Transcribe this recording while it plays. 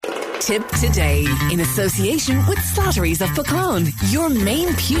Tipp today, in association with Slattery's of Pecan, your main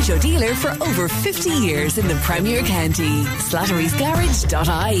Peugeot dealer for over 50 years in the Premier County.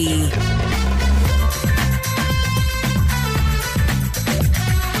 Slattery'sGarage.ie.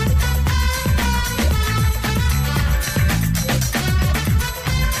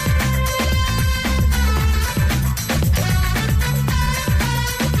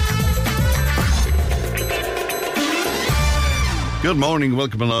 Good morning,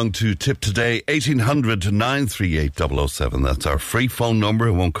 welcome along to Tipp Today, 1800 938 007. That's our free phone number.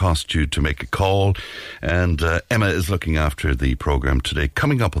 It won't cost you to make a call. And Emma is looking after the programme today.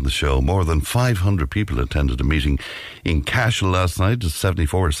 Coming up on the show, more than 500 people attended a meeting in Cashel last night.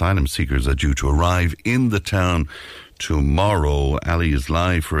 74 asylum seekers are due to arrive in the town tomorrow. Ali is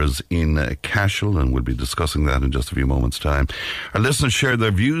live for us in Cashel, and we'll be discussing that in just a few moments' time. Our listeners share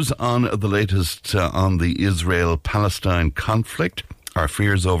their views on the latest on the Israel-Palestine conflict, our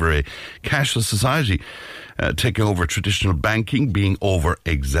fears over a cashless society taking over traditional banking, being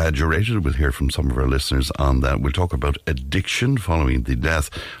over-exaggerated. We'll hear from some of our listeners on that. We'll talk about addiction following the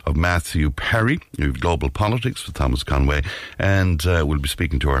death of Matthew Perry. We have global politics with Thomas Conway, and we'll be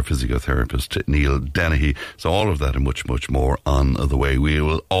speaking to our physiotherapist, Neil Dennehy. So all of that and much, much more on the way. We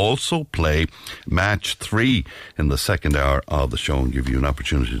will also play Match 3 in the second hour of the show and give you an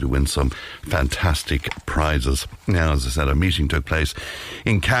opportunity to win some fantastic prizes. Now, as I said, a meeting took place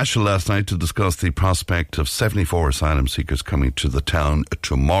in Cashel last night to discuss the prospect of 74 asylum seekers coming to the town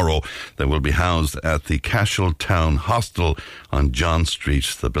tomorrow. They will be housed at the Cashel Town Hostel on John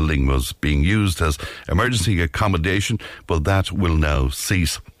Street. The building was being used as emergency accommodation, but that will now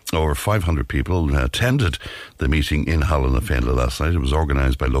cease. Over 500 people attended the meeting in Holland-na-Féile last night. It was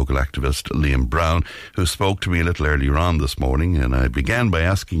organised by local activist Liam Brown, who spoke to me a little earlier on this morning, and I began by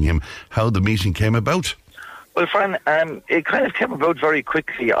asking him how the meeting came about. Well, Fran, it kind of came about very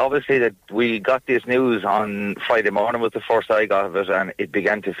quickly. Obviously, that we got this news on Friday morning was the first I got of it, and it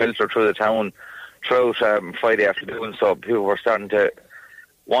began to filter through the town throughout Friday afternoon. So people were starting to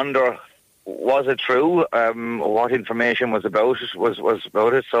wonder, was it true? What information was about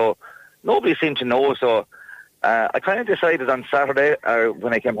it? So nobody seemed to know. So I kind of decided on Saturday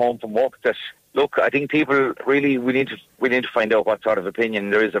when I came home from work that, look, I think people really, we need to find out what sort of opinion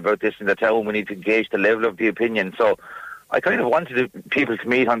there is about this in the town. We need to gauge the level of the opinion. So I kind of wanted people to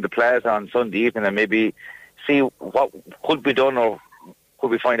meet on the plaza on Sunday evening and maybe see what could be done, or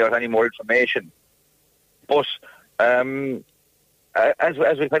could we find out any more information. But as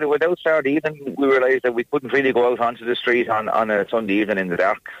we kind of went out Saturday evening, we realised that we couldn't really go out onto the street on a Sunday evening in the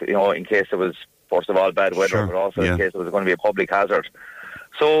dark, in case there was, first of all, bad weather, sure, but also in case there was going to be a public hazard.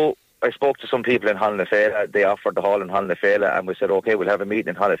 So I spoke to some people in Holland-na-Féile. They offered the hall in Holland-na-Féile, and we said, okay, we'll have a meeting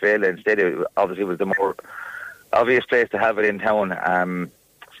in Holland-na-Féile. Instead, it obviously was the more obvious place to have it in town.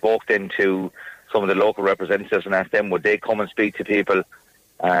 Spoke then to some of the local representatives and asked them would they come and speak to people.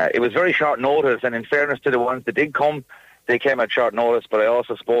 It was very short notice, and in fairness to the ones that did come, they came at short notice, but I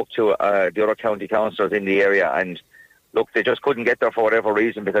also spoke to the other county councillors in the area, and look, they just couldn't get there for whatever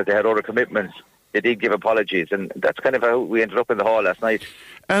reason because they had other commitments. They did give apologies, and that's kind of how we ended up in the hall last night.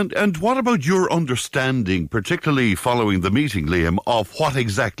 And what about your understanding, particularly following the meeting, Liam, of what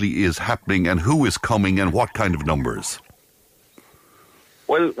exactly is happening and who is coming and what kind of numbers?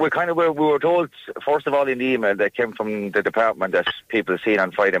 Well, we were told, first of all, in the email that came from the department that people seen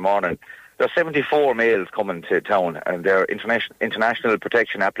on Friday morning, there are 74 males coming to town, and they're international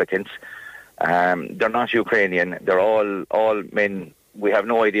protection applicants. They're not Ukrainian. They're all men. We have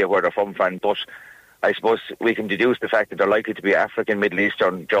no idea where they're from, but I suppose we can deduce the fact that they're likely to be African, Middle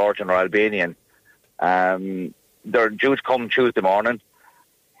Eastern, Georgian or Albanian. They're due to come Tuesday morning.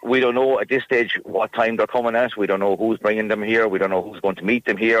 We don't know at this stage what time they're coming at. We don't know who's bringing them here. We don't know who's going to meet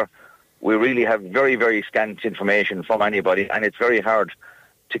them here. We really have very, very scant information from anybody, and it's very hard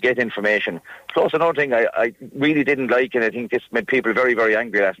to get information. Plus, another thing I really didn't like, and I think this made people very, very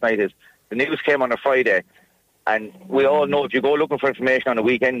angry last night, is the news came on a Friday. And we all know if you go looking for information on a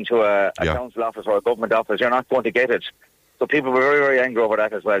weekend to a council office or a government office, you're not going to get it. So people were very, very angry over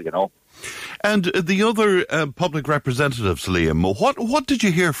that as well, And the other public representatives, Liam, what did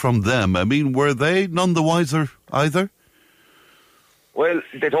you hear from them? I mean, were they none the wiser either? Well,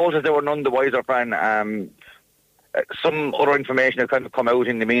 they told us they were none the wiser, Fran. Some other information had kind of come out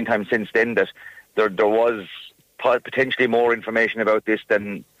in the meantime since then that there was potentially more information about this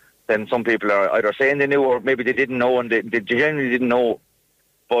than some people are either saying they knew or maybe they didn't know, and they genuinely didn't know.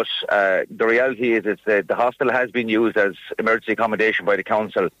 But the reality is that the hostel has been used as emergency accommodation by the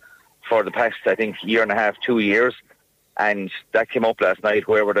council for the past, I think, year and a half, 2 years. And that came up last night.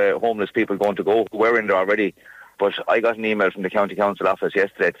 Where were the homeless people going to go? Who were in there already? But I got an email from the County Council office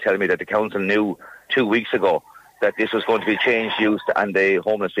yesterday to tell me that the council knew 2 weeks ago that this was going to be changed use and the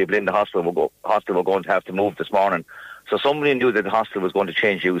homeless people in the hostel were going to have to move this morning. So somebody knew that the hostel was going to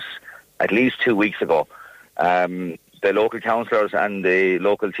change use at least 2 weeks ago. The local councillors and the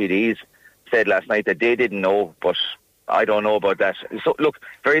local TDs said last night that they didn't know, but I don't know about that. So, look,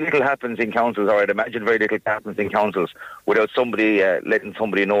 very little happens in councils, or I'd imagine very little happens in councils without somebody letting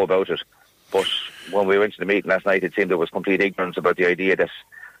somebody know about it. But when we went to the meeting last night, it seemed there was complete ignorance about the idea that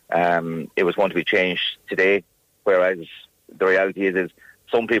it was going to be changed today, whereas the reality is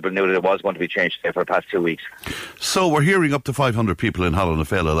some people knew that it was going to be changed today for the past 2 weeks. So we're hearing up to 500 people in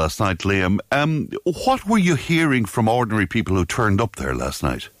Hollandafela last night, Liam. What were you hearing from ordinary people who turned up there last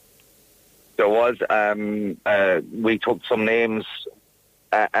night? There was, we took some names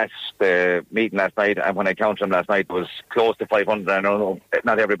at the meeting last night, and when I counted them last night, it was close to 500. I don't know,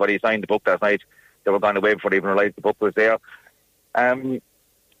 not everybody signed the book last night. They were gone away before they even realised the book was there.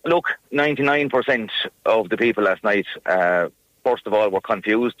 Look, 99% of the people last night, first of all, were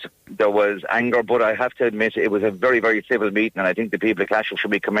confused. There was anger, but I have to admit it was a very, very civil meeting, and I think the people at Cashel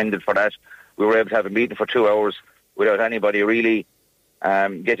should be commended for that. We were able to have a meeting for 2 hours without anybody really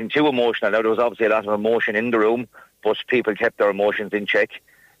getting too emotional. Now, there was obviously a lot of emotion in the room, but people kept their emotions in check.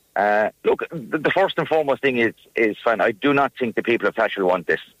 Look, the first and foremost thing is fine. I do not think the people of Cashel want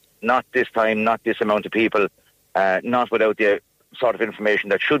this. Not this time, not this amount of people, not without the sort of information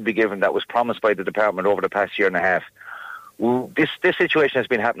that should be given that was promised by the department over the past year and a half. This situation has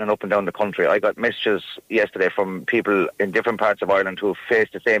been happening up and down the country. I got messages yesterday from people in different parts of Ireland who have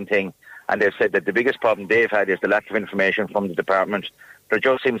faced the same thing, and they've said that the biggest problem they've had is the lack of information from the department. There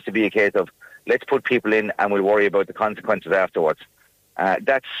just seems to be a case of, let's put people in and we'll worry about the consequences afterwards.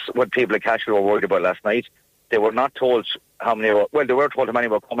 That's what people at Cashel were worried about last night. They were not told how many were, well, they were told how many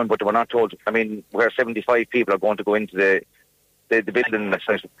were coming, but they were not told, where 75 people are going to go into the building.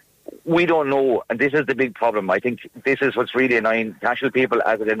 We don't know, and this is the big problem. I think this is what's really annoying Cashel people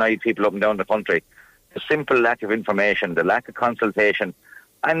as it annoyed people up and down the country. The simple lack of information, the lack of consultation,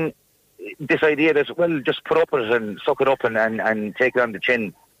 and this idea that, well, just put up with it and suck it up and take it on the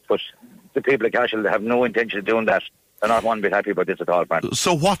chin. But the people at Cashel have no intention of doing that. They're not one bit happy about this at all, man.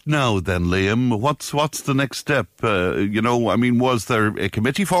 So what now then, Liam? What's the next step? Was there a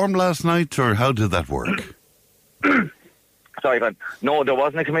committee formed last night, or how did that work? Sorry, man. No, there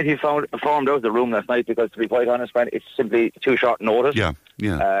wasn't a committee formed out of the room last night because, to be quite honest, man, it's simply too short notice. Yeah.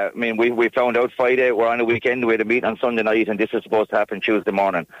 We found out Friday, we're on a weekend, we had a meeting on Sunday night, and this is supposed to happen Tuesday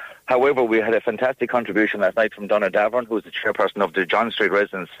morning. However, we had a fantastic contribution last night from Donna Davern, who's the chairperson of the John Street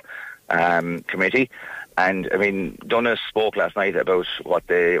Residents Committee. And, Donna spoke last night about what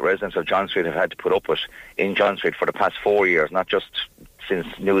the residents of John Street have had to put up with in John Street for the past 4 years, not just since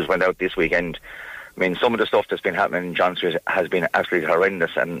news went out this weekend. Some of the stuff that's been happening in John Street has been absolutely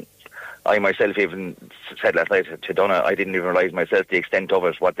horrendous, and I myself even said last night to Donna, I didn't even realise myself the extent of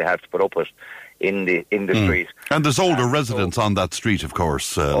it, what they have to put up with in the street. And there's older residents on that street, of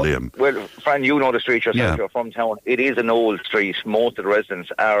course, Liam. Well, Fran, you know the street yourself, you're from town. It is an old street. Most of the residents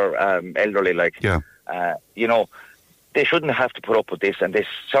are elderly, they shouldn't have to put up with this, and they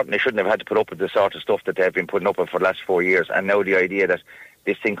certainly shouldn't have had to put up with the sort of stuff that they've been putting up with for the last 4 years. And now the idea that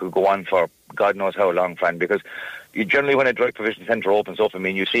this thing could go on for God knows how long, Fran, because you generally, when a drug provision centre opens up,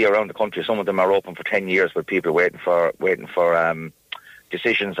 you see around the country, some of them are open for 10 years with people waiting for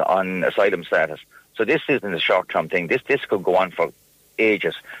decisions on asylum status. So this isn't a short-term thing. This could go on for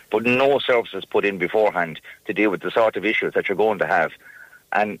ages, but no services put in beforehand to deal with the sort of issues that you're going to have.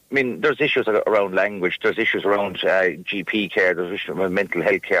 And, there's issues around language, there's issues around GP care, there's issues around mental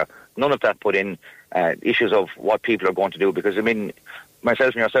health care. None of that put in, issues of what people are going to do, because,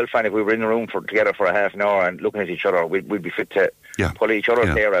 myself and yourself, Fran, if we were in the room together for a half an hour and looking at each other, we'd be fit to pull each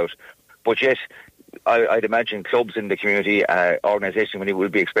other's hair out. But yet, I'd imagine clubs in the community, organisations, when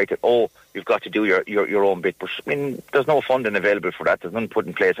would be expected, you've got to do your own bit. But, there's no funding available for that. There's none put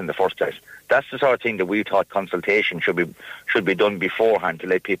in place in the first place. That's the sort of thing that we thought consultation should be done beforehand to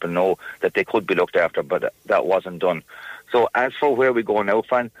let people know that they could be looked after, but that wasn't done. So as for where we go now,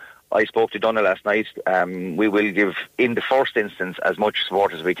 Fran, I spoke to Donna last night. We will give, in the first instance, as much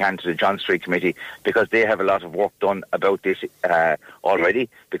support as we can to the John Street Committee, because they have a lot of work done about this already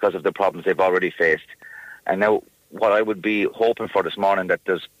because of the problems they've already faced. And now, what I would be hoping for this morning, that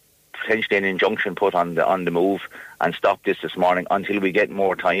there's potentially an injunction put on the move and stop this morning until we get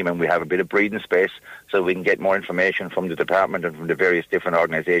more time and we have a bit of breathing space so we can get more information from the department and from the various different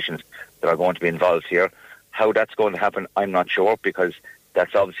organisations that are going to be involved here. How that's going to happen, I'm not sure, because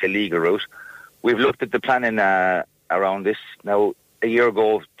that's obviously a legal route. We've looked at the planning around this. Now, a year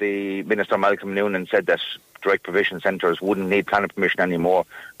ago, the Minister Malcolm Noonan said that direct provision centres wouldn't need planning permission anymore.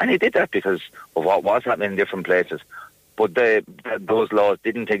 And he did that because of what was happening in different places. But those laws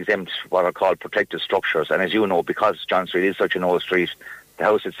didn't exempt what are called protected structures. And as you know, because John Street is such an old street, the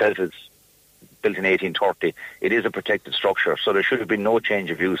house itself is built in 1830. It is a protected structure, so there should have been no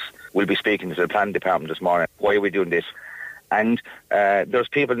change of use. We'll be speaking to the planning department this morning. Why are we doing this? And there's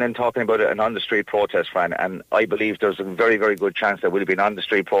people then talking about an on-the-street protest, Fran, and I believe there's a very, very good chance there will be an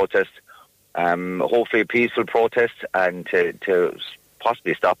on-the-street protest, hopefully a peaceful protest, and to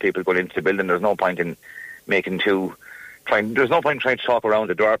possibly stop people going into the building. There's no point in there's no point trying to talk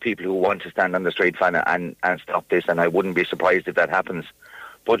around it. There are people who want to stand on the street, Fran, and stop this, and I wouldn't be surprised if that happens.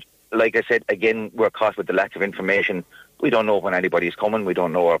 But like I said, again, we're caught with the lack of information. We don't know when anybody's coming. We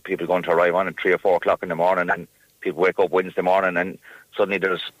don't know are people going to arrive on at 3 or 4 o'clock in the morning, and people wake up Wednesday morning and suddenly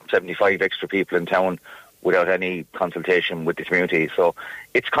there's 75 extra people in town without any consultation with the community. So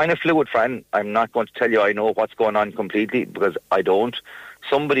it's kind of fluid, Fran. I'm not going to tell you I know what's going on completely, because I don't.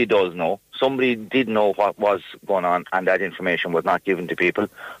 Somebody does know. Somebody did know what was going on, and that information was not given to people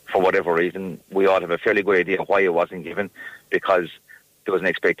for whatever reason. We all have a fairly good idea why it wasn't given, because there was an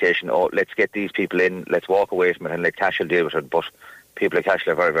expectation, let's get these people in, let's walk away from it and let Cashel deal with it. But people at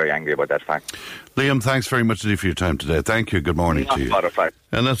Cashel are very, very angry about that fact. Liam, thanks very much indeed for your time today. Thank you. Good morning to you.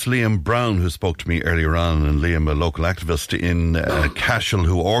 And that's Liam Brown, who spoke to me earlier on. And Liam, a local activist in Cashel,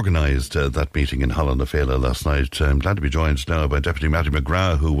 who organised that meeting in Holland Afela last night. I'm glad to be joined now by Deputy Matty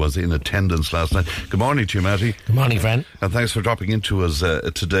McGrath, who was in attendance last night. Good morning to you, Matty. Good morning, Fran. And thanks for dropping into us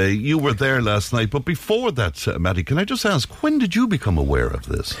today. You were there last night, but before that, Matty, can I just ask, when did you become aware of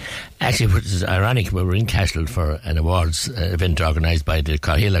this? Actually, it was ironic. We were in Cashel for an awards event organised by the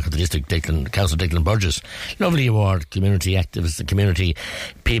Cahilla of the District Council Declan Burgess. Lovely award, community activists, community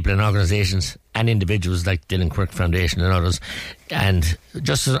people and organisations and individuals like Dylan Quirk Foundation and others. And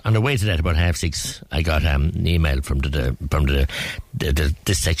just on the way to that, about 6:30, I got an email from this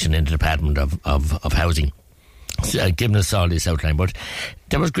section in the Department of Housing, giving us all this outline. But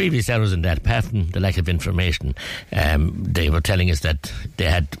there was grievous errors in that, apart from the lack of information. They were telling us that they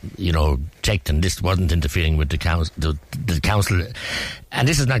had, checked, and this wasn't interfering with the council. The council, and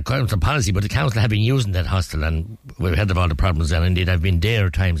this is not council policy, but the council have been using that hostel, and we've heard of all the problems. And indeed, I've been there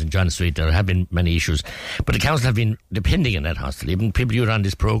times in John Street. There have been many issues, but the council have been depending on that hostel. Even people you were on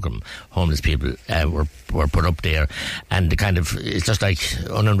this programme, homeless people, were put up there, and it's just like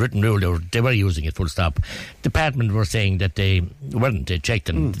an unwritten rule. They were using it full stop. Department were saying that they weren't. They checked.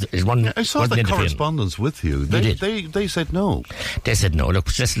 And I saw the correspondence with you. They said no. They said no. Look,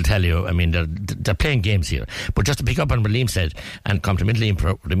 just to tell you, I mean, they're playing games here. But just to pick up on what Liam said, and compliment Liam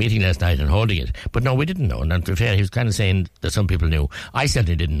for the meeting last night and holding it. But no, we didn't know. And to be fair, he was kind of saying that some people knew. I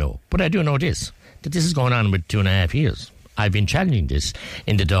certainly didn't know. But I do know that this is going on with 2.5 years. I've been challenging this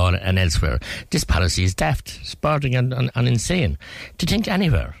in the Dáil and elsewhere. This policy is daft, sporting and insane. To think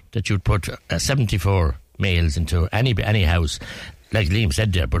anywhere that you'd put 74 males into any house, like Liam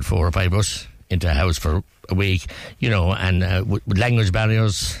said there, put 4 or 5 of us into a house for a week, and with language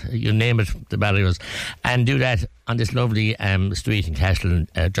barriers, you name it, the barriers, and do that on this lovely street in Cashel,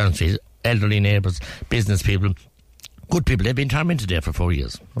 John Street, elderly neighbours, business people, good people. They've been tormented there for 4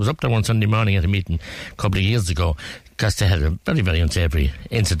 years. I was up there one Sunday morning at a meeting a couple of years ago because they had a very, very unsavoury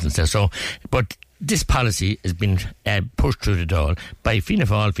incident there. So, but this policy has been pushed through the Dáil by Fianna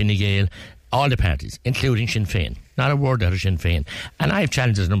Fáil, Fine Gael, all the parties, including Sinn Féin. Not a word out of Sinn Féin. And I've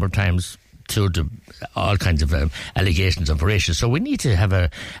challenged this a number of times to all kinds of allegations of racism. So we need to have a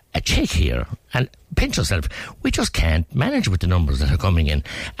check here and pinch ourselves. We just can't manage with the numbers that are coming in.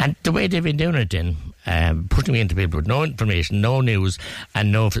 And the way they've been doing it then, pushing into people with no information, no news,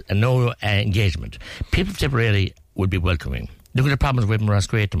 and no engagement. People temporarily would be welcoming. Look at the problems with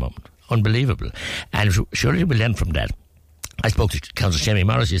Rossgrey at the moment. Unbelievable. And surely we'll learn from that. I spoke to Councillor Shemi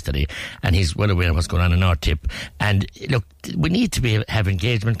Morris yesterday, and he's well aware of what's going on in our Tipp. And look, we need to have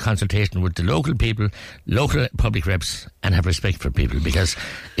engagement, consultation with the local people, local public reps, and have respect for people, because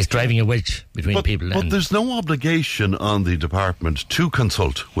it's driving a wedge between people. But there's no obligation on the department to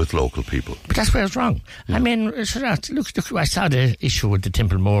consult with local people. But that's where it's wrong. Yeah. I mean, look, I saw the issue with the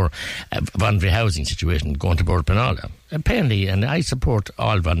Templemore voluntary housing situation going to Board Penala. Apparently, and I support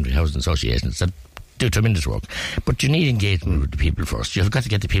all voluntary housing associations that do tremendous work, but you need engagement with the people first. You've got to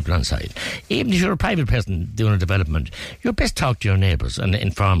get the people on side. Even if you're a private person doing a development, you're best talk to your neighbours and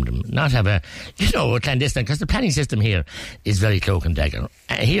inform them, not have a clandestine, because the planning system here is very cloak and dagger.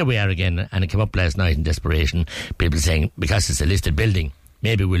 Here we are again, and it came up last night in desperation, people saying because it's a listed building,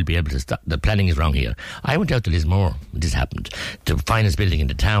 maybe we'll be able to stop. The planning is wrong here. I went out to Lismore when this happened, the finest building in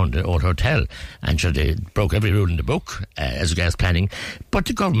the town, the old hotel, and sure, they broke every rule in the book as regards planning. But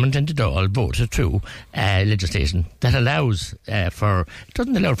the government and the Dáil voted through legislation that allows it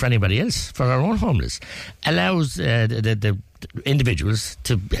doesn't allow for anybody else, for our own homeless, allows the individuals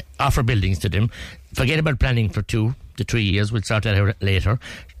to offer buildings to them. Forget about planning for 2 to 3 years. We'll sort that out later.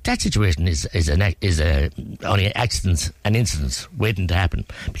 That situation is only accidents and incidents waiting to happen,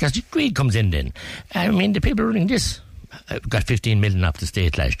 because greed comes in then. I mean, the people running this got 15 million off the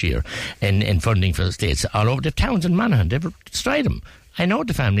state last year in funding for the states all over the towns in Monaghan. They've destroyed them. I know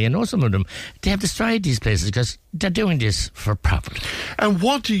the family, I know some of them. They have destroyed these places because they're doing this for profit. And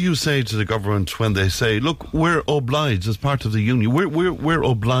what do you say to the government when they say, look, we're obliged as part of the union, we're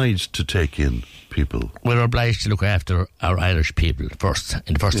obliged to take in people? We're obliged to look after our Irish people first,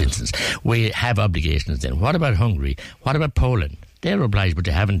 in the first instance. We have obligations then. What about Hungary? What about Poland? They're obliged, but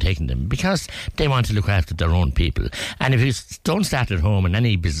they haven't taken them because they want to look after their own people. And if you don't start at home in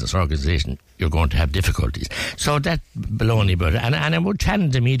any business organisation, you're going to have difficulties. So that baloney, but and I would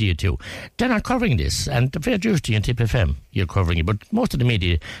challenge the media too. They're not covering this, and the fair dues to you on Tipp FM, you're covering it, but most of the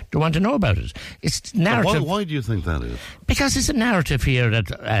media don't want to know about it. It's narrative. Why do you think that is? Because it's a narrative here that,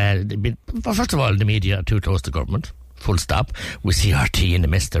 first of all, the media are too close to government. Full stop. We see RT in the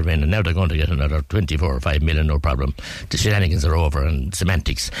mess they're in, and now they're going to get another 24 or 5 million, no problem. The shenanigans are over, and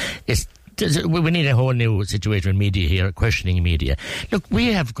semantics. We need a whole new situation with media here, questioning media. Look, we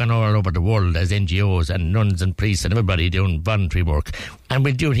have gone all over the world as NGOs and nuns and priests and everybody doing voluntary work, and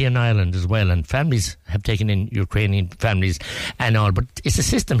we'll do it here in Ireland as well, and families have taken in Ukrainian families and all, but it's a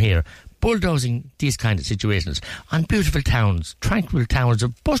system here bulldozing these kind of situations on beautiful towns, tranquil towns, a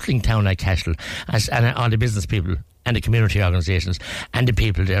bustling town like Cashel, and all the business people and the community organisations and the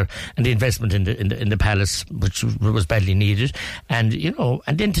people there, and the investment in the palace, which was badly needed, and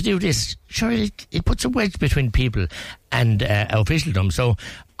and then to do this, sure, it puts a wedge between people and officialdom. So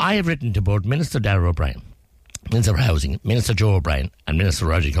I have written to both Minister Darragh O'Brien, Minister for Housing, Minister Joe O'Brien, and Minister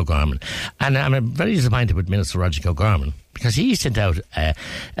Roger Kilgarman, and I'm very disappointed with Minister Roger Kilgarman because he sent out a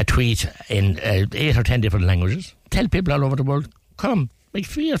tweet in 8 or 10 different languages, tell people all over the world, come. Like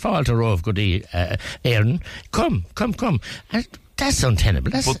fear fault or of goody Aaron, come. And that's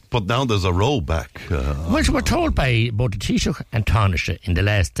untenable. But now there's a rollback. Well, we're told by both the Taoiseach and Taoiseach in the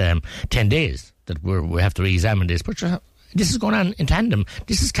last 10 days that we have to re-examine this. But this is going on in tandem.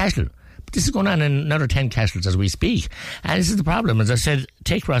 This is Cashel. This is going on in another 10 castles as we speak. And this is the problem. As I said,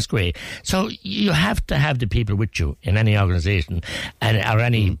 take Roscrea. So you have to have the people with you in any organisation or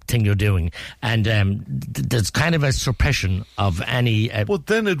anything you're doing. And there's kind of a suppression of any... But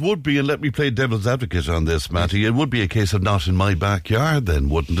then it would be, and let me play devil's advocate on this, Matty, it would be a case of not in my backyard then,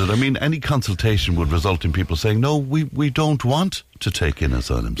 wouldn't it? I mean, any consultation would result in people saying, no, we don't want to take in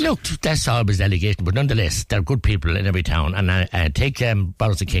asylums. Look, that's always allegation, but nonetheless, there are good people in every town. And I take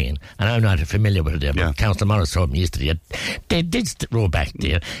Boris O'Kane, and I'm not familiar with it, but Councillor Morris told me yesterday, they did roll back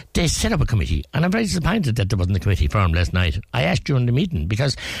there. They set up a committee, and I'm very disappointed that there wasn't a committee formed last night. I asked during the meeting,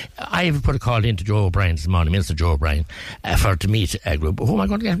 because I've put a call into Joe O'Brien this morning, Minister Joe O'Brien, to meet a group. Who am I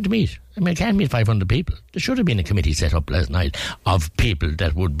going to get him to meet? I mean, I can't meet 500 people. There should have been a committee set up last night of people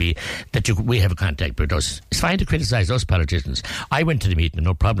that would be, we have a contact with us. It's fine to criticise us politicians. I went to the meeting,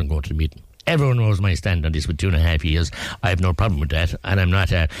 no problem going to the meeting. Everyone knows my stand on this with 2.5 years. I have no problem with that, and I'm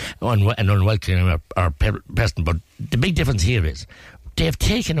not an unwelcoming or person. But the big difference here is they have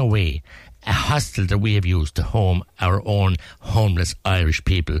taken away a hostel that we have used to home our own homeless Irish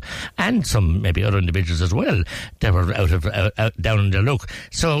people, and some maybe other individuals as well that were down in their luck.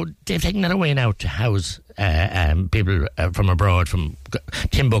 So they've taken that away now to house people from abroad, from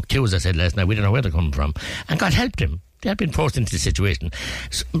Timbuktu, as I said last night. We don't know where they're coming from, and God help them. They have been forced into the situation.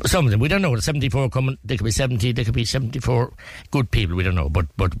 Some of them, we don't know. 74 coming, there could be 70, there could be 74 good people, we don't know. But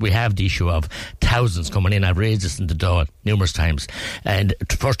we have the issue of thousands coming in. I've raised this in the Dáil numerous times. And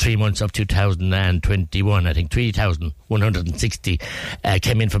the first 3 months of 2021, I think 3,160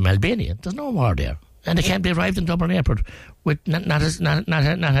 came in from Albania. There's no war there. And they can't be arrived in Dublin Airport with not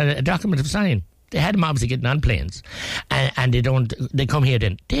a document of sign. They had them obviously getting on planes, and they come here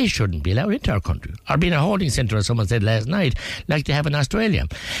then. They shouldn't be allowed into our country, or be in a holding centre, as someone said last night, like they have in Australia.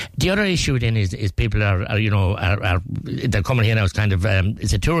 The other issue then is people are they're coming here now. It's kind of,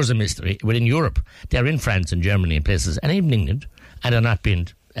 it's a tourism mystery within Europe. They're in France and Germany and places, and even England, and they're not being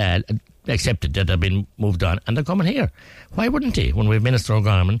accepted, that they've been moved on, and they're coming here. Why wouldn't they? When we have Minister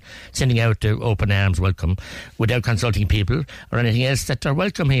O'Gorman sending out the open arms welcome without consulting people or anything else, that they're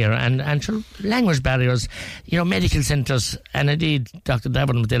welcome here, and sure, language barriers, medical centres, and indeed Dr.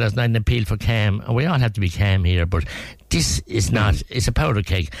 Davin was there last night, an appeal for calm, and we all have to be calm here, but This is not, it's a powder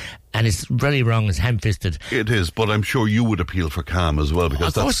keg, and it's very wrong, it's ham-fisted. It is, but I'm sure you would appeal for calm as well,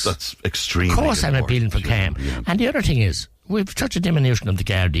 because that's extremely important. Of course I'm appealing for calm. Yeah. And the other thing is, we've such a diminution of the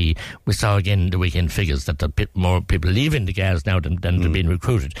Gardaí. We saw again the weekend figures that there are more people leaving the Guards now than are being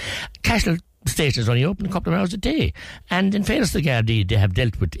recruited. Cashel station is only open a couple of hours a day, and in fairness to the Gardaí, they have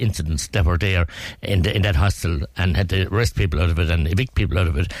dealt with incidents that were there in that hostel and had to arrest people out of it and evict people out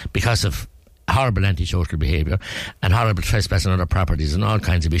of it because of horrible antisocial behaviour and horrible trespass on other properties and all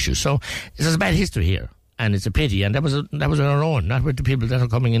kinds of issues. So there's a bad history here, and it's a pity, and that was on our own, not with the people that are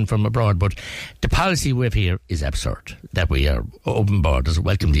coming in from abroad. But the policy we have here is absurd, that we are open borders,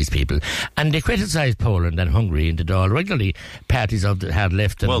 welcome these people, and they criticise Poland and Hungary and the Dáil regularly, parties of the hard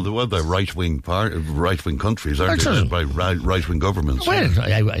left. Well, they're right-wing countries, aren't they? By right-wing governments. Well,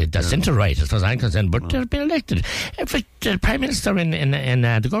 they're centre-right as far as I'm concerned, but they've been elected. In fact, the Prime Minister in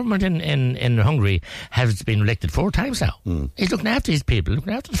the government in Hungary has been elected 4 times now. He's looking after his people,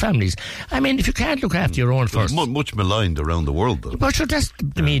 looking after the families. I mean, if you can't look after your own first. Much maligned around the world, though. But sure, that's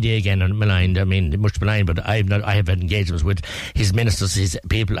the media again, and maligned. I mean, much maligned, but I have had engagements with his ministers, his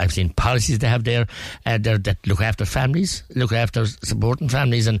people. I've seen policies they have there that look after families, look after supporting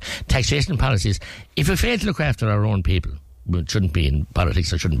families, and taxation policies. If we fail to look after our own people, we shouldn't be in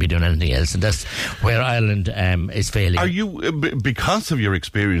politics or shouldn't be doing anything else, and that's where Ireland is failing. Are you, because of your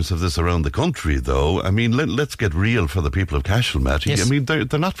experience of this around the country, though, I mean, let's get real for the people of Cashel, Matty. Yes. I mean,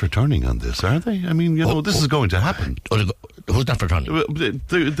 they're not returning on this, are they? I mean, this is going to happen. Who's not returning?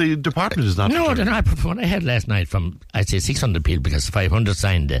 The department is not returning. No, they're not. What I had last night from, I'd say 600 people, because 500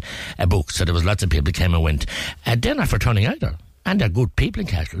 signed a book, so there was lots of people came and went. They're not returning either, and they're good people in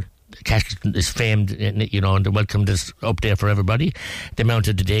Cashel. Cashel is famed, and they welcomed us up there for everybody. They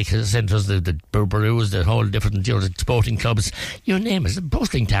mounted the daycare centres, the Burbaroos, the whole different, the sporting clubs, you name it. It's a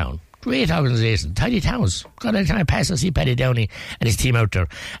bustling town. Great organisation, tiny towns. God, every time I pass, I see Paddy Downey and his team out there,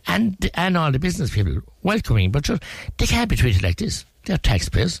 and all the business people welcoming. But sure, they can't be treated like this. They're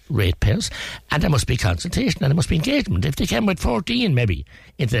taxpayers, ratepayers, and there must be consultation and there must be engagement. If they came with 14 maybe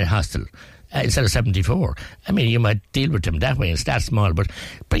into the hostel instead of 74, I mean, you might deal with them that way and start small, but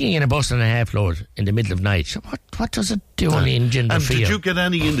bringing in a bus and a half load in the middle of night, what does it do only engender fear? Did you get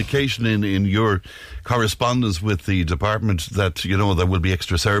any indication in your correspondence with the department that, there will be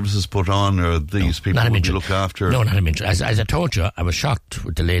extra services put on, or these people will be looked after? No, not a mention. As I told you, I was shocked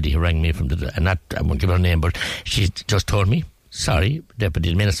with the lady who rang me from I won't give her name, but she just told me, sorry,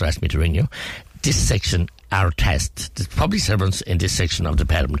 Deputy Minister asked me to ring you. This section are tasked, the public servants in this section of the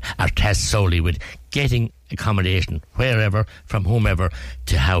department are tasked solely with getting accommodation wherever, from whomever,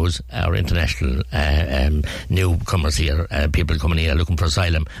 to house our international newcomers here, people coming here looking for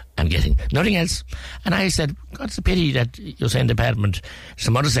asylum and getting nothing else. And I said, God, it's a pity that you're saying the department,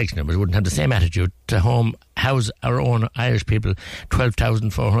 some other section of it wouldn't have the same attitude to house our own Irish people,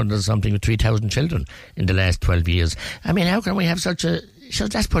 12,400 or something with 3,000 children in the last 12 years. I mean, how can we have such a... So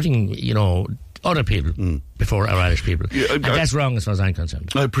that's putting, other people before our Irish people. Yeah, and that's wrong as far as I'm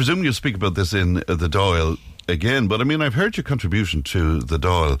concerned. I presume you'll speak about this in the Dáil again, but I mean, I've heard your contribution to the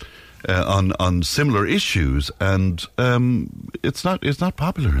Dáil on similar issues, and it's not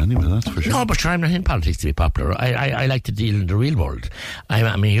popular anyway, that's for sure. No, but sure, I'm not in politics to be popular. I like to deal in the real world.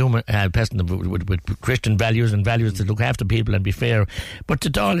 I'm a human person with Christian values and values to look after people and be fair, but the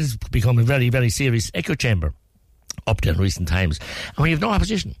Dáil has become a very, very serious echo chamber up to in recent times, and we have no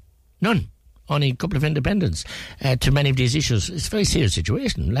opposition. None. Only a couple of independents to many of these issues. It's a very serious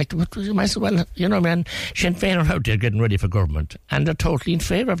situation. Like, you might as well, man, Sinn Féin are out there getting ready for government, and they're totally in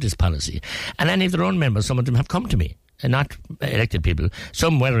favour of this policy. And any of their own members, some of them have come to me, and not elected people.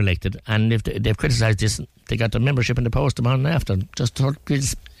 Some were elected, and if they've criticised this, they got their membership in the post a month after. Just told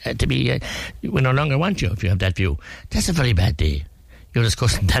to be, we no longer want you if you have that view. That's a very bad day. You were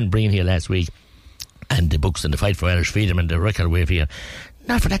discussing Dan Breen here last week, and the books and the fight for Irish freedom and the record wave here.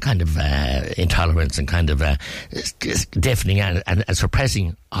 Not for that kind of intolerance and kind of deafening and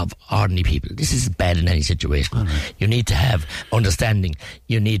suppressing of ordinary people. This is bad in any situation. Right. You need to have understanding.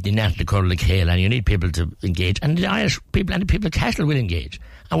 You need the National Curl Hale, and you need people to engage. And the Irish people and the people of Cashel will engage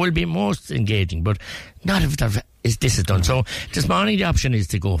and will be most engaging, but not if this is done. So this morning the option is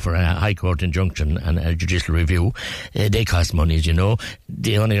to go for a High Court injunction and a judicial review. They cost money, as you know.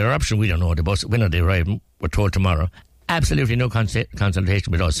 The only other option, we don't know the bus. When are they arriving? We're told tomorrow. Absolutely no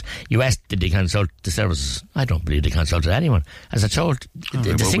consultation with us. You asked, did they consult the services? I don't believe they consulted anyone. As I told,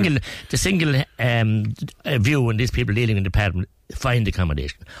 the single view when these people dealing in the department find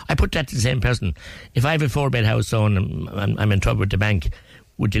accommodation. I put that to the same person. If I have a 4-bed house on and I'm in trouble with the bank,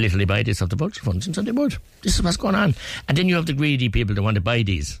 would you literally buy this off the vulture funds? And so they would. This is what's going on. And then you have the greedy people that want to buy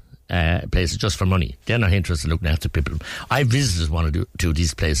these places just for money. They're not interested in looking after people. I visited one or two of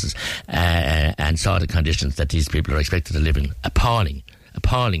these places and saw the conditions that these people are expected to live in. Appalling.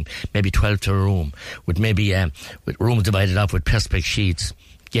 Maybe 12 to a room, with maybe with rooms divided up with perspex sheets.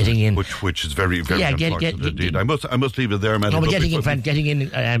 Getting in, which is very, very unfortunate indeed. I must leave it there, Matty. No, but getting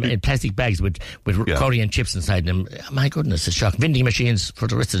in plastic bags with curry and chips inside them. My goodness, it's a shock. Vending machines for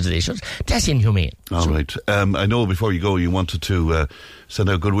the rest of the day. That's inhumane. All right. I know before you go, you wanted to send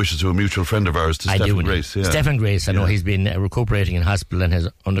out good wishes to a mutual friend of ours, to Stephen Grace. Yeah. Stephen Grace. I know he's been recuperating in hospital and has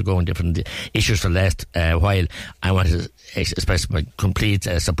undergone different issues for the last while. I want to express my complete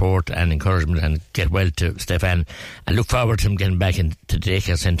support and encouragement and get well to Stefan, and look forward to him getting back into the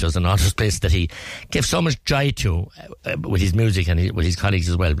daycare centres and all those places that he gave so much joy to with his music and with his colleagues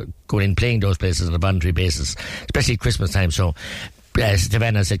as well, going in playing those places on a voluntary basis, especially at Christmas time. So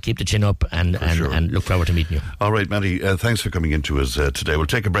Stefan said keep the chin up and look forward to meeting you. All right, Matty, thanks for coming into us today. We'll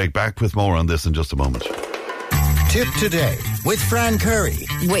take a break. Back with more on this in just a moment. Tip today with Fran Curry.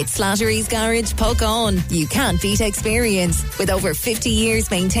 With Slattery's Garage, Puckane. You can't beat experience. With over 50 years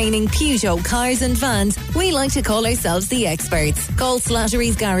maintaining Peugeot cars and vans, we like to call ourselves the experts. Call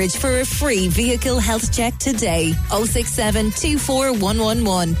Slattery's Garage for a free vehicle health check today. 067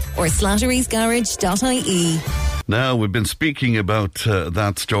 24111 or slatterysgarage.ie. Now, we've been speaking about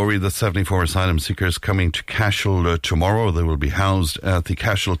that story, the 74 asylum seekers coming to Cashel tomorrow. They will be housed at the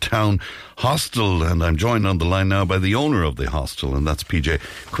Cashel Town Hostel, and I'm joined on the line now by the owner of the hostel, and that's PJ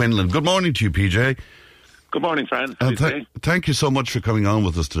Quinlan. Good morning to you, PJ. Good morning, Fran. Thank you so much for coming on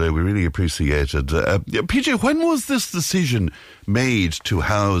with us today. We really appreciate it. PJ, when was this decision made to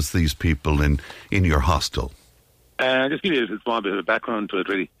house these people in your hostel? Just give you a small bit of background to it,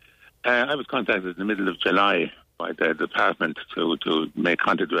 really. I was contacted in the middle of July by the department to make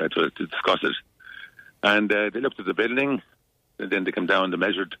contact to discuss it. And they looked at the building, and then they came down, they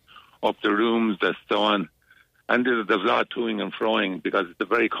measured up the rooms, so on. And there's a lot of toing and froing because it's a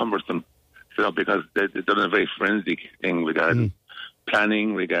very cumbersome setup, because they've done a very forensic thing regarding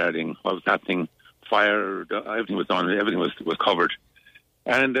planning, regarding what was happening, fire, everything was done, everything was covered.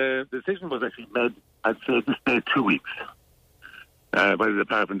 And the decision was actually made, I'd say, to stay 2 weeks. By the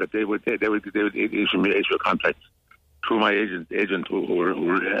department, that they would issue a contract through my agent who were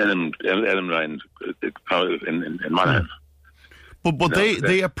Ellen Ryan in Monaghan. But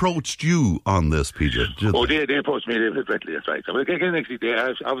they approached you on this, PJ. Oh, they approached me directly. That's right. So again, actually, they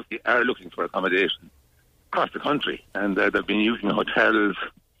obviously are looking for accommodation across the country, and they've been using hotels,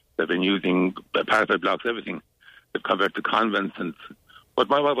 they've been using apartment blocks, everything. They've converted convents, but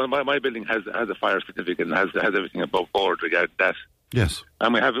my building has a fire certificate and has everything above board regarding that. Yes.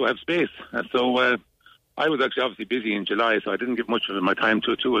 And we have space. And so I was actually obviously busy in July, so I didn't give much of my time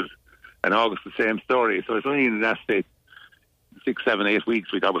to it. And August, the same story. So it's only in the last 6, 7, 8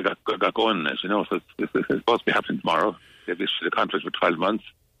 weeks we got going, as you know. So it's supposed to be happening tomorrow. They've issued a contract for 12 months.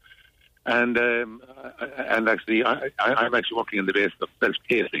 And actually, I'm actually working on the basis of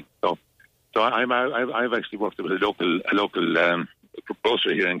self-tasting. So I've actually worked with a local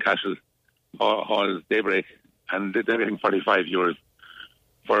grocery here in Cashel, Hall Daybreak. And they're getting €45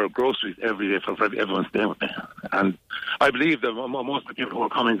 for groceries every day for everyone staying with me. And I believe that most of the people who are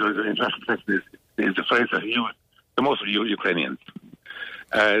coming to the international section is the phrase that the most of you Ukrainians.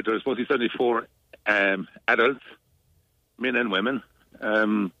 There's supposed to be 74 adults, men and women,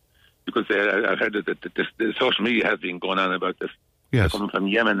 because I've heard that the social media has been going on about this. Yes. Coming from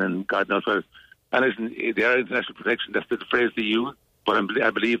Yemen and God knows where. And they are international protection. That's the phrase they use. But I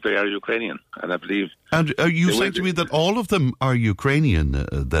believe they are Ukrainian, and I believe. And are you saying to me that all of them are Ukrainian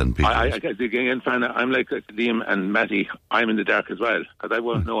then, Peter? Again, Fran, I'm like Liam and Matty. I'm in the dark as well, because I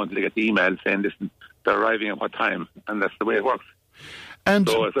won't know until I get the email saying, listen, they're arriving at what time, and that's the way it works. And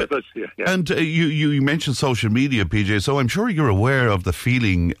so, you mentioned social media, PJ, so I'm sure you're aware of the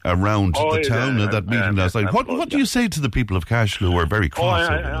feeling around the town at that meeting last night. What do you say to the people of Cashel who are very cross?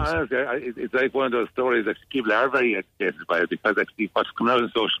 It's like one of those stories that people are very agitated by it, because actually what's coming out on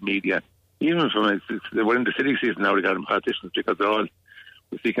social media, even from we're in the silly season now regarding politicians, because we're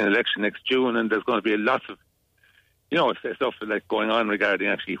seeking an election next June, and there's going to be lots of stuff like going on regarding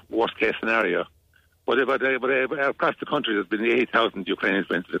actually worst case scenario. But across the country, there's been 8,000 Ukrainians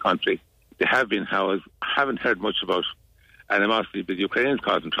went to the country. They have been housed. I haven't heard much about animosity with the Ukrainians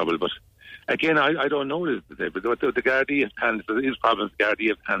causing trouble. But again, I don't know this today. But the Gardaí have handled it. There is problems. The Gardaí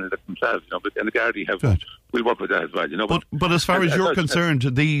have handled it themselves. And the Gardaí will work with that as well. But as far as you're concerned,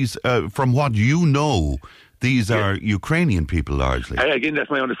 these, from what you know, these are Ukrainian people largely. Again,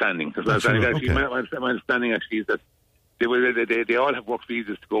 that's my understanding. My understanding actually is that They all have work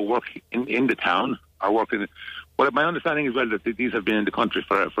visas to go work in the town or work in. Well, my understanding is that these have been in the country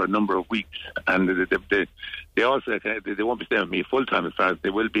for a number of weeks, and they also they won't be staying with me full time as far as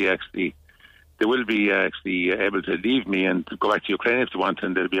they will be actually able to leave me and to go back to Ukraine if they want,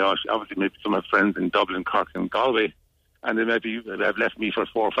 and they'll be obviously maybe some of my friends in Dublin, Cork, and Galway, and they maybe have left me for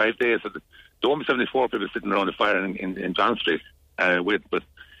 4 or 5 days. So there won't be 74 people sitting around the fire in John Street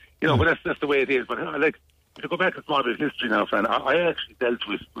but that's the way it is. But to go back a small bit of history now, Fran, I actually dealt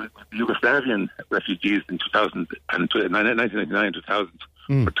with Yugoslavian refugees in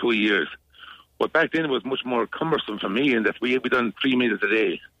 1999-2000 for 2 years. But back then it was much more cumbersome for me in that we done 3 meals a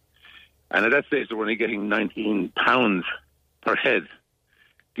day. And at that stage they were only getting £19 per head.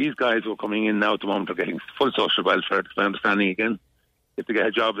 These guys who are coming in now at the moment are getting full social welfare, to my understanding again. If they get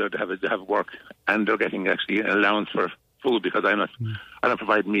a job, they have work, and they're getting actually an allowance for food because I don't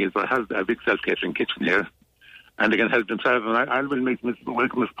provide meals, but I have a big self-catering kitchen here. And again, help themselves, and I will make them as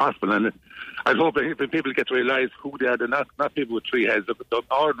welcome as possible. And I hope that people get to realise who they are. They're not people with 3 heads. They're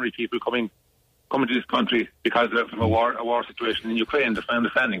ordinary people coming to this country because of a war situation in Ukraine. That's my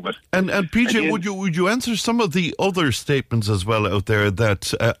understanding. But and PJ, would you answer some of the other statements as well out there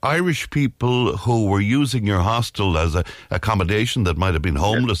that Irish people who were using your hostel as a accommodation that might have been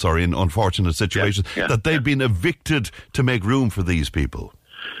homeless or in unfortunate situations that they've been evicted to make room for these people?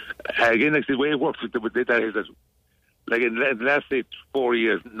 Again, actually, the way it works with that is that, like in the last 4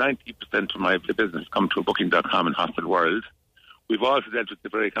 years, 90% of my business come through Booking.com and Hostel World. We've also dealt with the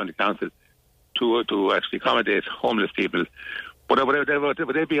Tipperary County Council to actually accommodate homeless people. But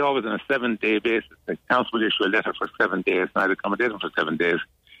would they be always on a 7-day basis? The council would issue a letter for 7 days, and I'd accommodate them for 7 days.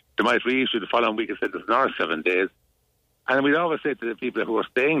 They might reissue the following week and say there's another 7 days. And we'd always say to the people who are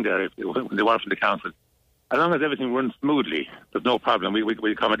staying there, when they were from the council, as long as everything runs smoothly, there's no problem.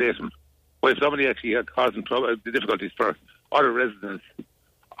 We accommodate them. But if somebody actually had causing difficulties for other residents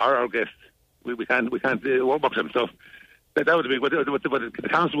or our guests, we can't work with them. So that would be. But the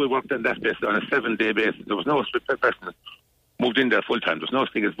council will work on that basis on a 7-day basis. There was no person that moved in there full time. There's no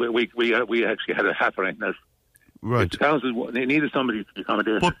thing as we actually had a hat or anything else. Right. The council needed somebody to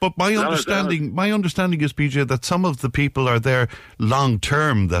accommodate. But my understanding is, PJ, that some of the people are there long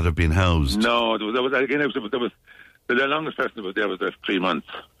term that have been housed. No, the longest person that was there was 3 months,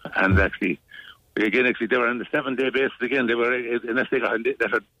 and actually they were on the 7-day basis. Again, they were unless they had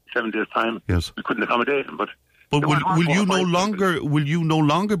 7 days time. Yes, we couldn't accommodate them. But will you no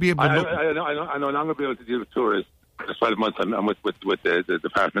longer be able? I no longer be able to deal with tourists. For 12 months, I'm with the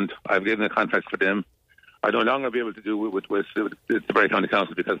department. I've given a contract for them. I no longer be able to do with the Tipperary County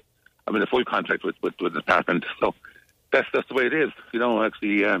Council because I'm in a full contract with the department. So that's the way it is,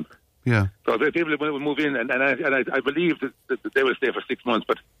 actually. So people will move in, and I believe that they will stay for 6 months.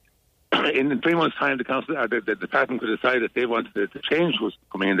 But in 3 months' time, the council, the department could decide that they wanted to change who's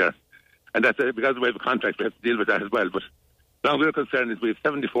coming in there, and that's because we have a contract. We have to deal with that as well. But as long as we're concerned, is we have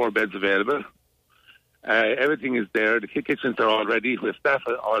 74 beds available. Everything is there. The kitchens are all ready. We have staff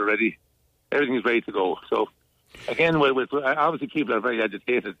all ready. Everything is ready to go. So, again, obviously people are very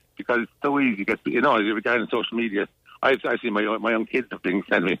agitated because it's so easy. Regarding social media, I see my young kids have been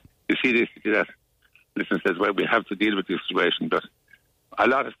sent me, you see this, you see that. Listen, says, well, we have to deal with this situation, but a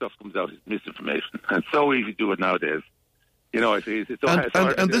lot of stuff comes out as misinformation. And it's so easy to do it nowadays. It's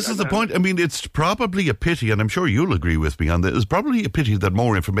hard. And this is the point. I mean, it's probably a pity, and I'm sure you'll agree with me on this, it's probably a pity that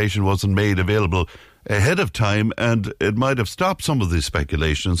more information wasn't made available ahead of time, and it might have stopped some of the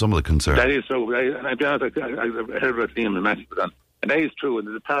speculation, some of the concern. That is true. And I'll be honest, I heard about Liam and Matthew, and that is true. And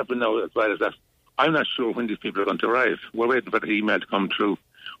the department now, as well as that, I'm not sure when these people are going to arrive. We're waiting for the email to come through.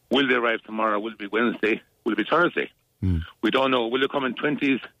 Will they arrive tomorrow? Will it be Wednesday? Will it be Thursday? We don't know. Will they come in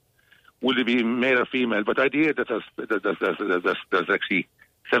 20s? Will they be male or female? But the idea that there's actually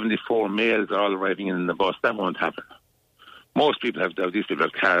 74 males all arriving in the bus, that won't happen. Most people these people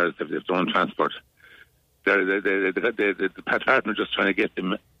have cars, they have their own transport. The department are just trying to get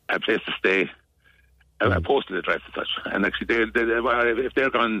them a place to stay, a postal address and such. And actually, if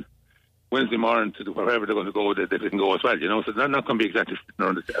they're gone Wednesday morning to wherever they're going to go, they can go as well, So they're not going to be exactly sitting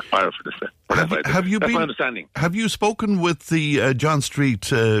around the fire for this. That's my understanding. Have you spoken with the John Street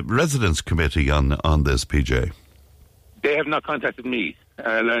Residents Committee on this, PJ? They have not contacted me.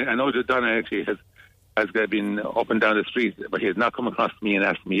 I know that Donna actually has been up and down the street, but he has not come across me and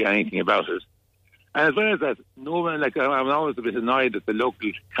asked me anything about it. And as well as that, no one, I'm always a bit annoyed that the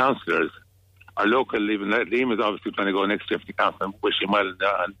local councillors, our local, even Liam is obviously trying to go next year for the council and wish him well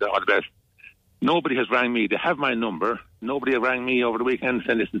and all the best. Nobody has rang me. They have my number. Nobody rang me over the weekend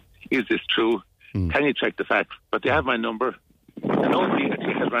saying, listen, is this true? Can you check the facts? But they have my number. And nobody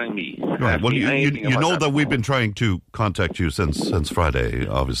actually has rang me. Right. Well, you know that we've been trying to contact you since Friday,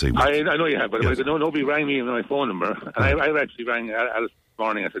 obviously. I know you have, but yes. Nobody rang me on my phone number. And I actually rang Alice this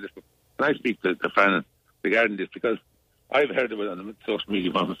morning. I said, can I speak to Fran regarding this? Because I've heard of it on social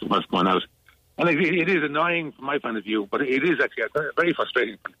media what's going out. And it is annoying from my point of view, but it is actually very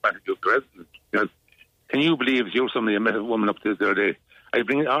frustrating from the point of view of the residents. Because can you believe you're somebody, I met a woman up the other day, I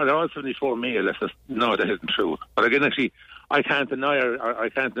bring all 74 male. I said, no, that isn't true. But again, actually, I can't deny her. I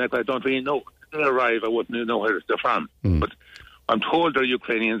can't deny, I don't really know. When they arrive, I wouldn't know where they're from. But I'm told they're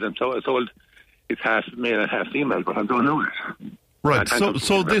Ukrainians. I'm told it's half male and half female, but I don't know it. Right.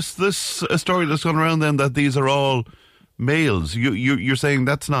 So this story that's gone around then that these are all males. You're saying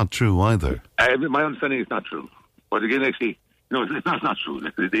that's not true either. My understanding is not true. But again, actually, no, it's not true.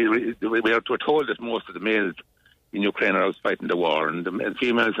 We're told that most of the males in Ukraine are out fighting the war, and the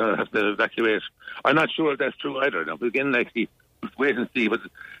females have to evacuate. I'm not sure if that's true either. Now, but again, actually, let's wait and see. But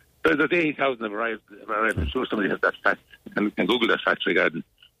there's 80,000 have arrived. I'm sure somebody has that fact and can Google that fact regarding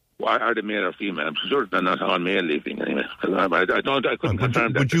are they male or female. I'm sure they're not all male leaving anyway. I couldn't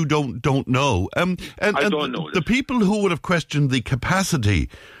confirm that. But you don't know. I don't know. The people who would have questioned the capacity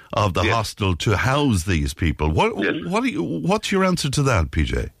of the hostel to house these people. What's your answer to that,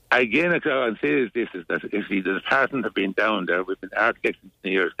 PJ? Again, what I'll say is this: is that if the department have been down there, we've been architects,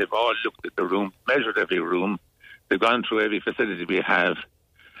 engineers. They've all looked at the room, measured every room. They've gone through every facility we have,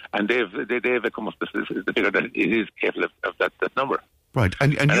 and they've come up with the figure that it is capable of that number. Right,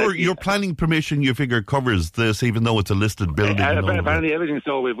 and your planning permission, you figure, covers this, even though it's a listed building. Apparently, everything.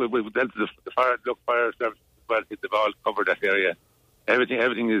 So we've dealt with the fire services as well. They've all covered that area. Everything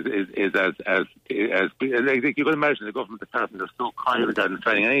is as like you can imagine the government department are so kind regarding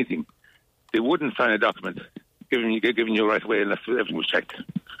signing anything. They wouldn't sign a document giving you right away unless everything was checked.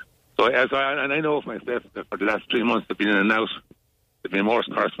 So I know of myself that for the last 3 months they've been in and out. There've been more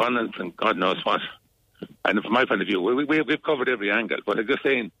correspondence and God knows what. And from my point of view, we've covered every angle. But I'm just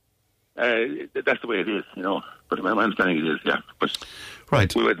saying that's the way it is, you know. But my understanding is, yeah. But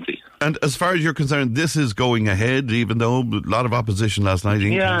right. We'll wait and see. And as far as you're concerned, this is going ahead, even though a lot of opposition last night.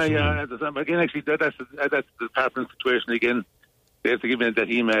 Yeah. Again, actually, that's the department situation again. They have to give me that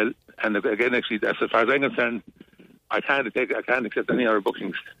email. And again, actually, as far as I'm concerned, I can't accept any other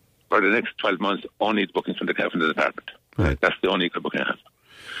bookings for the next 12 months. Only bookings from the department. Right. That's the only booking I have.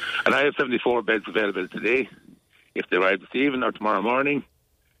 And I have 74 beds available today. If they arrive this evening or tomorrow morning,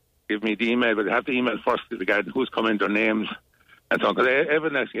 give me the email. But they have to email first regarding who's coming, their names, and so on. Because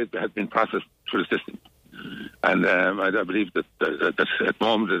everything actually has been processed through the system. And I believe that at the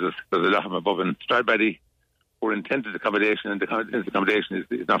moment there's a lot of them above in Stradbally who are intended accommodation, and the accommodation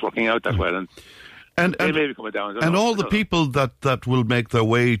is not working out that well. And they may be coming down. And all the people that will make their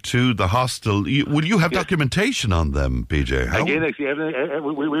way to the hostel, will you have documentation on them, PJ? Again, actually,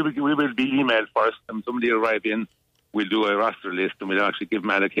 we will be emailed first, and somebody will arrive in. We'll do a roster list, and we'll actually give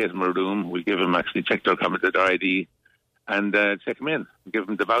them, allocate them a room. We'll give them actually check their ID, and check them in. We'll give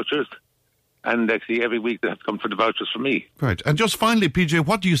them the vouchers, and actually every week they have to come for the vouchers from me. Right. And just finally, PJ,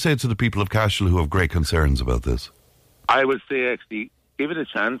 what do you say to the people of Cashel who have great concerns about this? I would say actually give it a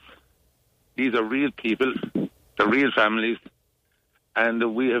chance. These are real people, they're real families,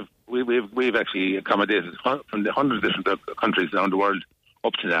 and we've actually accommodated from the hundreds of different countries around the world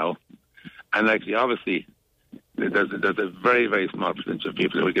up to now, and actually obviously there's a very, very small percentage of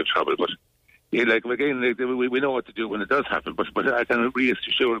people who will give trouble, but we know what to do when it does happen. But I can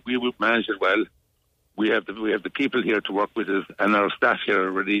reassure we will manage it well. We have the people here to work with us, and our staff here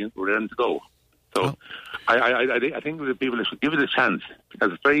are ready to go. So I think the people should give it a chance,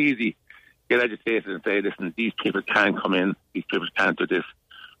 because it's very easy. Get agitated and say, listen, these people can't come in, these people can't do this.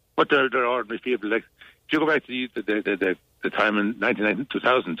 But they're ordinary people. Like, if you go back to the time in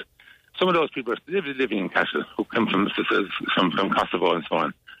 2000, some of those people are still living in Cashel who come from Kosovo and so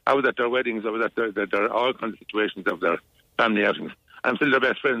on. I was at their weddings, I was at their all kinds of situations of their family outings. I'm still their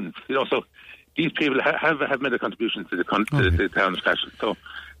best friends. You know, so these people have made a contribution to the town of Cashel. So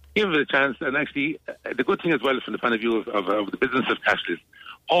give it a chance. And actually, the good thing as well from the point of view of the business of Cashel is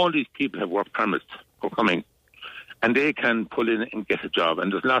all these people have work permits for coming, and they can pull in and get a job.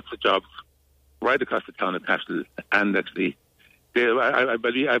 And there's lots of jobs right across the town of Cashel. And actually, I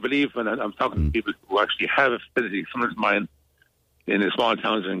believe when I'm talking to people who actually have a facility, some of mine in the small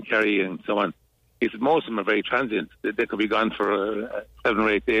towns in Kerry and so on, is most of them are very transient. They could be gone for 7 or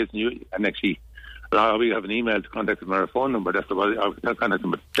 8 days, and actually, we have an email to contact them or a phone number. That's the way I'll contact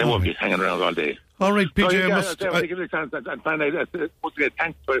them, but they won't be hanging around all day. All right, PJ, I'll give it a chance and find out. Once again,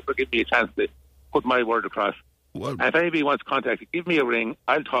 thanks for giving me a chance to put my word across. Well, and if anybody wants to contact me, give me a ring.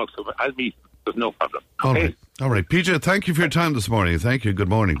 I'll talk to them. I'll meet them. There's no problem. Okay? All right. PJ, thank you for your time this morning. Thank you. Good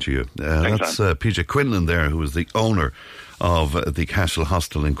morning to you. That's PJ Quinlan there, who is the owner of the Cashel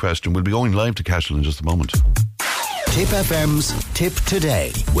hostel in question. We'll be going live to Cashel in just a moment. Tipp FM's Tipp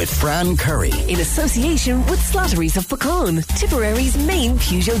Today with Fran Curry. In association with Slattery's of Pecan, Tipperary's main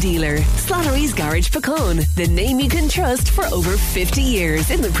Peugeot dealer. Slattery's Garage Pecan, the name you can trust for over 50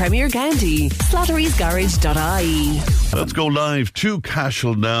 years in the Premier County. Slattery'sGarage.ie. Let's go live to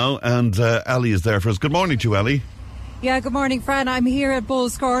Cashel now, and Ali is there for us. Good morning to you, Ali. Yeah, good morning, Fran. I'm here at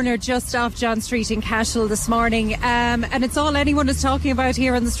Bulls Corner, just off John Street in Cashel this morning. And it's all anyone is talking about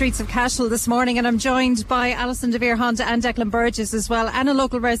here on the streets of Cashel this morning. And I'm joined by Alison DeVere Hunt and Declan Burgess as well, and a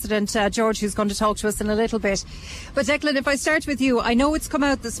local resident, George, who's going to talk to us in a little bit. But Declan, if I start with you, I know it's come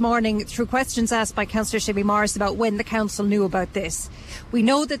out this morning through questions asked by Councillor Shibby Morris about when the council knew about this. We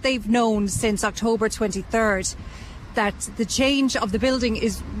know that they've known since October 23rd. That the change of the building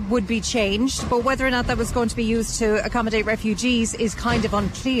would be changed, but whether or not that was going to be used to accommodate refugees is kind of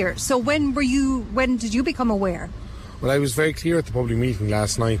unclear. So when did you become aware? Well, I was very clear at the public meeting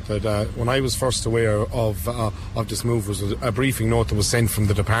last night that when I was first aware of this move was a briefing note that was sent from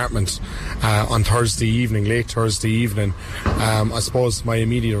the department on Thursday evening, late Thursday evening. I suppose my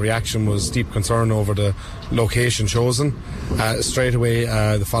immediate reaction was deep concern over the location chosen. Straight away,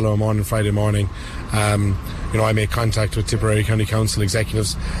 the following morning, Friday morning, I made contact with Tipperary County Council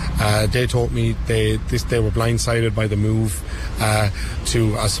executives. They told me they were blindsided by the move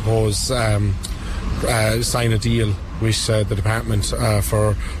to, I suppose, sign a deal with the department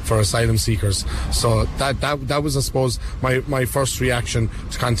for asylum seekers. So that was, I suppose, my first reaction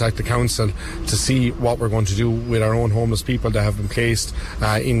to contact the council to see what we're going to do with our own homeless people that have been placed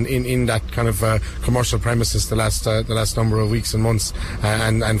in that kind of commercial premises the last number of weeks and months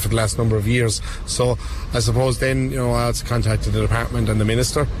and for the last number of years. So I suppose then I also contacted the department and the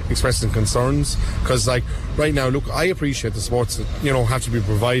minister expressing concerns, because right now, look, I appreciate the supports that have to be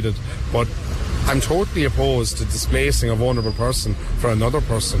provided, but I'm totally opposed to displacing a vulnerable person for another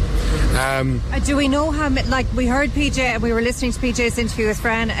person. Do we know how, we heard PJ, we were listening to PJ's interview with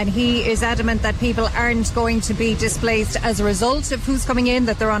Fran, and he is adamant that people aren't going to be displaced as a result of who's coming in,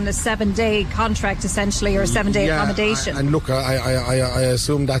 that they're on a 7-day contract essentially, or a 7-day accommodation. And look, I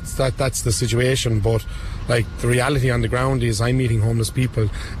assume that's the situation, but the reality on the ground is I'm meeting homeless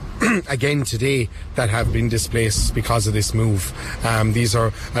people again today that have been displaced because of this move. These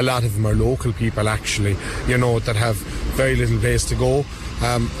are, a lot of them are local people actually, that have very little place to go.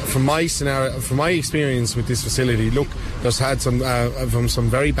 From my experience with this facility, look, there's had some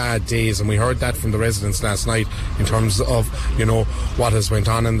very bad days, and we heard that from the residents last night in terms of what has went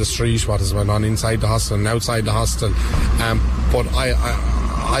on in the street, what has went on inside the hostel and outside the hostel. But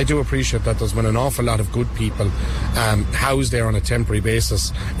I do appreciate that there's been an awful lot of good people housed there on a temporary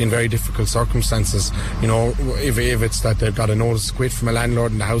basis in very difficult circumstances. If it's that they've got a notice to quit from a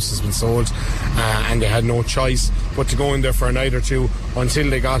landlord and the house has been sold and they had no choice but to go in there for a night or two until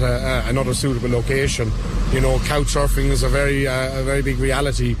they got another suitable location. Couch surfing is a very big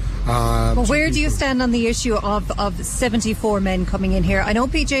reality. But where do you stand on the issue of 74 men coming in here? I know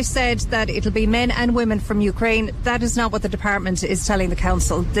PJ said that it'll be men and women from Ukraine. That is not what the department is telling the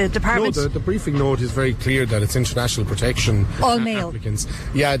council. The department... No, the briefing note is very clear that it's international protection. All male. Applicants.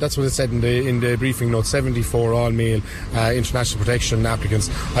 Yeah, that's what it said in the briefing note. 74 all male international protection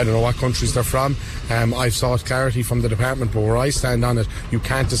applicants. I don't know what countries they're from. I've sought clarity from the department, but where I stand on it, you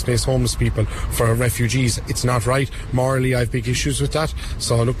can't displace homeless people for refugees. It's not right. Morally, I have big issues with that.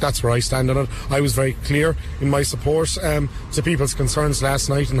 So look, that's where I stand on it. I was very clear in my support to people's concerns last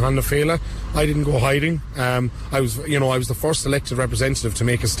night in Honda-Fela. I didn't go hiding. I was the first elected representative to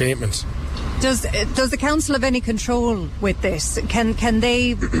make a statement. Does the council have any control with this? Can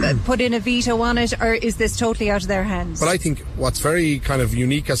they put in a veto on it, or is this totally out of their hands? Well, I think what's very kind of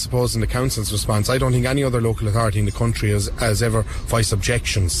unique, I suppose, in the council's response, I don't think any other local authority in the country has ever voiced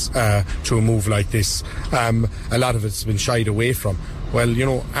objections to a move like this. A lot of it's been shied away from. Well,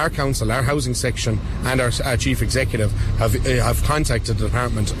 our council, our housing section and our chief executive have contacted the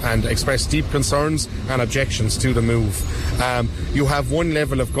department and expressed deep concerns and objections to the move. You have one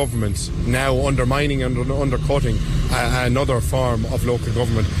level of government now undermining and undercutting another form of local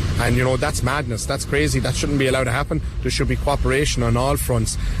government, and that's madness. That's crazy. That shouldn't be allowed to happen. There should be cooperation on all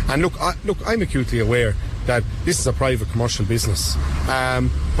fronts. And look, I'm acutely aware that this is a private commercial business.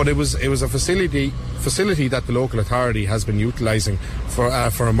 But it was a facility that the local authority has been utilising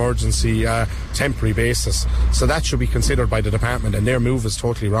for emergency temporary basis. So that should be considered by the department, and their move is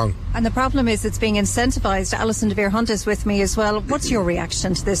totally wrong. And the problem is it's being incentivised. Alison de Vere Hunt is with me as well. What's your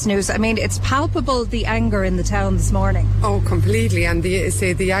reaction to this news? I mean, it's palpable, the anger in the town this morning. Oh, completely. And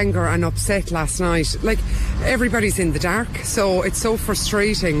the anger and upset last night. Like, everybody's in the dark, so it's so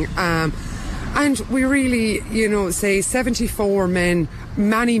frustrating. And we really, say 74 men,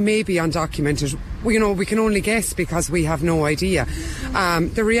 many may be undocumented. We can only guess because we have no idea.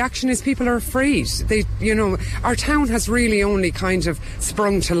 The reaction is people are afraid. Our town has really only kind of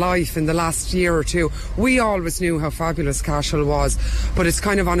sprung to life in the last year or two. We always knew how fabulous Cashel was, but it's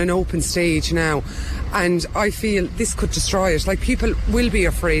kind of on an open stage now. And I feel this could destroy it. Like, people will be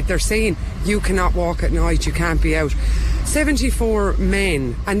afraid. They're saying you cannot walk at night, you can't be out. 74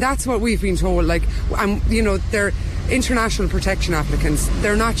 men, and that's what we've been told. Like, they're international protection applicants.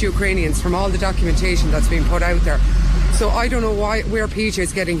 They're not Ukrainians from all the documentation that's been put out there. So I don't know where PJ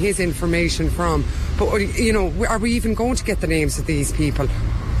is getting his information from. But, are we even going to get the names of these people?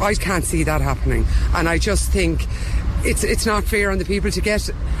 I can't see that happening. And I just think it's not fair on the people to get,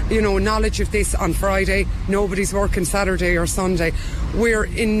 knowledge of this on Friday. Nobody's working Saturday or Sunday. We're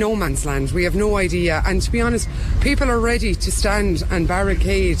in no man's land. We have no idea. And to be honest, people are ready to stand and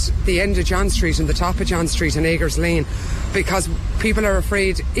barricade the end of John Street and the top of John Street and Agers Lane, because people are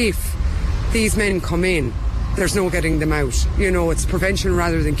afraid if these men come in, there's no getting them out. It's prevention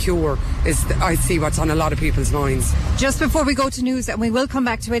rather than cure I see what's on a lot of people's minds. Just before we go to news, and we will come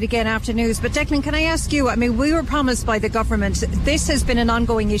back to it again after news, but Declan, can I ask you, we were promised by the government, this has been an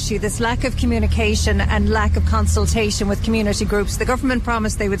ongoing issue, this lack of communication and lack of consultation with community groups. The government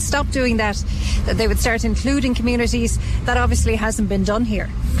promised they would stop doing that they would start including communities. That obviously hasn't been done here.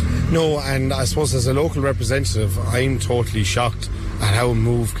 No, and I suppose as a local representative, I'm totally shocked at how a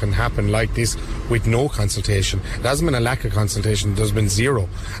move can happen like this with no consultation. It hasn't been a lack of consultation, there's been zero.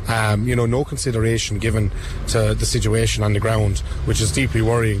 No consideration given to the situation on the ground, which is deeply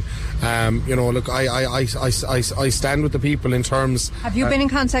worrying. Look, I stand with the people in terms... Have you been in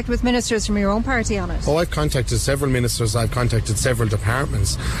contact with ministers from your own party on it? Oh, I've contacted several ministers, I've contacted several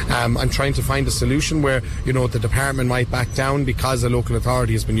departments. I'm trying to find a solution where, the department might back down because a local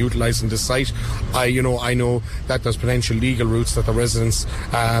authority has been utilising this site. I know that there's potential legal routes that the residents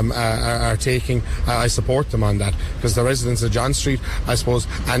are taking. I support them on that, because the residents of John Street, I suppose,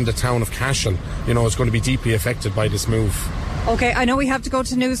 and the town of Cashel, is going to be deeply affected by this move. OK, I know we have to go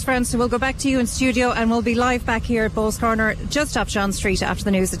to news, friends, so we'll go back to you in studio, and we'll be live back here at Bowes Corner, just off John Street, after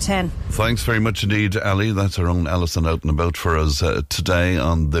the news at 10. Thanks very much indeed, Ali. That's our own Alison out and about for us today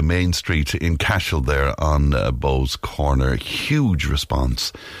on the main street in Cashel there on Bowes Corner. Huge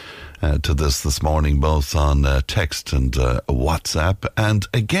response to this morning, both on text and WhatsApp. And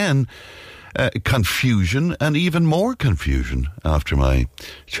again, confusion, and even more confusion after my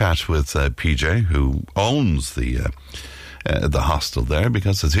chat with PJ, who owns the hostel there,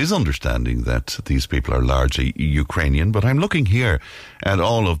 because it's his understanding that these people are largely Ukrainian. But I'm looking here at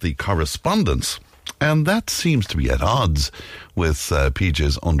all of the correspondence, and that seems to be at odds with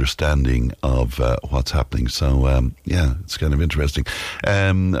PJ's understanding of what's happening. So, it's kind of interesting.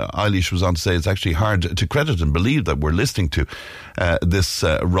 Eilish was on to say it's actually hard to credit and believe that we're listening to this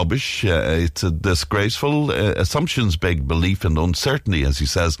rubbish. It's disgraceful. Assumptions beg belief and uncertainty, as he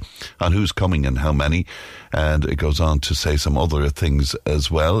says, on who's coming and how many. And it goes on to say some other things as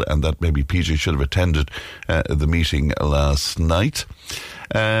well, and that maybe PJ should have attended the meeting last night.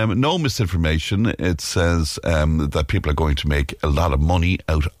 No misinformation. It says that people are going to make a lot of money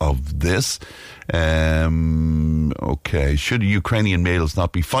out of this. Okay, should Ukrainian males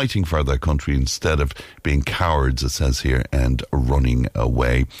not be fighting for their country instead of being cowards, it says here, and running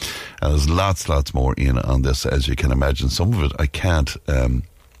away? There's lots more in on this, as you can imagine. Some of it I can't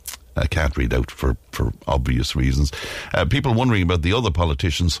read out for obvious reasons. People wondering about the other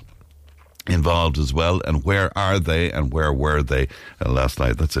politicians involved as well, and where are they and where were they last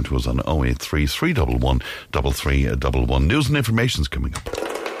night? That's into us on 083 311 3311. News and information's coming up.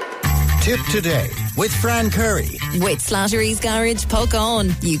 Tipp Today with Fran Curry. With Slattery's Garage,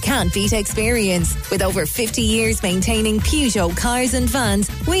 Puckane. You can't beat experience. With over 50 years maintaining Peugeot cars and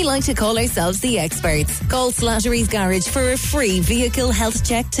vans, we like to call ourselves the experts. Call Slattery's Garage for a free vehicle health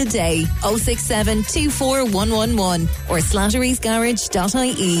check today. 067 24111 or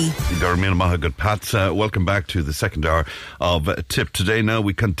slatterysgarage.ie. Darmina Mahagut Pat, welcome back to the second hour of Tipp Today. Now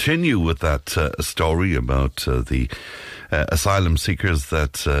we continue with that story about the asylum seekers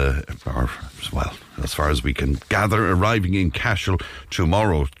that are, well, as far as we can gather, arriving in Cashel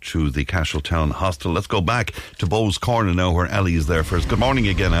tomorrow to the Cashel Town Hostel. Let's go back to Bowes Corner now, where Ellie is there first. Good morning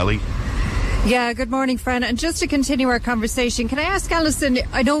again, Ellie. Yeah, good morning, Fran. And just to continue our conversation, can I ask Alison,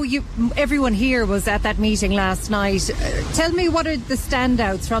 I know everyone here was at that meeting last night. Tell me, what are the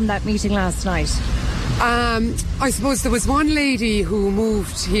standouts from that meeting last night? I suppose there was one lady who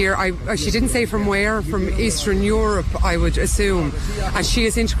moved here. She didn't say from where, from Eastern Europe, I would assume. And she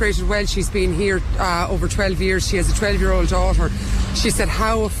has integrated well. She's been here over 12 years. She has a 12-year-old daughter. She said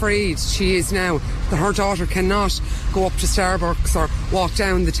how afraid she is now that her daughter cannot go up to Starbucks or walk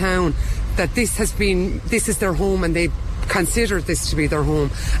down the town, that this is their home and they consider this to be their home.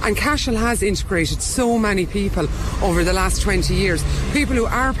 And Cashel has integrated so many people over the last 20 years, people who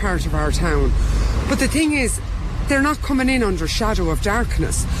are part of our town. But the thing is, they're not coming in under shadow of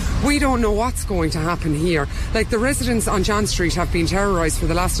darkness. We don't know what's going to happen here. Like, the residents on John Street have been terrorised for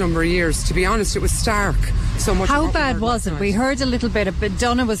the last number of years. To be honest, it was stark. So much. How bad was it? We heard a little bit, but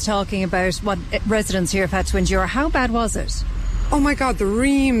Donna was talking about what residents here have had to endure. How bad was it? Oh my God, the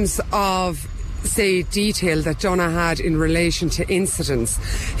reams of, say, detail that Donna had in relation to incidents.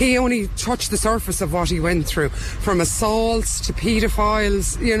 He only touched the surface of what he went through, from assaults to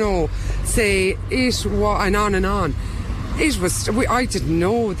paedophiles, and on and on. It was, I didn't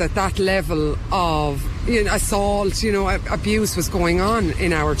know that level of assault, abuse was going on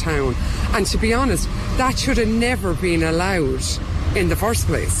in our town. And to be honest, that should have never been allowed in the first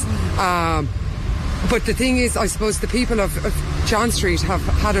place. But the thing is, I suppose the people of John Street have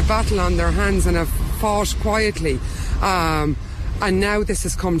had a battle on their hands and have fought quietly. And now this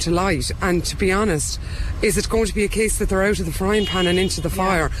has come to light. And to be honest, is it going to be a case that they're out of the frying pan and into the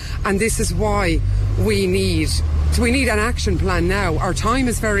fire? And this is why we need an action plan now. Our time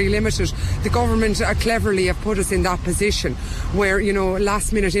is very limited. The government cleverly have put us in that position where,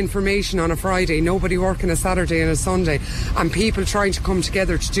 last minute information on a Friday, nobody working a Saturday and a Sunday, and people trying to come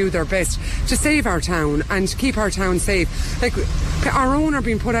together to do their best to save our town and keep our town safe. Like, our own are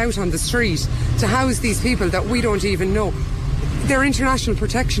being put out on the street to house these people that we don't even know. They're international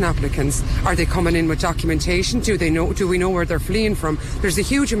protection applicants. Are they coming in with documentation? Do we know where they're fleeing from? There's a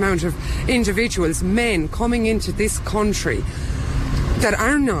huge amount of individuals, men, coming into this country that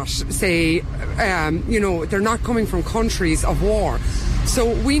are not, they're not coming from countries of war.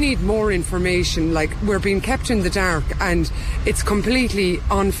 So we need more information. Like, we're being kept in the dark, and it's completely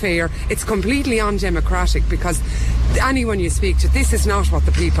unfair. It's completely undemocratic, because anyone you speak to, this is not what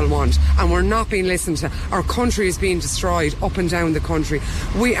the people want, and we're not being listened to. Our country is being destroyed up and down the country.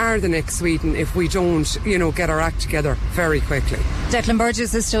 We are the next Sweden if we don't, get our act together very quickly. Declan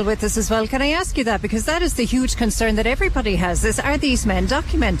Burgess is still with us as well. Can I ask you that? Because that is the huge concern that everybody has. Are these men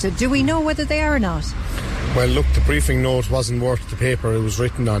documented? Do we know whether they are or not? Well, look, the briefing note wasn't worth the paper it was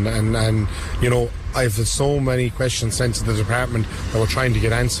written on, and I've had so many questions sent to the department that we're trying to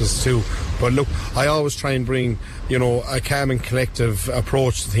get answers to. But look, I always try and bring, a calm and collective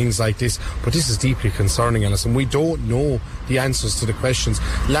approach to things like this. But this is deeply concerning, Alison. We don't know the answers to the questions.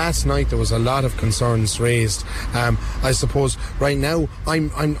 Last night there was a lot of concerns raised. I suppose right now I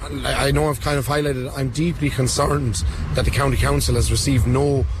know I've kind of highlighted, I'm deeply concerned that the County Council has received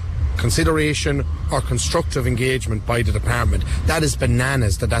no consideration or constructive engagement by the department. That is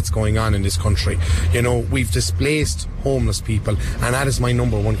bananas that's going on in this country. We've displaced homeless people, and that is my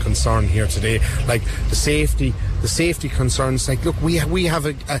number one concern here today. Like, the safety concerns. Like, look, we have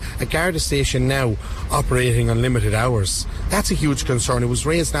a Garda station now operating on limited hours. That's a huge concern. It was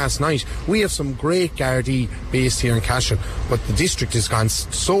raised last night. We have some great Gardaí based here in Cashel, but the district has gone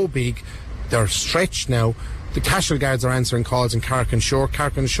so big, they're stretched now. The Cashel guards are answering calls in Carrick-on-Shore.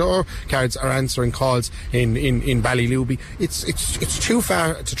 Carrick-on-Shore guards are answering calls in Ballyluby. It's too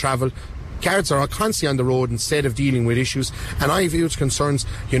far to travel. Guards are constantly on the road instead of dealing with issues, and I have huge concerns.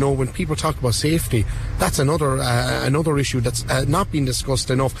 When people talk about safety, that's another issue that's not been discussed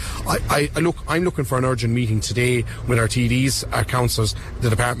enough. I'm looking for an urgent meeting today with our TDs, our councillors,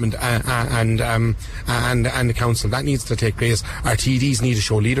 the department, and the council. That needs to take place. Our TDs need to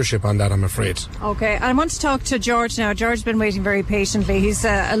show leadership on that, I'm afraid. Okay, I want to talk to George now. George's been waiting very patiently. He's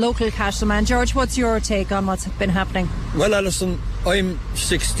a local Cashel man. George, what's your take on what's been happening? Well, Alison, I'm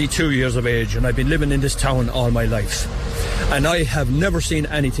 62 years of age, and I've been living in this town all my life, and I have never seen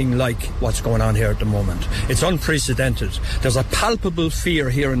anything like what's going on here at the moment. It's unprecedented. There's a palpable fear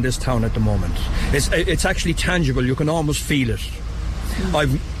here in this town at the moment. It's actually tangible. You can almost feel it.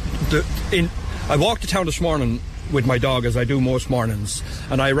 I walked the town this morning with my dog, as I do most mornings,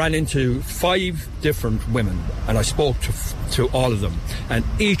 and I ran into 5 different women, and I spoke to all of them, and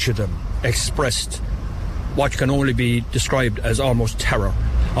each of them expressed what can only be described as almost terror.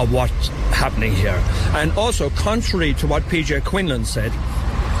 of what's happening here. And also, contrary to what PJ Quinlan said,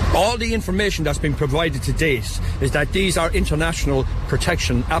 all the information that's been provided to date is that these are international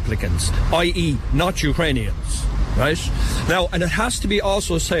protection applicants, i.e. not Ukrainians, right? Now, and it has to be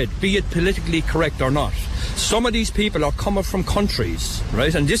also said, be it politically correct or not, some of these people are coming from countries,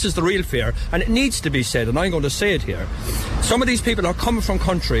 right? And this is the real fear, and it needs to be said, and I'm going to say it here. Some of these people are coming from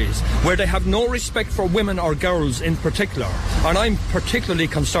countries where they have no respect for women or girls in particular, and I'm particularly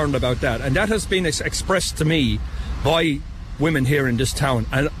concerned about that. And that has been expressed to me by women here in this town,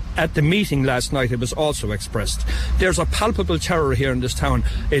 and at the meeting last night it was also expressed. There's a palpable terror here in this town.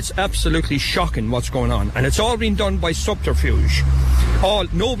 It's absolutely shocking what's going on, and it's all been done by subterfuge.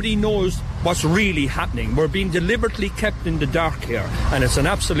 Nobody knows what's really happening. We're being deliberately kept in the dark here, and it's an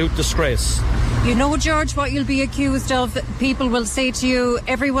absolute disgrace. You know, George, what you'll be accused of. People will say to you,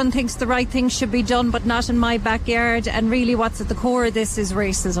 everyone thinks the right thing should be done, but not in my backyard. And really what's at the core of this is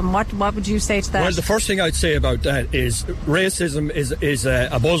racism. What would you say to that? Well, the first thing I'd say about that is racism is a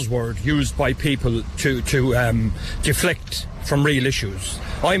buzzword used by people to deflect from real issues.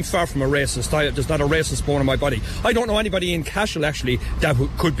 I'm far from a racist. There's not a racist bone in my body. I don't know anybody in Cashel, actually, that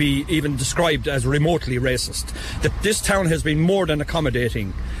could be even described as remotely racist. This town has been more than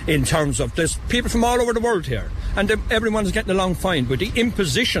accommodating in terms of there's people from all over the world here, and everyone's getting along fine. But the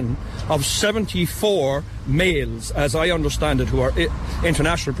imposition of 74 males, as I understand it, who are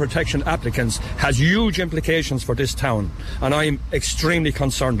international protection applicants, has huge implications for this town, and I'm extremely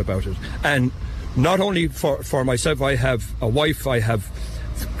concerned about it. And not only for myself, I have a wife, I have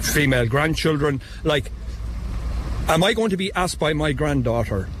female grandchildren. Like, am I going to be asked by my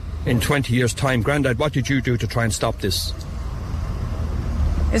granddaughter in 20 years' time, Grandad, what did you do to try and stop this?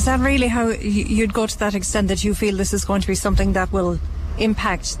 Is that really how you'd go to that extent, that you feel this is going to be something that will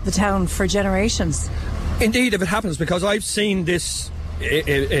impact the town for generations? Indeed, if it happens, because I've seen this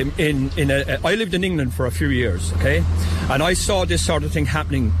I lived in England for a few years, okay, and I saw this sort of thing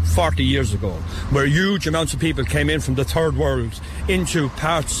happening 40 years ago, where huge amounts of people came in from the third world into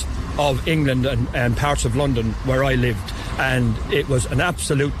parts of England and parts of London where I lived, and it was an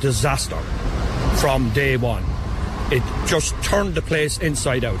absolute disaster from day one. It just turned the place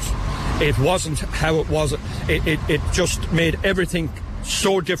inside out. It wasn't how it was. It just made everything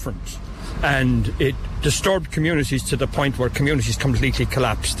so different, and it disturbed communities to the point where communities completely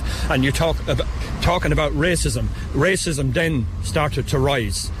collapsed. And you talking about racism. Racism then started to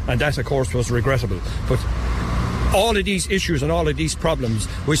rise, and that, of course, was regrettable. But all of these issues and all of these problems,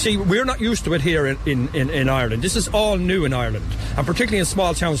 we're not used to it here in Ireland. This is all new in Ireland, and particularly in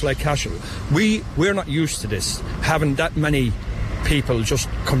small towns like Cashel. We're not used to this, having that many people just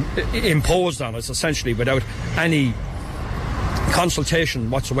imposed on us, essentially, without any consultation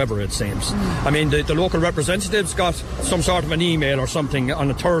whatsoever, it seems. I mean, the local representatives got some sort of an email or something on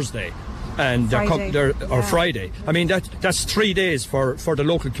a Thursday, and Friday. I mean, that's 3 days for the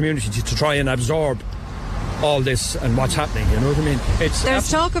local community to try and absorb all this and what's happening, you know what I mean? There's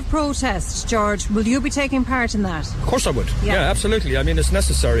talk of protest, George. Will you be taking part in that? Of course I would. Yeah, absolutely. I mean, it's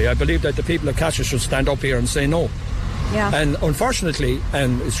necessary. I believe that the people of Cashel should stand up here and say no. Yeah. And unfortunately,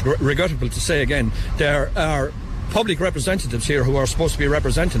 and it's regrettable to say again, there are public representatives here who are supposed to be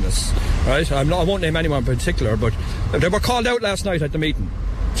representing us, right? I won't name anyone in particular, but they were called out last night at the meeting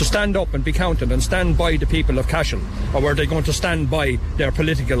to stand up and be counted and stand by the people of Cashel, or were they going to stand by their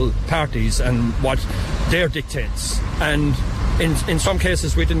political parties and what their dictates? And in some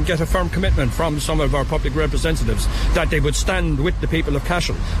cases we didn't get a firm commitment from some of our public representatives that they would stand with the people of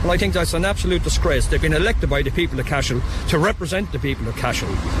Cashel. And I think that's an absolute disgrace. They've been elected by the people of Cashel to represent the people of Cashel,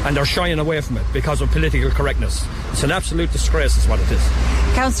 and they're shying away from it because of political correctness. It's an absolute disgrace is what it is.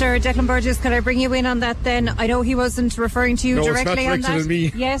 Councillor Declan Burgess, could I bring you in on that then? I know he wasn't referring to you directly on that. No, it's not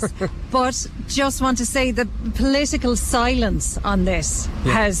directed at me. Yes, but just want to say the political silence on this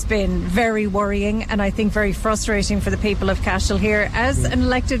has been very worrying, and I think very frustrating for the people of Cashel here. As an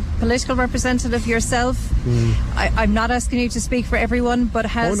elected political representative yourself, I'm not asking you to speak for everyone, but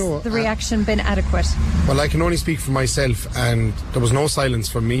has the reaction been adequate? Well, I can only speak for myself, and there was no silence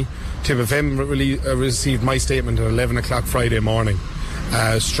from me. Tipp FM received my statement at 11 o'clock Friday morning.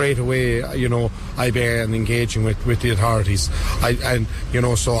 Straight away, you know, I began engaging with the authorities.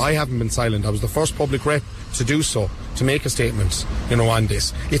 So I haven't been silent. I was the first public rep to do so, to make a statement, you know, on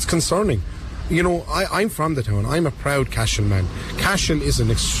this. It's concerning. You know, I'm from the town. I'm a proud Cashel man. Cashel is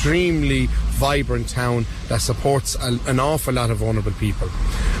an extremely vibrant town that supports an awful lot of vulnerable people.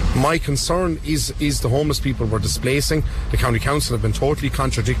 My concern is the homeless people we're displacing. The County Council have been totally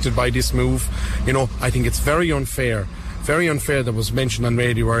contradicted by this move. You know, I think it's very unfair very unfair that was mentioned on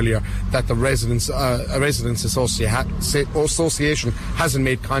radio earlier that the residents association hasn't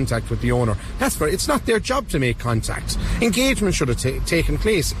made contact with the owner. It's not their job to make contact. Engagement should have taken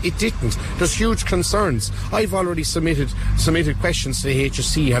place. It didn't. There's huge concerns. I've already submitted questions to the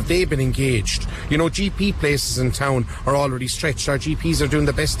HSC. Have they been engaged? GP places in town are already stretched. Our GPs are doing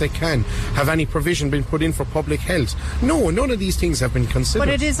the best they can. Have any provision been put in for public health? No, none of these things have been considered.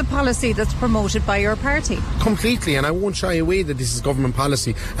 But it is a policy that's promoted by your party. Completely, and I won't shy away that this is government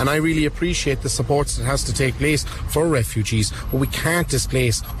policy, and I really appreciate the support that has to take place for refugees, but we can't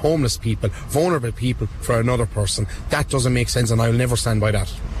displace homeless people, vulnerable people for another person. That doesn't make sense, and I'll never stand by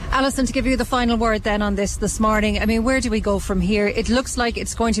that. Alison, to give you the final word then on this morning, I mean, where do we go from here? It looks like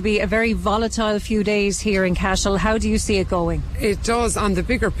it's going to be a very volatile few days here in Cashel. How do you see it going? It does. On the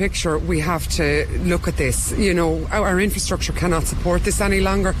bigger picture, we have to look at this. Our infrastructure cannot support this any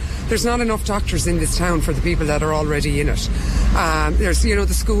longer. There's not enough doctors in this town for the people that are already in it. The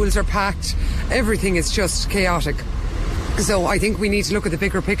schools are packed. Everything is just chaotic. So I think we need to look at the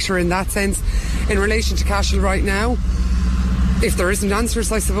bigger picture in that sense. In relation to Cashel right now, if there isn't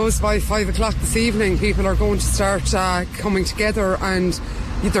answers, I suppose, by 5 o'clock this evening, people are going to start coming together, and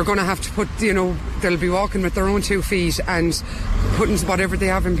they're going to have to put, they'll be walking with their own 2 feet and putting whatever they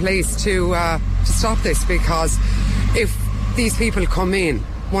have in place to stop this, because if these people come in,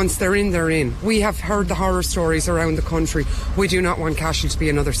 once they're in, they're in. We have heard the horror stories around the country. We do not want Cashel to be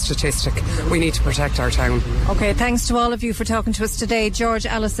another statistic. We need to protect our town. OK, thanks to all of you for talking to us today, George,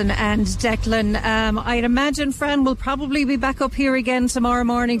 Alison and Declan. I'd imagine Fran will probably be back up here again tomorrow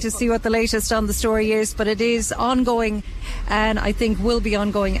morning to see what the latest on the story is, but it is ongoing, and I think will be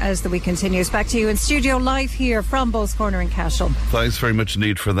ongoing as the week continues. Back to you in studio live here from Bowes Corner in Cashel. Thanks very much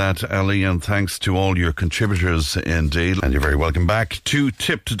indeed for that, Ali, and thanks to all your contributors indeed. And you're very welcome back to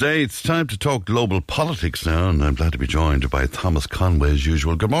Tipp Today. It's time to talk global politics now, and I'm glad to be joined by Thomas Conway as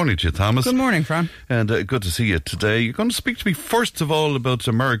usual. Good morning to you, Thomas. Good morning, Fran. And good to see you today. You're going to speak to me first of all about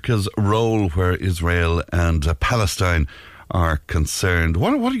America's role where Israel and Palestine are concerned.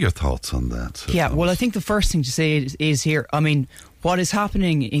 What are your thoughts on that? Yeah, Thomas? Well, I think the first thing to say is here, I mean, what is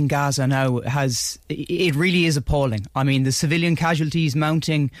happening in Gaza now it really is appalling. I mean, the civilian casualties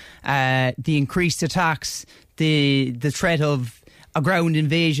mounting, the increased attacks, the threat of a ground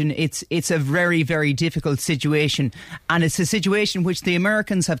invasion. It's a very, very difficult situation, and it's a situation which the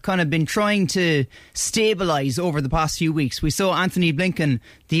Americans have kind of been trying to stabilise over the past few weeks. We saw Anthony Blinken,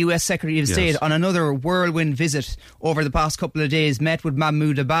 the US Secretary of State, on another whirlwind visit over the past couple of days, met with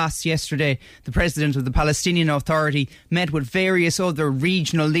Mahmoud Abbas yesterday, the president of the Palestinian Authority, met with various other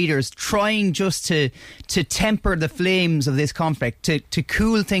regional leaders, trying just to temper the flames of this conflict, to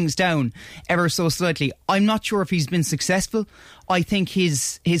cool things down ever so slightly. I'm not sure if he's been successful. I think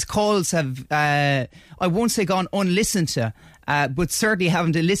his calls have, I won't say gone unlistened to, but certainly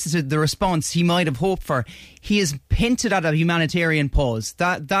haven't elicited the response he might have hoped for. He has hinted at a humanitarian pause.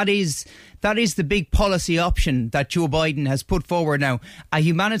 That is the big policy option that Joe Biden has put forward now. A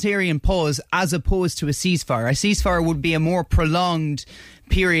humanitarian pause as opposed to a ceasefire. A ceasefire would be a more prolonged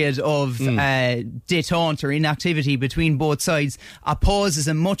period of détente or inactivity between both sides. A pause is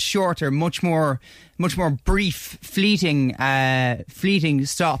a much shorter, much more brief, fleeting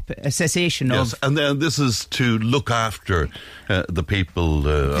stop, a cessation of. And then this is to look after the people,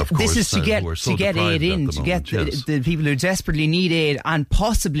 of course. This is to get aid in, to get the people who desperately need aid, and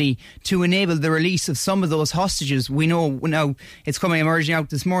possibly to enable the release of some of those hostages. We know now it's emerging out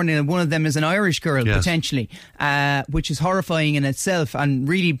this morning, and one of them is an Irish girl, potentially, which is horrifying in itself and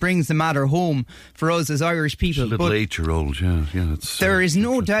really brings the matter home for us as Irish people. It's a little 8-year-old, there is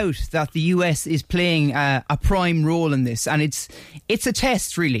no doubt that the US is playing a prime role in this, and it's a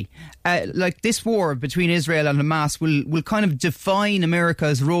test, really. Like this war between Israel and Hamas will kind of define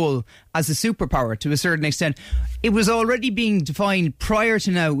America's role as a superpower to a certain extent. It was already being defined prior to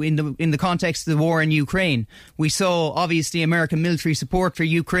now in the context of the war in Ukraine. We saw obviously American military support for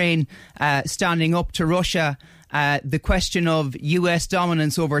Ukraine, standing up to Russia. The question of US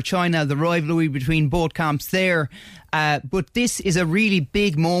dominance over China, the rivalry between both camps there. But this is a really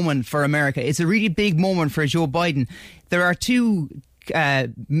big moment for America. It's a really big moment for Joe Biden. There are two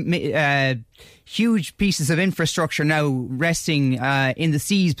huge pieces of infrastructure now resting in the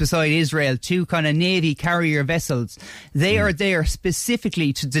seas beside Israel, two kind of Navy carrier vessels. They are there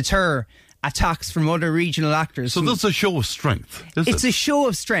specifically to deter attacks from other regional actors. So that's a show of strength, is it? It's a show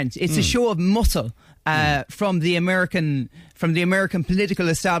of strength. It's a show of muscle. From the American political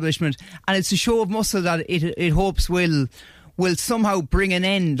establishment, and it's a show of muscle that it hopes will somehow bring an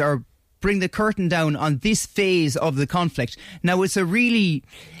end or bring the curtain down on this phase of the conflict. Now, it's a really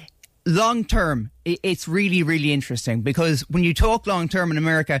long term, it's really, really interesting, because when you talk long term in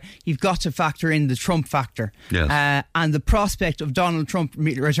America, you've got to factor in the Trump factor. Yes. And the prospect of Donald Trump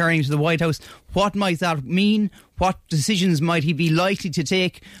returning to the White House. What might that mean? What decisions might he be likely to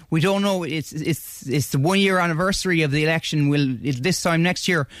take? We don't know. It's the 1 year anniversary of the election. This time next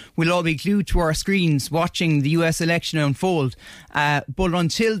year, we'll all be glued to our screens watching the US election unfold. But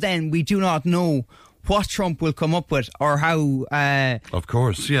until then, we do not know what Trump will come up with, or how... Of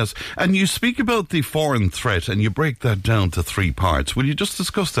course, yes. And you speak about the foreign threat, and you break that down to 3 parts. Will you just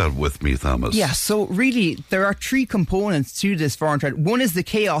discuss that with me, Thomas? Yeah, so really, there are 3 components to this foreign threat. One is the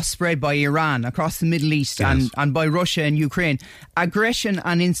chaos spread by Iran across the Middle East, yes, and by Russia and Ukraine. Aggression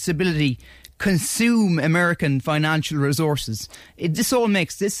and instability consume American financial resources. This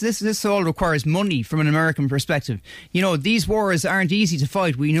all requires money from an American perspective. You know, these wars aren't easy to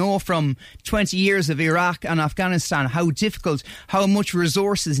fight. We know from 20 years of Iraq and Afghanistan how difficult, how much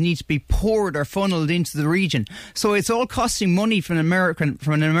resources need to be poured or funneled into the region. So it's all costing money from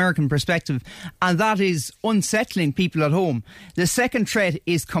an American perspective, and that is unsettling people at home. The second threat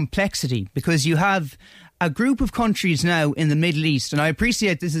is complexity, because you have a group of countries now in the Middle East, and I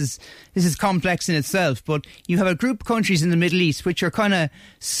appreciate this is complex in itself, but you have a group of countries in the Middle East which are kind of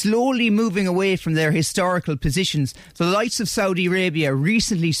slowly moving away from their historical positions. The likes of Saudi Arabia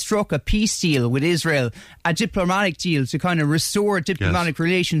recently struck a peace deal with Israel, a diplomatic deal to kind of restore diplomatic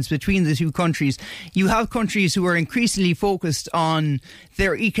relations between the two countries. You have countries who are increasingly focused on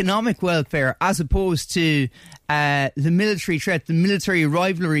their economic welfare as opposed to the military threat, the military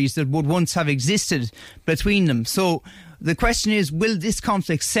rivalries that would once have existed between them. So the question is, will this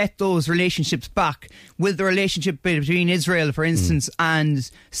conflict set those relationships back? Will the relationship between Israel, for instance, and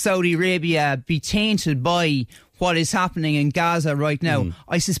Saudi Arabia be tainted by what is happening in Gaza right now?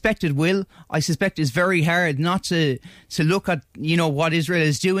 I suspect it will. I suspect it's very hard not to look at, you know, what Israel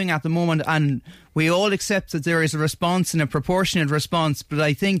is doing at the moment, and we all accept that there is a response and a proportionate response, but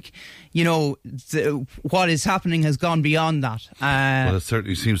I think, you know, what is happening has gone beyond that. Well, it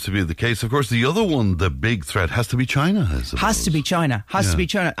certainly seems to be the case. Of course, the other one, the big threat, has to be China, I suppose. Has to be China.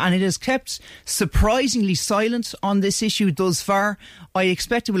 And it has kept surprisingly silent on this issue thus far. I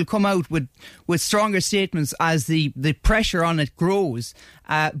expect it will come out with stronger statements as the pressure on it grows.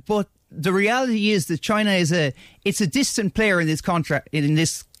 But the reality is that China is a distant player in this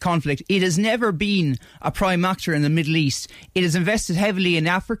conflict. It has never been a prime actor in the Middle East. It has invested heavily in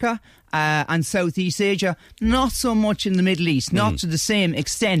Africa and Southeast Asia, not so much in the Middle East, not to the same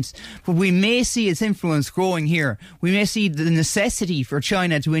extent. But we may see its influence growing here. We may see the necessity for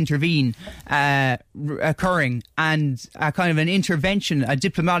China to intervene occurring, and a kind of an intervention, a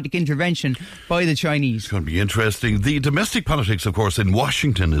diplomatic intervention by the Chinese. It's going to be interesting. The domestic politics, of course, in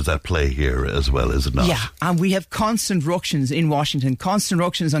Washington is at play here as well, is it not? Yeah, and we have constant ructions in Washington, constant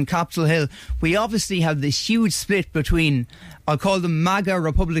ructions on Capitol Hill. We obviously have this huge split between, I'll call them MAGA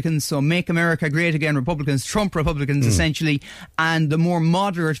Republicans, so Make America Great Again Republicans, Trump Republicans essentially, and the more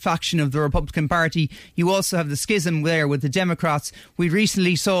moderate faction of the Republican Party. You also have the schism there with the Democrats. We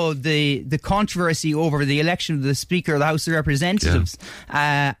recently saw the controversy over the election of the Speaker of the House of Representatives,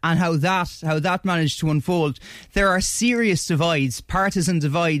 and how that managed to unfold. There are serious divides, partisan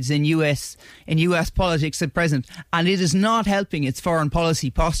divides in US politics at present, and it is not helping its foreign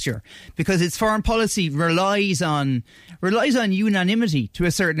policy posture, because its foreign policy relies on unanimity to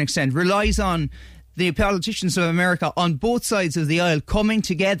a certain extent, relies on the politicians of America on both sides of the aisle coming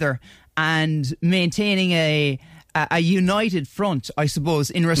together and maintaining a united front, I suppose,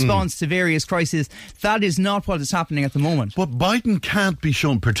 in response to various crises. That is not what is happening at the moment. But Biden can't be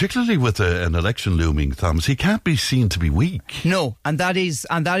shown, particularly with an election looming, Thomas, he can't be seen to be weak. No, and that is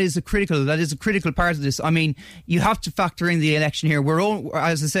a critical part of this. I mean, you have to factor in the election here.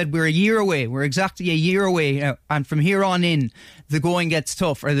 As I said, we're a year away. We're exactly a year away, and from here on in, the going gets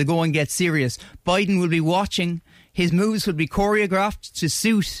tough, or the going gets serious. Biden will be watching. His moves will be choreographed to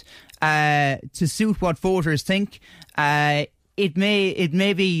suit what voters think. It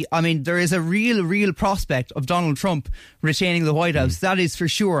may be, I mean, there is a real prospect of Donald Trump retaining the White House. That is for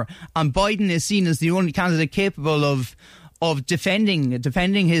sure. And Biden is seen as the only candidate capable of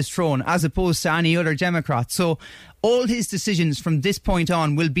defending his throne, as opposed to any other Democrat. So all his decisions from this point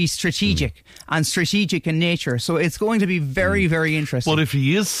on will be strategic and strategic in nature. So it's going to be very, very interesting. But if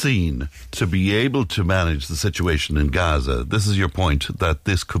he is seen to be able to manage the situation in Gaza, this is your point, that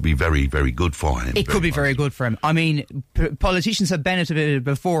this could be very, very good for him. It could be very good for him. I mean, politicians have benefited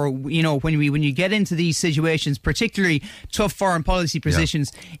before. You know, when you get into these situations, particularly tough foreign policy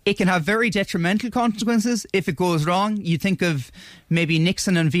positions, it can have very detrimental consequences if it goes wrong. You think of maybe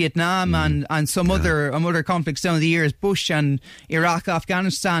Nixon and Vietnam and some other conflicts down the years, Bush and Iraq,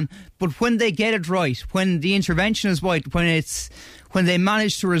 Afghanistan. But when they get it right, when the intervention is right, when they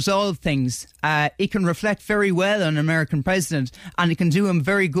manage to resolve things, it can reflect very well on an American president, and it can do him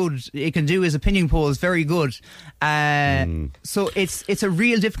very good. It can do his opinion polls very good. So it's a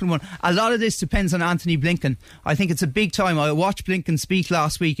real difficult one. A lot of this depends on Anthony Blinken. I think it's a big time. I watched Blinken speak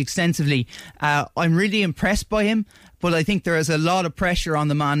last week extensively. I'm really impressed by him, but I think there is a lot of pressure on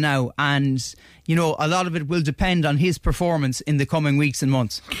the man now, and a lot of it will depend on his performance in the coming weeks and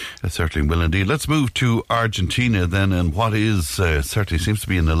months. It certainly will indeed. Let's move to Argentina then, and what is certainly seems to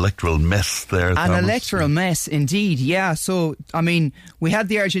be an electoral mess there. An electoral mess indeed, yeah. So, we had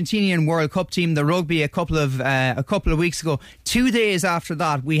the Argentinian World Cup team, the rugby, a couple of weeks ago. 2 days after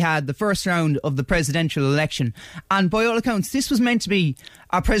that, we had the first round of the presidential election, and by all accounts, this was meant to be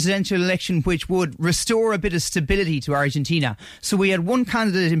a presidential election which would restore a bit of stability to Argentina. So we had one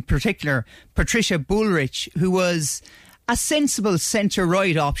candidate in particular, Patricia Bullrich, who was a sensible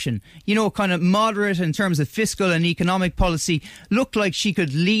centre-right option, kind of moderate in terms of fiscal and economic policy, looked like she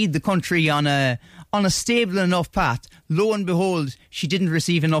could lead the country on a stable enough path. Lo and behold, she didn't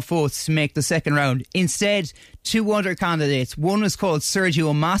receive enough votes to make the second round. Instead, two other candidates. One was called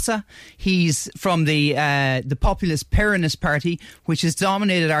Sergio Massa. He's from the populist Peronist party, which has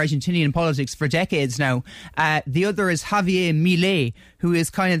dominated Argentinian politics for decades now. The other is Javier Milei, who is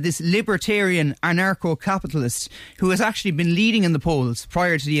kind of this libertarian anarcho-capitalist who has actually been leading in the polls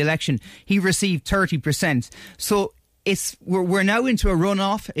prior to the election. He received 30%. So we're now into a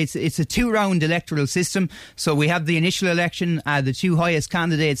runoff. It's a 2-round electoral system. So we have the initial election. The two highest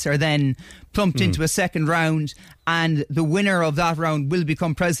candidates are then plumped into a second round, and the winner of that round will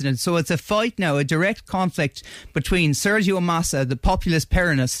become president. So it's a fight now, a direct conflict between Sergio Massa, the populist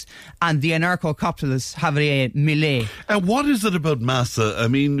Peronist, and the anarcho-capitalist Javier Milei. And what is it about Massa?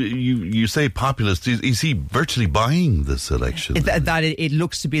 You say populist. Is he virtually buying this election? It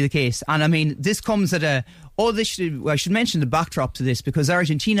looks to be the case. And this comes at I should mention the backdrop to this, because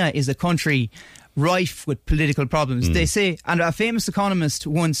Argentina is a country rife with political problems. They say, and a famous economist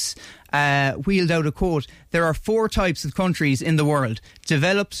once wheeled out a quote, there are 4 types of countries in the world: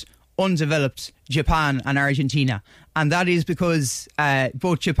 developed, undeveloped, Japan and Argentina. And that is because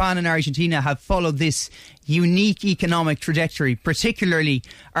both Japan and Argentina have followed this unique economic trajectory, particularly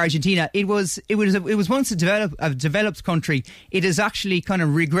Argentina. It was once a developed country. It has actually kind of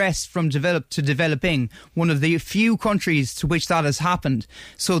regressed from developed to developing, one of the few countries to which that has happened.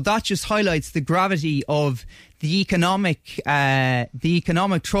 So that just highlights the gravity of the economic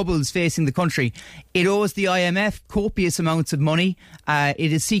troubles facing the country. It owes the IMF copious amounts of money.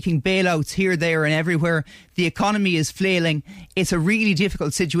 It is seeking bailouts here, there and everywhere. The economy is flailing. It's a really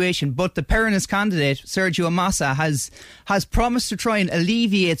difficult situation, but the Peronist candidate, Sergio Massa, has promised to try and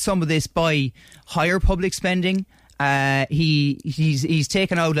alleviate some of this by higher public spending. He's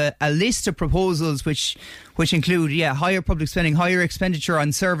taken out a list of proposals which include higher public spending, higher expenditure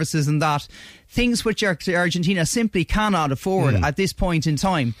on services, and that things which Argentina simply cannot afford at this point in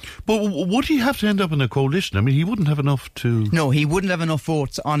time. But would he have to end up in a coalition? He wouldn't have enough to... No, he wouldn't have enough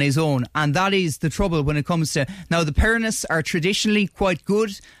votes on his own, and that is the trouble when it comes to... Now, the Peronists are traditionally quite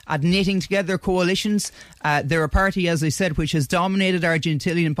good at knitting together coalitions. They're a party, as I said, which has dominated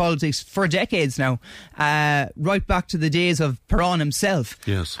Argentinian politics for decades now, right back to the days of Perón himself.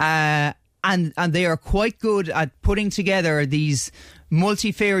 Yes. And they are quite good at putting together these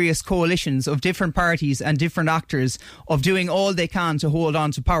multifarious coalitions of different parties and different actors, of doing all they can to hold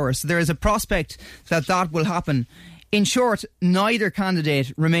on to power. So there is a prospect that will happen. In short, neither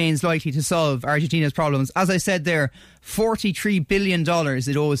candidate remains likely to solve Argentina's problems. As I said there, $43 billion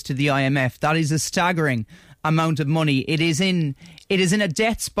it owes to the IMF. That is a staggering amount of money. It is in a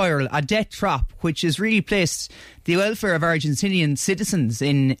debt spiral, a debt trap, which has really placed the welfare of Argentinian citizens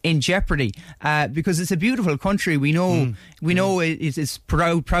in jeopardy, because it's a beautiful country. We know it's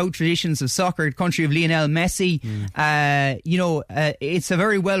proud traditions of soccer, country of Lionel Messi. It's a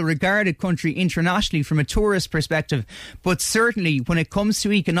very well regarded country internationally from a tourist perspective, but certainly when it comes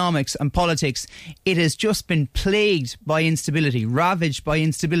to economics and politics, it has just been plagued by instability, ravaged by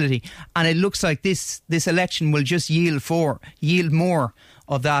instability, and it looks like this election will just yield more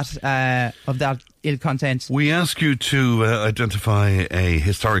of that ill content. We ask you to identify a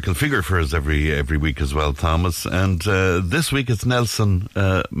historical figure for us every week as well, Thomas. And this week it's Nelson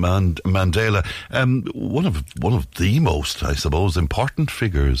Mandela, one of the most, I suppose, important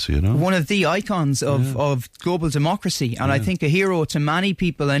figures. One of the icons of global democracy, and I think a hero to many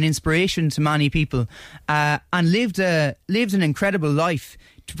people, an inspiration to many people, and lived an incredible life.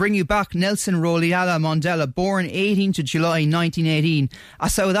 to bring you back, Nelson Rolihlahla Mandela, born 18th of July 1918, a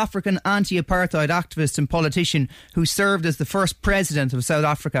South African anti-apartheid activist and politician who served as the first president of South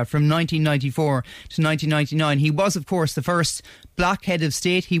Africa from 1994 to 1999. He was, of course, the first black head of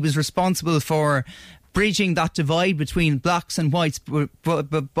state. He was responsible for bridging that divide between blacks and whites,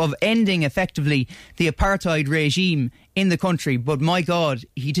 of ending effectively the apartheid regime in the country. But my God,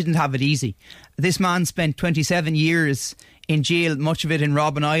 he didn't have it easy. This man spent 27 years in jail, much of it in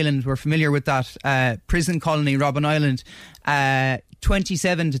Robben Island. We're familiar with that prison colony, Robben Island.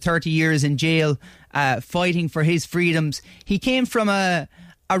 27 to 30 years in jail, fighting for his freedoms. He came from a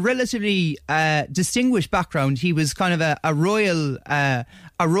relatively distinguished background. He was kind of a royal,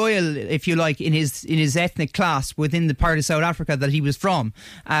 if you like, in his ethnic class within the part of South Africa that he was from.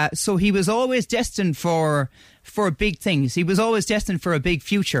 So he was always destined for big things. He was always destined for a big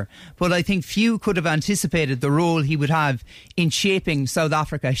future. But I think few could have anticipated the role he would have in shaping South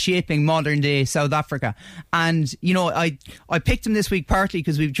Africa, shaping modern day South Africa. And you know, I picked him this week partly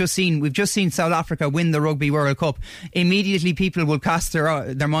because we've just seen South Africa win the Rugby World Cup. Immediately, people will cast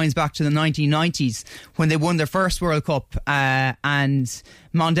their minds back to the 1990s when they won their first World Cup, and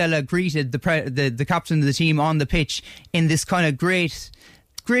Mandela greeted the captain of the team on the pitch in this kind of great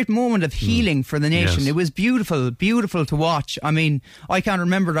moment of healing for the nation. Yes. It was beautiful to watch. I mean, I can't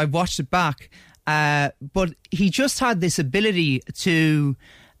remember it. I've watched it back. But he just had this ability to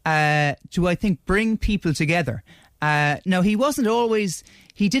I think, bring people together. Now, he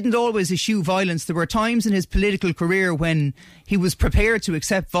didn't always eschew violence. There were times in his political career when he was prepared to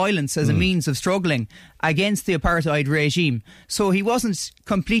accept violence as a means of struggling against the apartheid regime. So he wasn't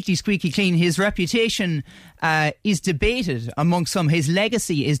completely squeaky clean. His reputation is debated among some. His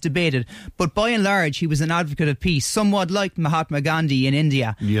legacy is debated. But by and large, he was an advocate of peace, somewhat like Mahatma Gandhi in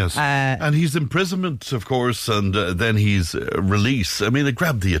India. Yes. And his imprisonment, of course, and then his release. I mean, it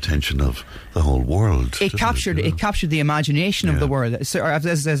grabbed the attention of the whole world. It captured the imagination of the world. So,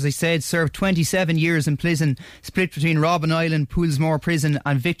 as I said, served 27 years in prison, split between Robben Island, Poolsmoor Prison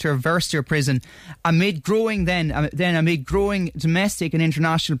and Victor Verster Prison. Amid growing domestic and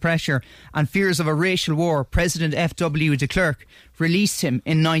international pressure and fears of a racial war, President F.W. de Klerk released him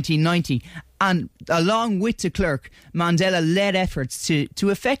in 1990. And along with de Klerk, Mandela led efforts to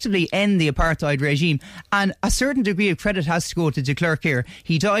effectively end the apartheid regime. And a certain degree of credit has to go to de Klerk here.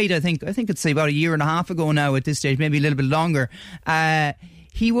 He died, I think it's about a year and a half ago now at this stage, maybe a little bit longer.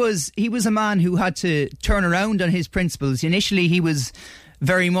 He was a man who had to turn around on his principles. Initially, he was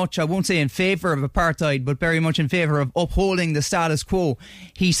very much, I won't say in favour of apartheid, but very much in favour of upholding the status quo.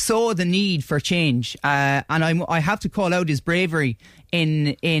 He saw the need for change, and I have to call out his bravery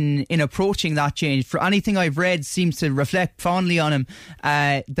in approaching that change. For anything I've read seems to reflect fondly on him.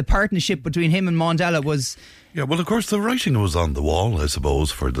 The partnership between him and Mandela was... Yeah, well, of course, the writing was on the wall, I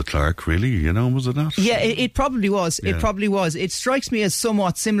suppose, for de Klerk, really, was it not? Yeah, it probably was. Yeah. It probably was. It strikes me as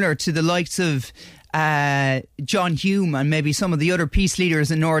somewhat similar to the likes of John Hume and maybe some of the other peace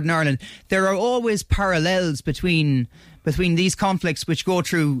leaders in Northern Ireland. There are always parallels between these conflicts which go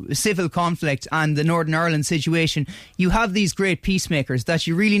through civil conflict and the Northern Ireland situation. You have these great peacemakers that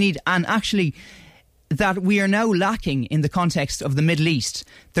you really need, and actually that we are now lacking in the context of the Middle East.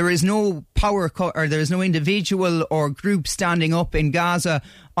 There is no or there is no individual or group standing up in Gaza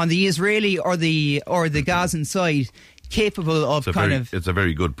on the Israeli or the Gazan side capable of It's a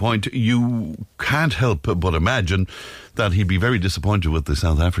very good point. You can't help but imagine that he'd be very disappointed with the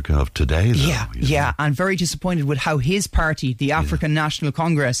South Africa of today, though. Yeah, and very disappointed with how his party, the African National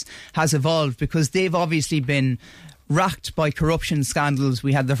Congress, has evolved, because they've obviously been racked by corruption scandals.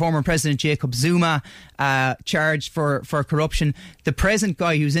 We had the former President Jacob Zuma charged for corruption. The present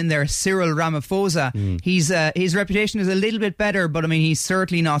guy who's in there, Cyril Ramaphosa, his reputation is a little bit better, but I mean, he's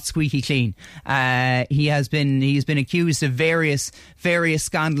certainly not squeaky clean. He's been accused of various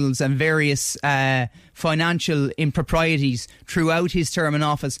scandals and various financial improprieties throughout his term in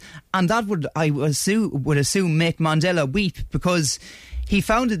office, and that would assume make Mandela weep, because he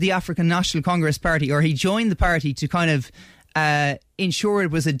founded the African National Congress Party, or he joined the party to kind of ensure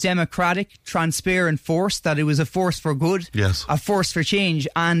it was a democratic, transparent force, that it was a force for good, a force for change,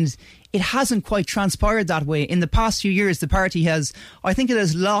 and it hasn't quite transpired that way. In the past few years, the party has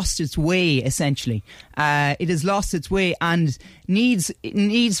lost its way, essentially. It has lost its way and needs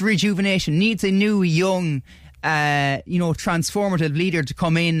rejuvenation, needs a new, young transformative leader to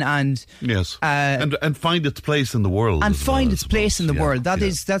come in and and find its place in the world and find its place in the world.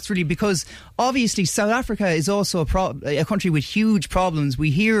 That's really, because obviously South Africa is also a country with huge problems.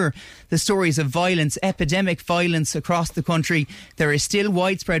 We hear the stories of violence, epidemic violence across the country. There is still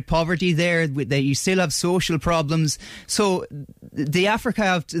widespread poverty there. You still have social problems. So South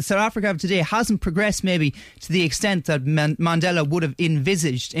Africa of today hasn't progressed maybe to the extent that Mandela would have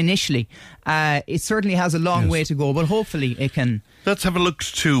envisaged initially. It certainly has a long way to go, but hopefully it can. Let's have a look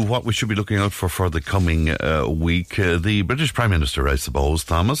to what we should be looking out for the coming week. The British Prime Minister, I suppose,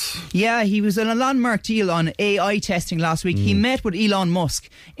 Thomas. Yeah, he was in a landmark deal on AI testing last week. He met with Elon Musk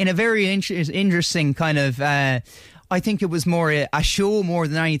in a very interesting kind of... I think it was more a show more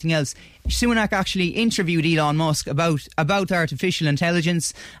than anything else. Sunak actually interviewed Elon Musk about artificial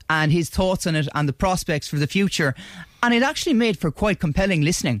intelligence and his thoughts on it and the prospects for the future. And it actually made for quite compelling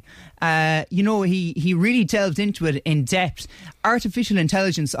listening. He really delved into it in depth. Artificial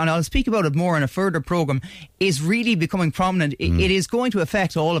intelligence, and I'll speak about it more in a further programme, is really becoming prominent. It is going to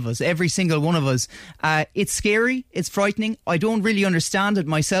affect all of us, every single one of us. It's scary, it's frightening. I don't really understand it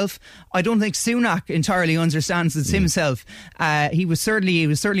myself. I don't think Sunak entirely understands it himself. He was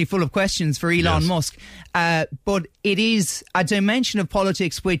certainly full of questions for Elon Musk. But it is a dimension of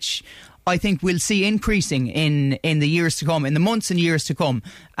politics which I think we'll see increasing in the years to come, in the months and years to come,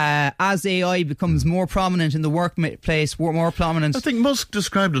 as AI becomes more prominent in the workplace, more prominent. I think Musk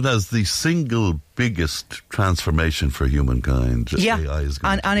described it as the single biggest transformation for humankind. Yeah, AI is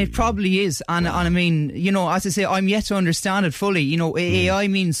and it probably is. And I mean, as I say, I'm yet to understand it fully. AI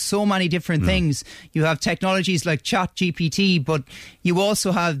means so many different things. You have technologies like ChatGPT, but you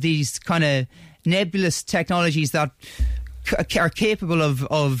also have these kind of nebulous technologies that are capable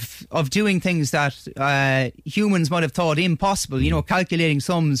of doing things that humans might have thought impossible. Calculating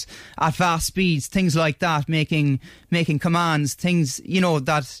sums at vast speeds, things like that, making commands, things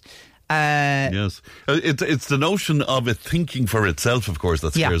that. Yes, it's the notion of it thinking for itself, of course,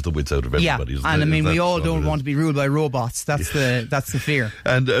 that scares the wits out of everybody. Yeah, and I mean, we all don't want to be ruled by robots. That's the fear.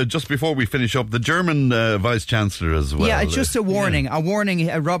 And just before we finish up, the German Vice Chancellor as well. Yeah, just a warning. A warning.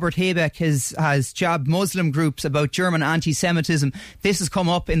 Robert Habeck has jabbed Muslim groups about German anti-Semitism. This has come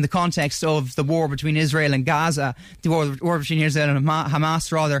up in the context of the war between Israel and Gaza, the war between Israel and Hamas,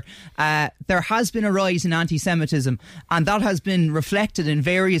 rather. There has been a rise in anti-Semitism, and that has been reflected in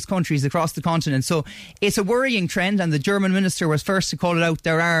various countries across the continent. So it's a worrying trend, and the German minister was first to call it out.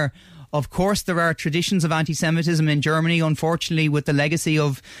 There are traditions of anti-Semitism in Germany, unfortunately, with the legacy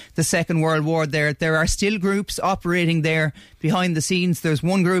of the Second World War. There are still groups operating there behind the scenes. There's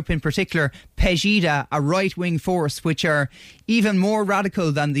one group in particular, Pegida, a right-wing force, which are even more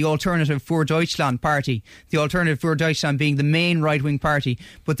radical than the Alternative für Deutschland party. The Alternative für Deutschland being the main right-wing party.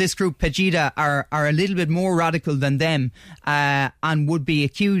 But this group, Pegida, are a little bit more radical than them, and would be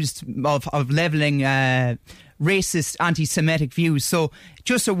accused of levelling racist, anti-Semitic views. So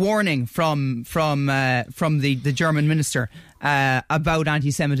just a warning from the German minister about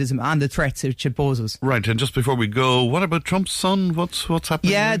anti-Semitism and the threats it poses. Right, and just before we go, what about Trump's son? What's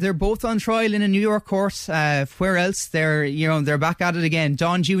happening? Yeah, they're both on trial in a New York court. Where else? They're back at it again.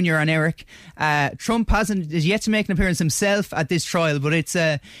 Don Jr. and Eric. Trump is yet to make an appearance himself at this trial, but it's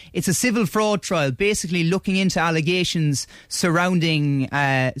a civil fraud trial, basically looking into allegations surrounding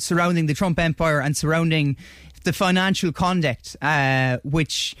the Trump empire and surrounding the financial conduct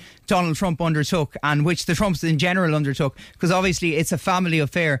which Donald Trump undertook and which the Trumps in general undertook, because obviously it's a family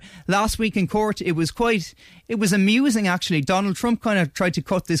affair. Last week in court it was amusing actually. Donald Trump kind of tried to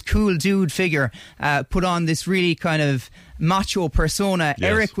cut this cool dude figure, put on this really kind of macho persona. Yes.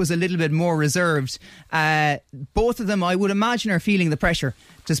 Eric was a little bit more reserved. Both of them, I would imagine, are feeling the pressure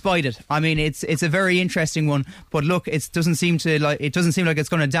despite it. I mean, it's a very interesting one, but look, it doesn't seem like it's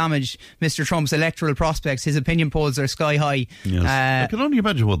going to damage Mr. Trump's electoral prospects. His opinion polls are sky high. Yes. I can only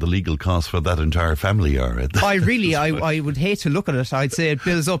imagine what the legal costs for that entire family are. I would hate to look at it. I'd say it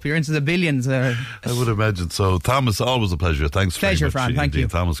builds up. You're into the billions. I would imagine so. Thomas, always a pleasure. Thanks very much. Pleasure, Fran. Thank you.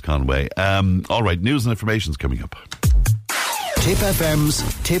 Thomas Conway. All right, news and information's coming up. Tipp FM's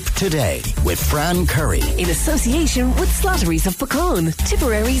Tipp Today with Fran Curry. In association with Slattery's of Pecan,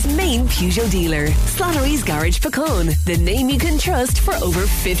 Tipperary's main Peugeot dealer. Slattery's Garage Pecan, the name you can trust for over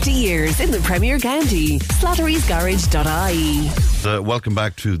 50 years in the Premier County. Slattery'sGarage.ie. Welcome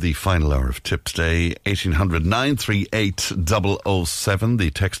back to the final hour of Tipp Today. 1800 938 007. The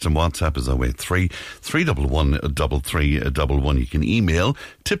text and WhatsApp is 083 311 3311. You can email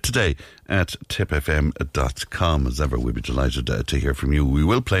Tipp today at tippfm.com. As ever, we'll be delighted to hear from you. We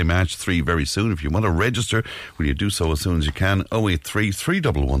will play match 3 very soon. If you want to register, will you do so as soon as you can? 083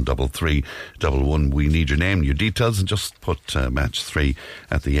 311 3311. We need your name and your details, and just put match 3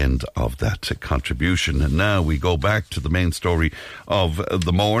 at the end of that contribution. And now we go back to the main story of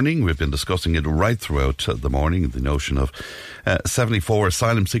the morning. We've been discussing it right throughout the morning, the notion of 74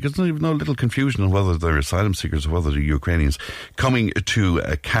 asylum seekers. There's even a little confusion on whether they're asylum seekers or whether they're Ukrainians coming to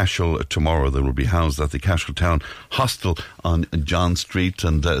Cashel tomorrow. They will be housed at the Cashel Town Hostel on John Street.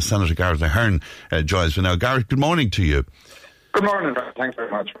 And Senator Gareth Ahern joins me now. Gareth, good morning to you. Good morning. Thanks very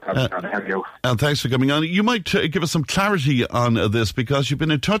much for having me on. How are you? And thanks for coming on. You might give us some clarity on this, because you've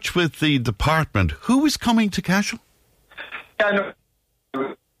been in touch with the department. Who is coming to Cashel? Yeah,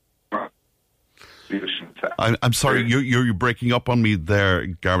 no. I'm sorry, you're breaking up on me there,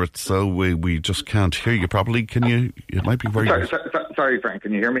 Gareth, so we just can't hear you properly. Can you? It might be very... Sorry, Frank,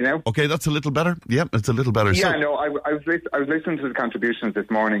 can you hear me now? Okay, that's a little better. Yeah, it's a little better. Yeah, no, I was listening to the contributions this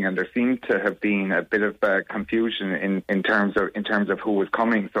morning, and there seemed to have been a bit of confusion in terms of who was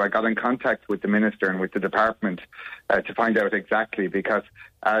coming. So I got in contact with the Minister and with the department to find out exactly, because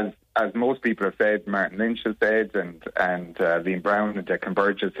as most people have said, Martin Lynch has said, and Liam Brown and Declan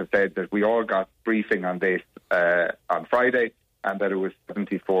Burgess have said, that we all got briefing on this on Friday, and that it was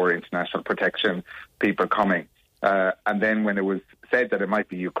 74 international protection people coming. And then when it was said that it might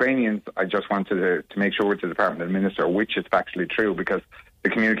be Ukrainians, I just wanted to make sure with the Department and the Minister which is factually true, because the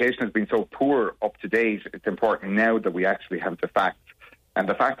communication has been so poor up to date. It's important now that we actually have the facts. And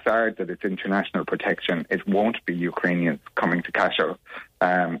the facts are that it's international protection. It won't be Ukrainians coming to Cashel.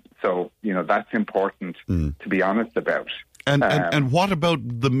 So, that's important to be honest about. And what about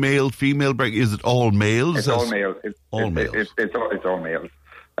the male-female break? Is it all males? It's all males. It's all males.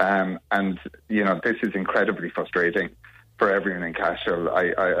 And this is incredibly frustrating for everyone in Cashel.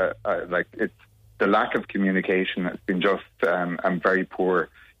 It's the lack of communication has been just very poor.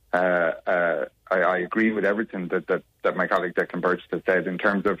 I agree with everything that my colleague Declan Burgess has said in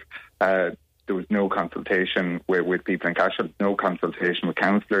terms of there was no consultation with people in Cashel, no consultation with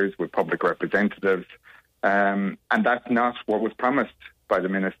councillors, with public representatives, and that's not what was promised by the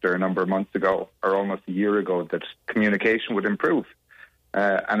Minister a number of months ago, or almost a year ago, that communication would improve,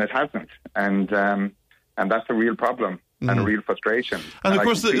 and it hasn't, and that's a real problem. And a real frustration. And of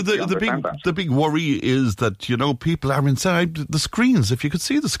course, the big worry is that, people are inside the screens. If you could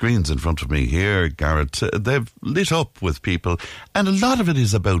see the screens in front of me here, Garrett, they've lit up with people. And a lot of it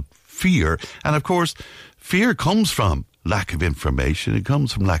is about fear. And of course, fear comes from lack of information. It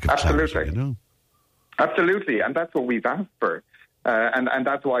comes from lack of clarity, Absolutely. And that's what we've asked for. And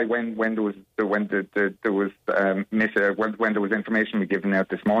that's why when there was information we given out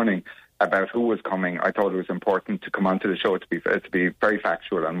this morning about who was coming, I thought it was important to come onto the show to be very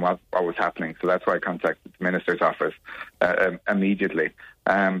factual on what was happening. So that's why I contacted the Minister's office immediately.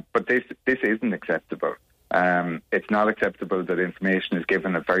 But this isn't acceptable. It's not acceptable that information is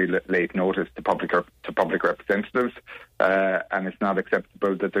given at very late notice to public representatives, and it's not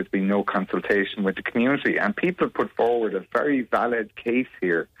acceptable that there's been no consultation with the community. And people put forward a very valid case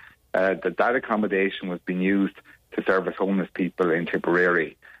here that accommodation was being used to service homeless people in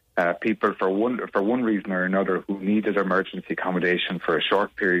Tipperary. People for one reason or another who needed emergency accommodation for a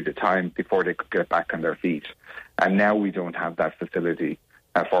short period of time before they could get back on their feet. And now we don't have that facility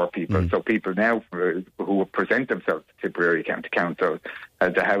for people. So people now who present themselves to Tipperary County Council,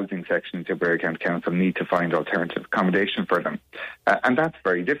 the housing section in Tipperary County Council, need to find alternative accommodation for them. And that's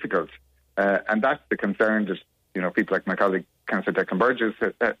very difficult. And that's the concern that, people like my colleague, Councillor Declan Burgess,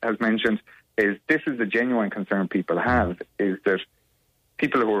 has mentioned, is this is the genuine concern people have, is that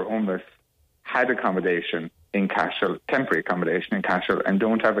people who are homeless had accommodation in Cashel, temporary accommodation in Cashel, and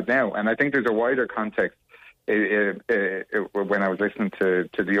don't have it now. And I think there's a wider context. When I was listening to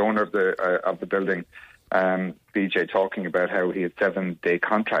the owner of the building, BJ, talking about how he had 7-day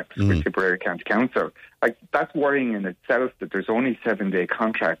contracts with Tipperary County Council, that's worrying in itself that there's only 7-day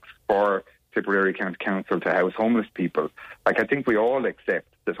contracts for Tipperary County Council to house homeless people. I think we all accept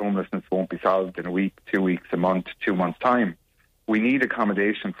that homelessness won't be solved in a week, 2 weeks, a month, 2 months' time. We need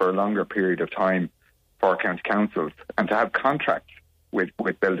accommodation for a longer period of time for county councils, and to have contracts with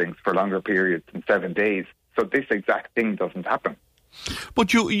buildings for longer periods than 7 days, so this exact thing doesn't happen.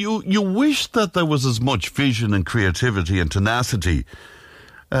 But you wish that there was as much vision and creativity and tenacity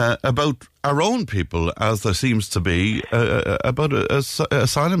about our own people as there seems to be about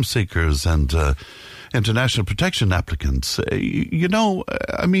asylum seekers and international protection applicants. We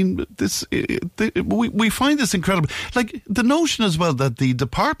find this incredible. Like the notion as well that the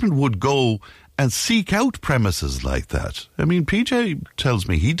department would go and seek out premises like that. I mean, PJ tells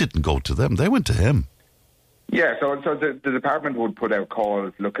me he didn't go to them; they went to him. Yeah, so the department would put out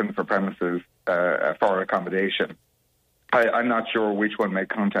calls looking for premises for accommodation. I'm not sure which one made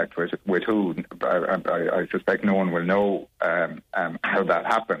contact with who. I suspect no one will know how that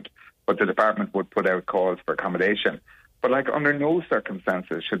happened. But the department would put out calls for accommodation. But like under no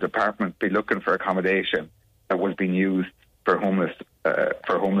circumstances should the department be looking for accommodation that was being used for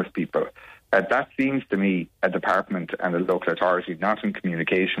homeless people. That seems to me a department and a local authority not in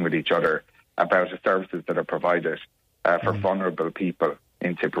communication with each other about the services that are provided for vulnerable people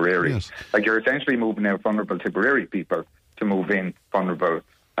in Tipperary. Yes. Like you're essentially moving out vulnerable Tipperary people to move in vulnerable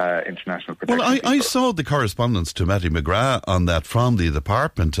international protection. Well, I saw the correspondence to Matty McGrath on that from the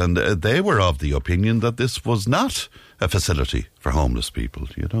department, and they were of the opinion that this was not a facility for homeless people,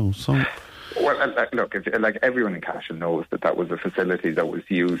 you know, so... Well, look, like everyone in Cashel knows that was a facility that was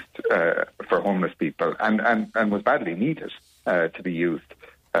used for homeless people and was badly needed to be used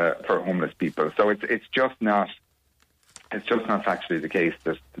for homeless people. So it's just not factually the case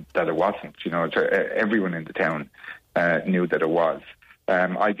that it wasn't. You know, everyone in the town knew that it was.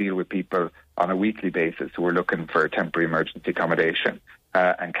 I deal with people on a weekly basis who are looking for temporary emergency accommodation.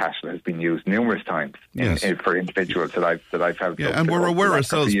 And Cashel has been used numerous times for individuals that I've helped. Yeah, and we're aware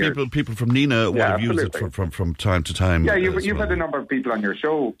ourselves. People from Nina would have used it from time to time. Yeah, you've had a number of people on your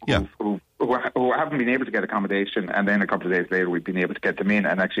show who haven't been able to get accommodation, and then a couple of days later we've been able to get them in.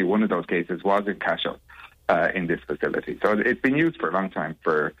 And actually, one of those cases was in Cashel in this facility. So it's been used for a long time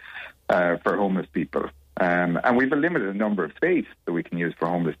for homeless people, and we've a limited number of space that we can use for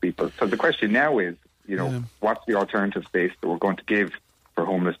homeless people. So the question now is, you know, what's the alternative space that we're going to give for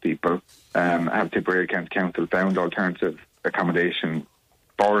homeless people? Have Tipperary County Council found alternative accommodation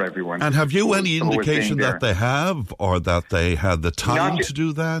for everyone? And have you any indication that they have, or that they had the time to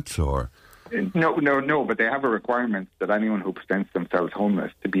do that, or? No, but they have a requirement that anyone who presents themselves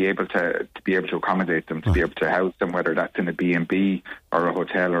homeless to be able to accommodate them, to be able to house them, whether that's in a B&B or a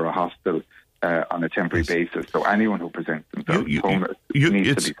hotel or a hostel. On a temporary basis. So anyone who presents themselves homeless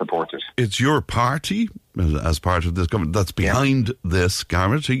needs to be supported. It's your party, as part of this government, that's behind this,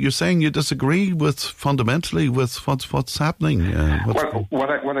 Garrett. You're saying you disagree fundamentally with what's happening.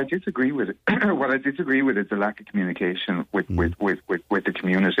 What I disagree with, is the lack of communication with the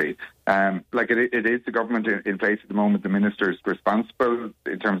community. Like it is the government in place at the moment. The ministers responsible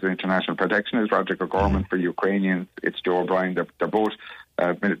in terms of international protection is Roger O'Gorman for Ukrainians. It's Joe O'Brien. They're both.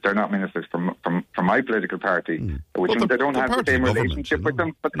 They're not ministers from my political party, which means I don't have the same relationship with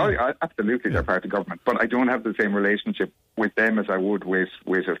them. But absolutely, they're part of government. But I don't have the same relationship with them as I would with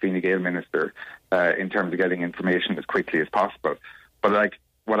a Fine Gael minister in terms of getting information as quickly as possible. But like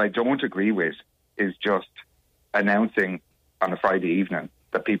what I don't agree with is just announcing on a Friday evening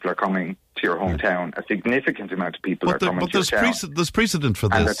that people are coming to your hometown. A significant amount of people are coming to your town. There's precedent for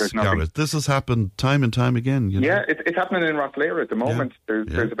this, Garrett. This has happened time and time again. You know? Yeah, it's happening in Rosslare at the moment.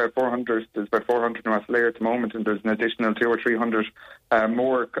 There's about 400. There's about 400 in Rosslare at the moment, and there's an additional 200 or 300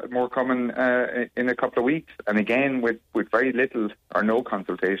 more coming in a couple of weeks. And again, with very little or no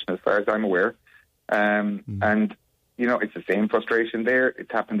consultation, as far as I'm aware. And you know, it's the same frustration there.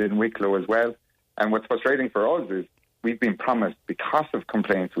 It's happened in Wicklow as well. And what's frustrating for us is we've been promised, because of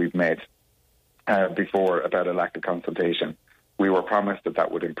complaints we've made before about a lack of consultation, we were promised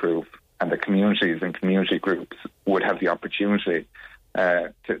that would improve, and the communities and community groups would have the opportunity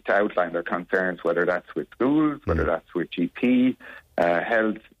to outline their concerns, whether that's with schools, whether that's with GP,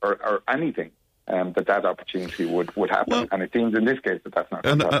 health, or anything. That opportunity would happen, and it seems in this case that's not.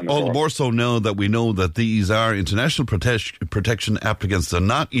 And all the more so now that we know that these are international protection applicants. They're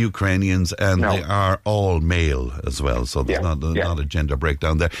not Ukrainians, and they are all male as well. So there's not a gender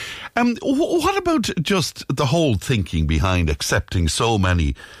breakdown there. What about just the whole thinking behind accepting so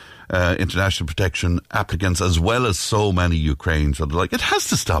many international protection applicants as well as so many Ukrainians? Like, it has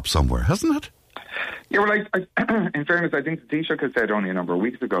to stop somewhere, hasn't it? Yeah, well, in fairness, I think the Taoiseach has said only a number of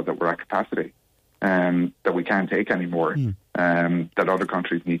weeks ago that we're at capacity. That we can't take anymore. That other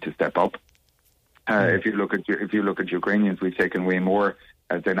countries need to step up. If you look at Ukrainians, we've taken way more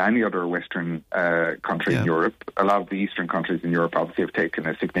than any other Western country in Europe. A lot of the Eastern countries in Europe obviously have taken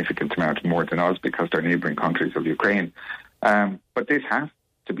a significant amount more than us because they're neighbouring countries of Ukraine. But this has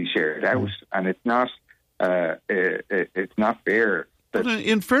to be shared out, and it's not fair. But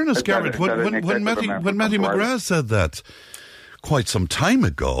in fairness, Garrett, when Matty McGrath said that quite some time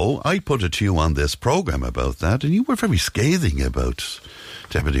ago, I put it to you on this programme about that, and you were very scathing about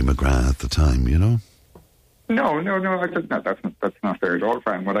Deputy McGrath at the time, you know? No, I said that's not fair at all,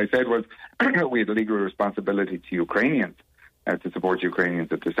 Fran. What I said was we had a legal responsibility to Ukrainians to support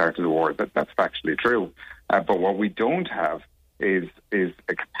Ukrainians at the start of the war. That's factually true. But what we don't have is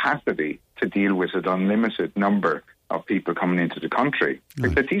a capacity to deal with an unlimited number of people coming into the country.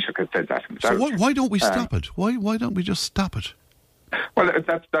 Right. The Taoiseach has said that himself. So why don't we stop it? Why don't we just stop it? Well,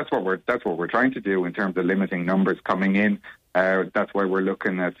 that's what we're trying to do in terms of limiting numbers coming in. That's why we're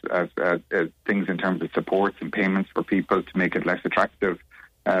looking at things in terms of supports and payments for people to make it less attractive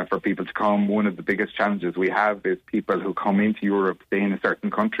for people to come. One of the biggest challenges we have is people who come into Europe, stay in a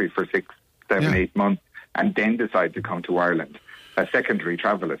certain country for 6, 7, 8 months, and then decide to come to Ireland. Secondary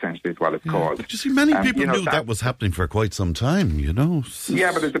travel, essentially, is what it's called. But you see, many people knew that was happening for quite some time,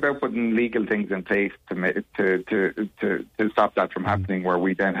 Yeah, but it's about putting legal things in place to stop that from happening, where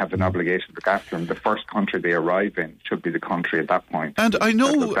we then have an obligation to look after them. The first country they arrive in should be the country at that point. And I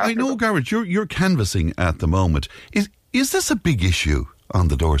know, Garrett, you're canvassing at the moment. Is this a big issue on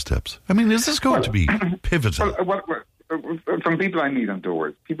the doorsteps? I mean, is this going to be pivotal? From people I meet on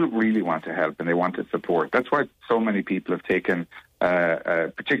doors, people really want to help and they want to support. That's why so many people have taken,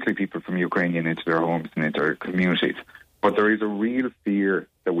 particularly people from Ukraine, into their homes and into their communities. But there is a real fear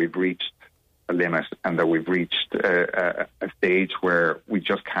that we've reached a limit and that we've reached a stage where we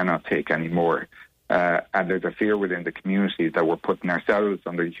just cannot take any more. And there's a fear within the community that we're putting ourselves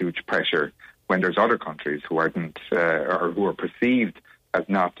under huge pressure when there's other countries who aren't or who are perceived as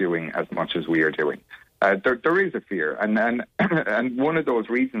not doing as much as we are doing. There is a fear, and one of those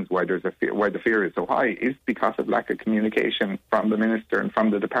reasons why there's a fear, why the fear is so high, is because of lack of communication from the minister and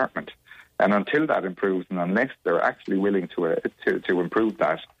from the department. And until that improves, and unless they're actually willing to improve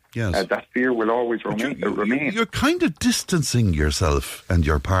that, that fear will always remain. You're kind of distancing yourself and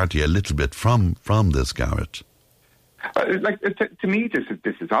your party a little bit from this, Garrett. To me,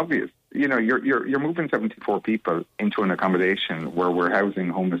 this is obvious. You're moving 74 people into an accommodation where we're housing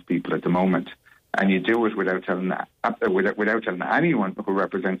homeless people at the moment. And you do it without telling anyone who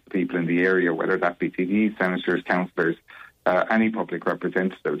represents the people in the area, whether that be TDs, senators, councillors, any public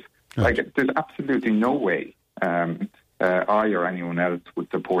representatives. Right. There's absolutely no way I or anyone else would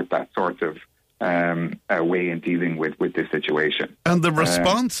support that sort of way in dealing with this situation. And the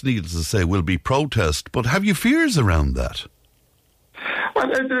response, needless to say, will be protest. But have you fears around that? Well,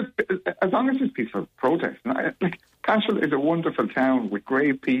 as long as there's peaceful protest. Cashel is a wonderful town with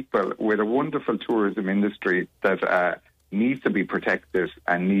great people, with a wonderful tourism industry that needs to be protected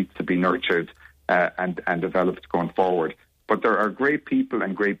and needs to be nurtured and developed going forward. But there are great people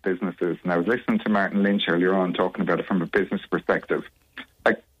and great businesses. And I was listening to Martin Lynch earlier on talking about it from a business perspective.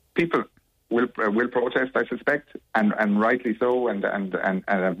 People will protest, I suspect, and rightly so, and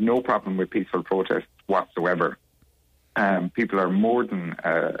have no problem with peaceful protests whatsoever. People are more than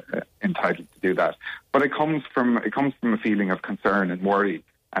entitled to do that, but it comes from a feeling of concern and worry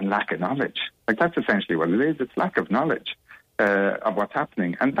and lack of knowledge. That's essentially what it is. It's lack of knowledge of what's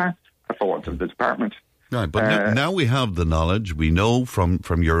happening, and that's a fault of the department. Right, but now we have the knowledge. We know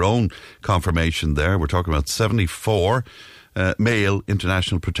from your own confirmation there. We're talking about 74 male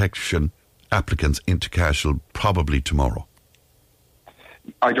international protection applicants into Cashel probably tomorrow.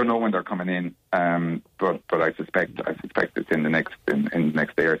 I don't know when they're coming in, but I suspect it's in the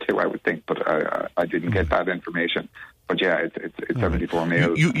next day or two, I would think. But I didn't get that information. But yeah, it's 74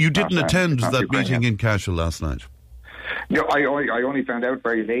 males. You didn't attend that meeting in Cashel last night? No, I only found out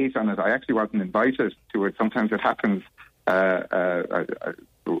very late on it. I actually wasn't invited to it. Sometimes it happens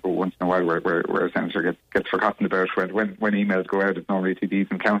once in a while where a senator gets forgotten about when emails go out. It's normally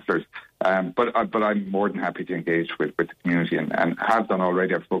TDs and councillors. But I'm more than happy to engage with the community and have done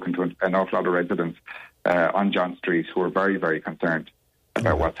already. I've spoken to an awful lot of residents on John Street who are very, very concerned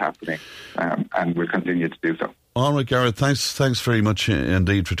about what's happening and will continue to do so. All right, Garrett, thanks very much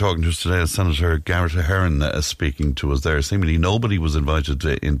indeed for talking to us today. Senator Garrett Heron speaking to us there. Seemingly nobody was invited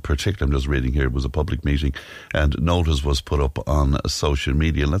in particular. I'm just reading here, it was a public meeting and notice was put up on social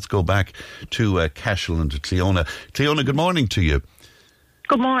media. Let's go back to Cashel and to Cleona. Cleona, good morning to you.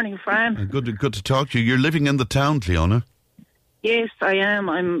 Good morning, Fran. Good to talk to you. You're living in the town, Cleona. Yes, I am.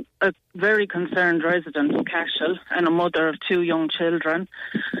 I'm a very concerned resident of Cashel and a mother of 2 young children.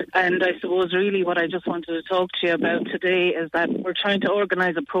 And I suppose really what I just wanted to talk to you about today is that we're trying to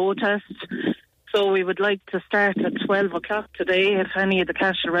organise a protest. So we would like to start at 12 o'clock today. If any of the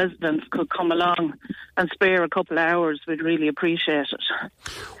Cashel residents could come along and spare a couple of hours, we'd really appreciate it.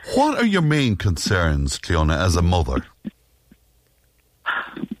 What are your main concerns, Cleona, as a mother?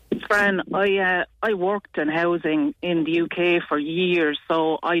 Fran, I worked in housing in the UK for years,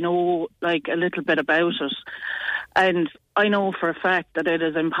 so I know a little bit about it. And I know for a fact that it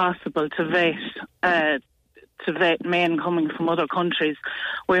is impossible to vet men coming from other countries.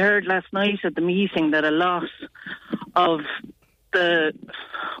 We heard last night at the meeting that a lot of the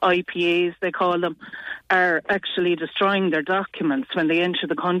IPAs, they call them, are actually destroying their documents when they enter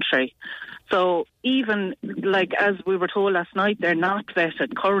the country. So even, like, as we were told last night, they're not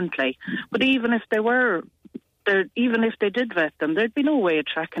vetted currently. But even if they were, even if they did vet them, there'd be no way of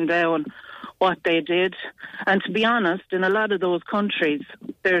tracking down what they did. And to be honest, in a lot of those countries,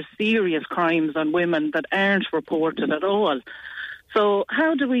 there's serious crimes on women that aren't reported at all. So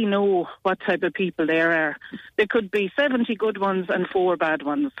how do we know what type of people there are? There could be 70 good ones and 4 bad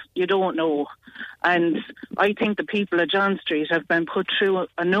ones. You don't know. And I think the people at John Street have been put through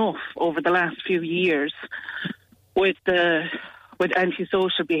enough over the last few years with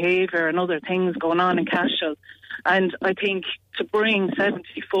antisocial behaviour and other things going on in Cashel. And I think to bring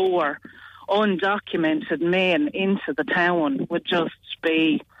 74 undocumented men into the town would just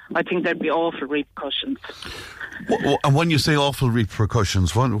be, I think there'd be awful repercussions. And when you say awful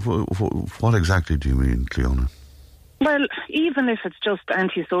repercussions, what exactly do you mean, Cleona? Well, even if it's just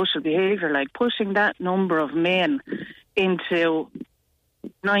antisocial behaviour, like pushing that number of men into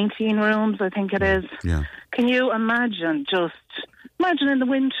 19 rooms, I think it is. Yeah. Can you imagine in the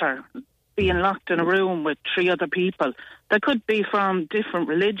winter being locked in a room with 3 other people that could be from different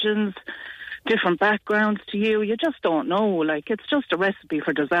religions, different backgrounds to you? You just don't know. Like, it's just a recipe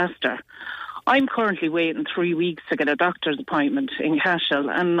for disaster. I'm currently waiting 3 weeks to get a doctor's appointment in Cashel,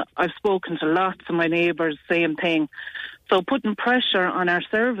 and I've spoken to lots of my neighbours, same thing. So putting pressure on our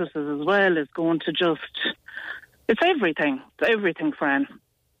services as well is going to it's everything. It's everything, Fran.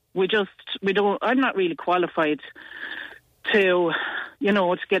 I'm not really qualified to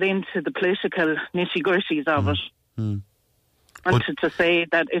get into the political nitty-gritties of it. Mm. And to say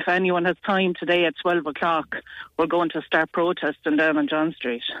that if anyone has time today at 12 o'clock, we're going to start protesting down on John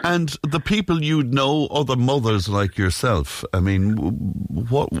Street. And the people you'd know, other mothers like yourself, I mean,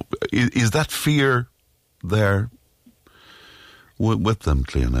 what is that fear there with them,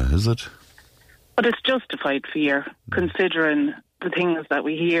 Cleona, is it? But it's justified fear, considering the things that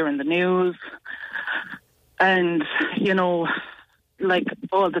we hear in the news and, like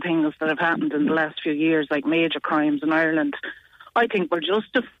all the things that have happened in the last few years, like major crimes in Ireland. I think we're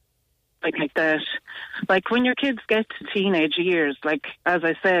justified like that. Like when your kids get to teenage years, like as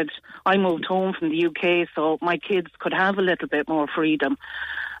I said, I moved home from the UK, so my kids could have a little bit more freedom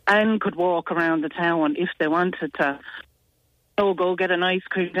and could walk around the town if they wanted to. Go get an ice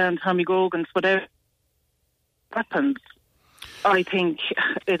cream down Tommy Grogan's, whatever happens. I think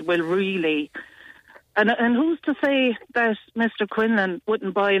it will really... And who's to say that Mr. Quinlan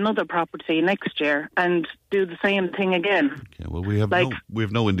wouldn't buy another property next year and do the same thing again? Okay, well, we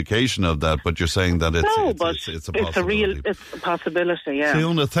have no indication of that, but you're saying that it's a possibility. It's a possibility, yeah.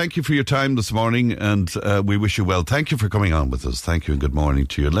 Cleona, thank you for your time this morning, and we wish you well. Thank you for coming on with us. Thank you and good morning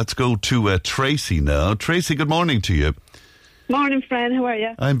to you. Let's go to Tracy now. Tracy, good morning to you. Morning, Fran. How are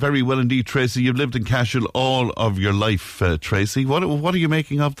you? I'm very well indeed, Tracy. You've lived in Cashel all of your life, Tracy. What are you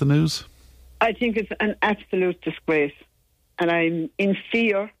making of the news? I think it's an absolute disgrace, and I'm in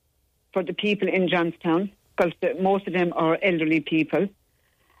fear for the people in Johnstown because most of them are elderly people.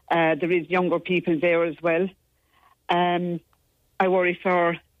 There is younger people there as well. I worry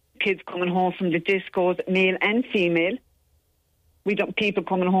for kids coming home from the discos, male and female. We don't people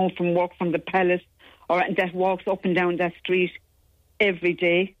coming home from work from the palace or that walks up and down that street every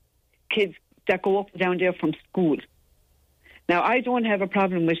day. Kids that go up and down there from school. Now, I don't have a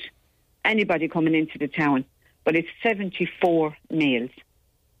problem with anybody coming into the town, but it's 74 males.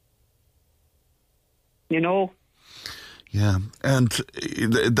 Yeah, and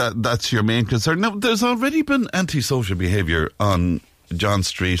that's your main concern. Now, there's already been antisocial behaviour on John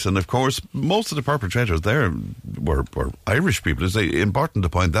Street, and of course, most of the perpetrators there were Irish people. It's important to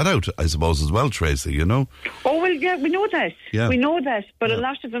point that out, I suppose, as well, Tracy, Oh, well, yeah, we know that. Yeah. We know that, but a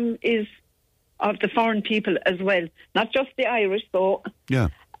lot of them is of the foreign people as well, not just the Irish, though. Yeah.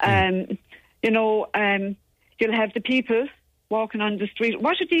 You'll have the people walking on the street.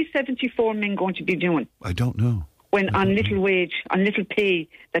 What are these 74 men going to be doing? I don't know. When on little wage, on little pay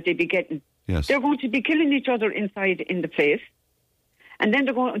that they be getting. Yes. They're going to be killing each other inside in the place. And then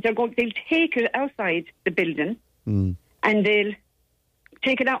they'll take it outside the building and they'll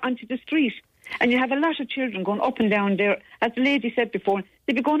take it out onto the street. And you have a lot of children going up and down there. As the lady said before,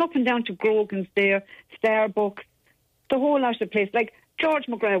 they'll be going up and down to Grogan's there, Starbucks, the whole lot of place. Like George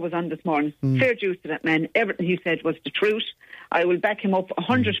McGrath was on this morning. Fair dues to that man. Everything he said was the truth. I will back him up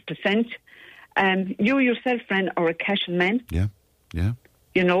 100%. You yourself, friend, are a Cashel man. Yeah. Yeah.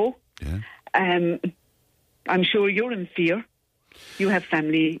 I'm sure you're in fear. You have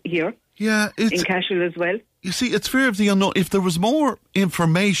family here. Yeah, in Cashel as well. You see, it's fear of the unknown. If there was more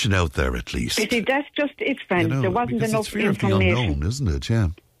information out there, at least. You see, that's just it, friend. You know, there wasn't enough it's fear information. of the unknown, isn't it? Yeah.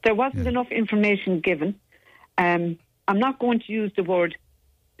 There wasn't enough information given. I'm not going to use the word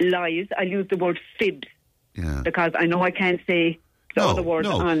lies. I'll use the word fibs. Yeah. Because I know I can't say the other word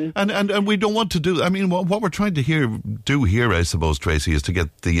on. And we don't want to do. I mean, what we're trying to do here, I suppose, Tracy, is to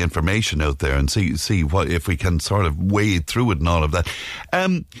get the information out there and see what if we can sort of wade through it and all of that.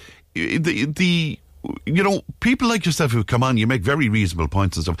 You know, people like yourself who come on, you make very reasonable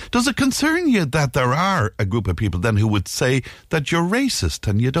points and stuff. Does it concern you that there are a group of people then who would say that you're racist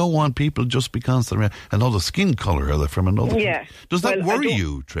and you don't want people just because they're another skin colour or they're from another country? Does that worry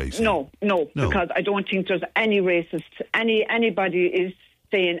you, Tracy? No, because I don't think there's any racist. Anybody is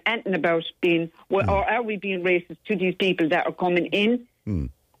saying anything about being, or are we being racist to these people that are coming in?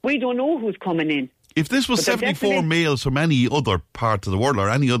 We don't know who's coming in. If this was 74 males from any other part of the world or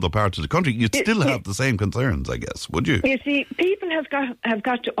any other part of the country, you'd still have the same concerns, I guess, would you? You see, people have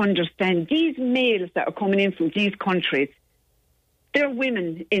got to understand these males that are coming in from these countries, their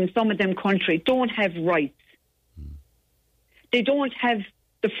women in some of them countries don't have rights. They don't have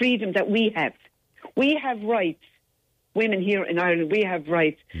the freedom that we have. We have rights. Women here in Ireland, we have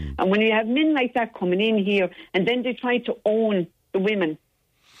rights. And when you have men like that coming in here and then they try to own the women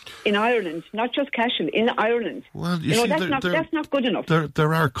in Ireland, not just Cashel, in Ireland. Well, that's not good enough.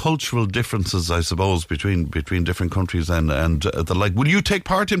 There are cultural differences, I suppose, between different countries and the like. Will you take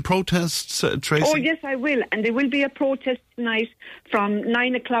part in protests, Tracy? Oh, yes, I will. And there will be a protest tonight from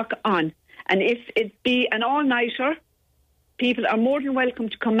 9 o'clock on. And if it be an all-nighter, people are more than welcome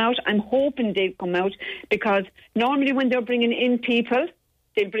to come out. I'm hoping they'll come out because normally when they're bringing in people,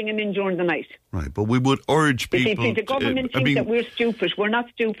 they'll bring them in during the night. Right, but we would urge people... See, the government thinks that we're stupid. We're not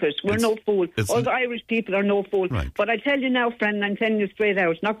stupid. We're no fool. All the Irish people are no fool. Right. But I tell you now, friend, I'm telling you straight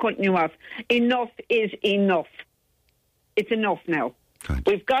out, not cutting you off, enough is enough. It's enough now. Right.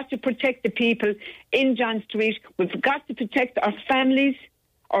 We've got to protect the people in John Street. We've got to protect our families,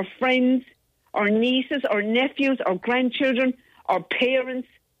 our friends, our nieces, our nephews, our grandchildren, our parents.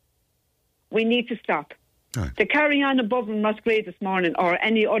 We need to stop. Right. To carry on above Musgrave this morning or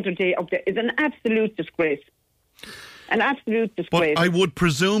any other day up there is an absolute disgrace. An absolute disgrace. But I would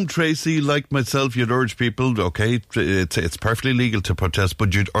presume, Tracy, like myself, you'd urge people, okay, it's perfectly legal to protest,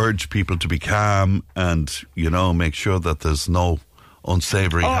 but you'd urge people to be calm and, make sure that there's no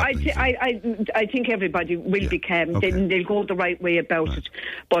unsavoury happenings. I think everybody will be calm. Okay. They'll go the right way about it.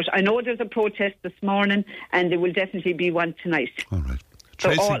 But I know there's a protest this morning and there will definitely be one tonight. All right.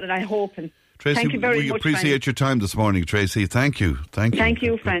 Tracy, so all that I hope. Tracy, thank you very much, appreciate your time this morning, Tracy. Thank you. Thank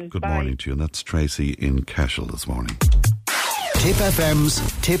you, friend. Good morning to you. And that's Tracy in Cashel this morning. Tipp FM's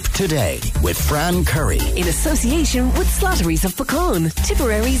Tipp Today with Fran Curry. In association with Slattery's of Pecan,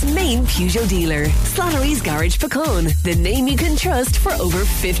 Tipperary's main Peugeot dealer. Slattery's Garage Pecan, the name you can trust for over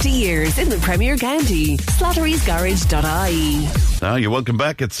 50 years in the Premier County. Slattery'sGarage.ie. Now you're welcome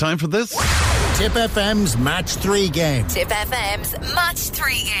back. It's time for this. Tipp FM's Match 3 game. Tipp FM's Match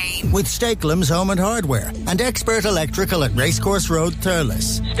 3 game. With Steaklam's Home and Hardware and Expert Electrical at Racecourse Road,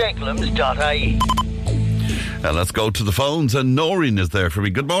 Thurles. Steaklams.ie. Let's go to the phones, and Noreen is there for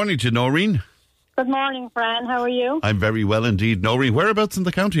me. Good morning to you, Noreen. Good morning, Fran. How are you? I'm very well indeed. Noreen, whereabouts in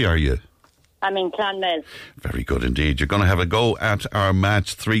the county are you? I'm in Clonmel. Very good indeed. You're going to have a go at our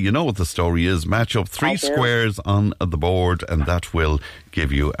match 3. You know what the story is. Match up 3 squares on the board, and that will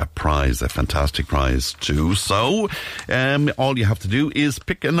give you a prize, a fantastic prize too. So, all you have to do is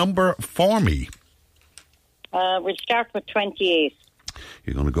pick a number for me. We'll start with 28.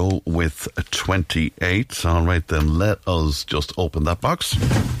 You're going to go with 28. All right, then let us just open that box.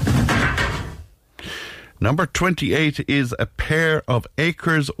 Number 28 is a pair of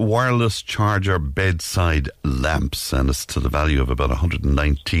Acres wireless charger bedside lamps, and it's to the value of about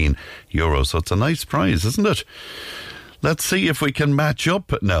 €119. So it's a nice prize, isn't it? Let's see if we can match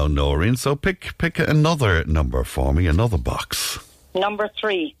up now, Noreen. So pick another number for me, another box. Number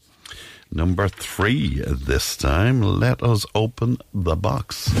 3. Number 3 this time. Let us open the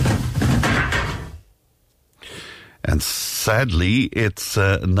box. And sadly, it's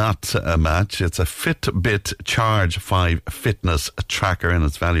not a match. It's a Fitbit Charge 5 fitness tracker, and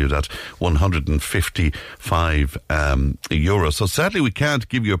it's valued at €155. So sadly, we can't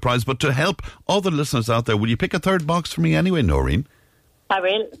give you a prize. But to help other listeners out there, will you pick a third box for me anyway, Noreen? I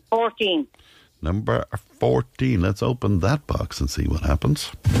will. 14. Number 14. Let's open that box and see what happens.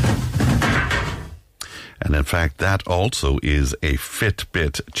 And in fact, that also is a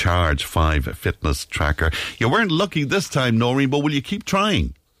Fitbit Charge 5 fitness tracker. You weren't lucky this time, Noreen, but will you keep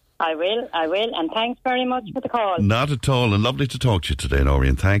trying? I will, and thanks very much for the call. Not at all, and lovely to talk to you today,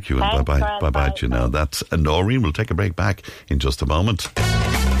 Noreen. Thank you, and Thanks, bye-bye. Fran. Bye-bye Bye. to you now. That's Noreen. We'll take a break back in just a moment.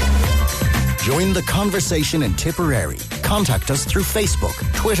 Join the conversation in Tipperary. Contact us through Facebook,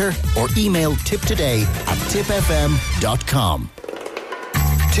 Twitter, or email tiptoday@tippfm.com.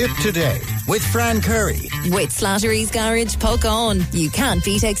 Tip Today with Fran Curry. With Slattery's Garage, Puckane. You can't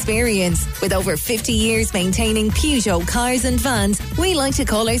beat experience. With over 50 years maintaining Peugeot cars and vans, we like to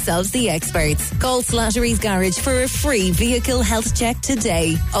call ourselves the experts. Call Slattery's Garage for a free vehicle health check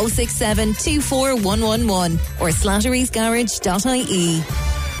today. 067 24111 or slatterysgarage.ie.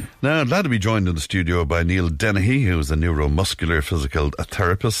 Now, glad to be joined in the studio by Neil Dennehy, who is a neuromuscular physical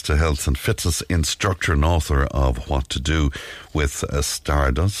therapist, a health and fitness instructor and author of What to Do with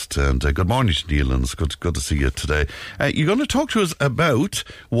Stardust. And good morning to Neil, and it's good to see you today. You're going to talk to us about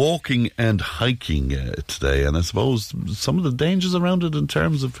walking and hiking today, and I suppose some of the dangers around it in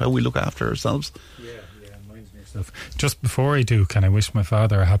terms of how we look after ourselves. Just before I do, can I wish my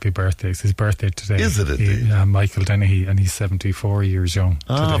father a happy birthday? It's his birthday today. Is it indeed? Michael Dennehy, and he's 74 years young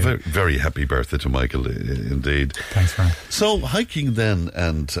today. Very, very happy birthday to Michael, indeed. Thanks, Frank. So, hiking then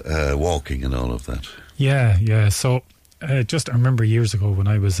and walking and all of that. Yeah. So, I remember years ago when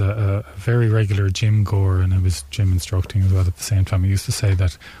I was a very regular gym goer, and I was gym instructing as well at the same time. I used to say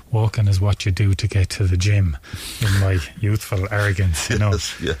that walking is what you do to get to the gym, in my youthful arrogance,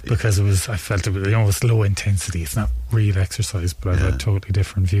 because I felt it was low intensity. It's not real exercise, but I've a totally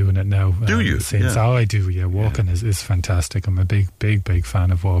different view in it now. Do you? I do, yeah. Walking is fantastic. I'm a big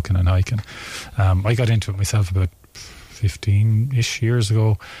fan of walking and hiking. I got into it myself about 15-ish years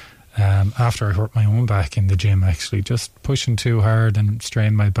ago. After I hurt my own back in the gym, actually, just pushing too hard and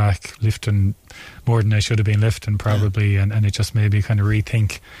strained my back, lifting more than I should have been lifting probably, and it just made me kind of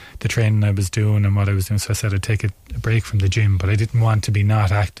rethink the training I was doing and what I was doing. So I said I'd take a break from the gym, but I didn't want to be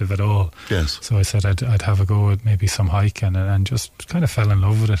not active at all. Yes. So I said I'd have a go at maybe some hiking, and just kind of fell in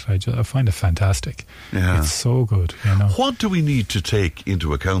love with it. I find it fantastic. Yeah. It's so good, What do we need to take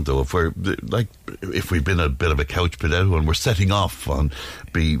into account, though, if we've been a bit of a couch potato and we're setting off on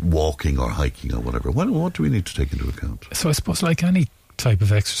be walking or hiking or whatever? What do we need to take into account? So I suppose, like any type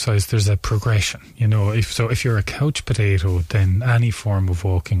of exercise, there's a progression. If you're a couch potato, then any form of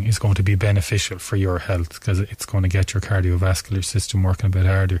walking is going to be beneficial for your health, because it's going to get your cardiovascular system working a bit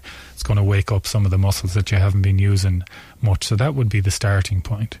harder. It's going to wake up some of the muscles that you haven't been using much. So that would be the starting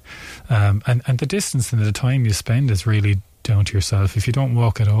point. And the distance and the time you spend is really down to yourself. If you don't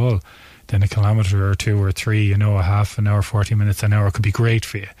walk at all, then a kilometre or two or three, a half an hour, 40 minutes, an hour could be great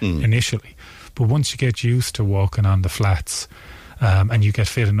for you initially. But once you get used to walking on the flats, and you get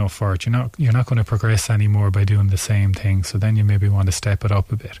fit enough for it, you're not going to progress anymore by doing the same thing. So then you maybe want to step it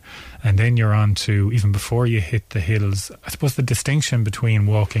up a bit, and then you're on to, even before you hit the hills, I suppose the distinction between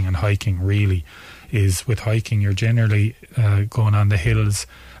walking and hiking really is, with hiking you're generally going on the hills,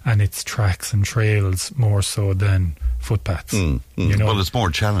 and it's tracks and trails more so than footpaths. Well, it's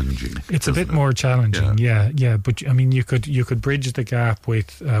more challenging. It's a bit more challenging, yeah. But I mean, you could bridge the gap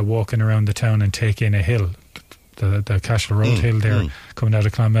with walking around the town and take in a hill. The Cashel Road hill there, coming out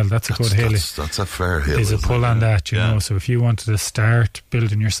of Clonmel, that's a good hill. That's a fair hill. There's a pull on that, you know. So if you wanted to start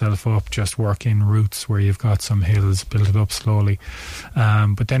building yourself up, just work in routes where you've got some hills, build it up slowly.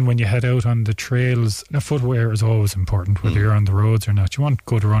 But then when you head out on the trails, now footwear is always important, whether you're on the roads or not. You want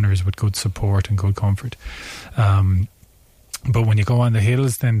good runners with good support and good comfort. But when you go on the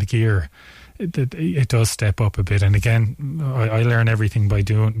hills, then the gear, it does step up a bit. And again, I learn everything by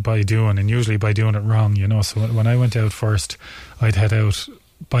doing, and usually by doing it wrong, you know. So when I went out first, I'd head out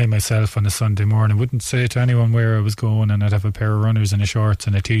by myself on a Sunday morning. Wouldn't say to anyone where I was going, and I'd have a pair of runners and a shorts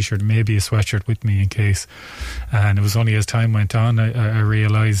and a t-shirt, maybe a sweatshirt with me in case. And it was only as time went on I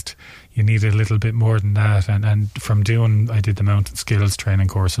realised you needed a little bit more than that. And from doing, I did the mountain skills training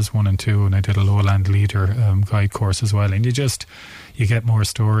courses 1 and 2, and I did a lowland leader guide course as well. And you get more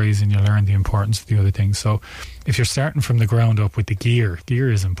stories and you learn the importance of the other things. So if you're starting from the ground up with the gear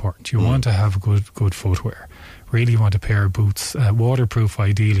is important. You want to have good footwear. Really want a pair of boots, waterproof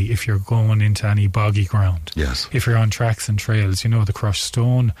ideally, if you're going into any boggy ground. Yes. If you're on tracks and trails, you know, the crushed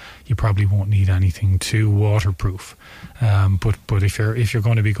stone, you probably won't need anything too waterproof. But if you're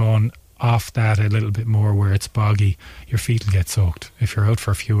going to be going off that a little bit more where it's boggy, your feet will get soaked. If you're out for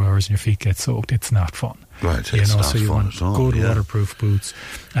a few hours and your feet get soaked, it's not fun. Right, you it's know, not so you fun want at all, good waterproof boots.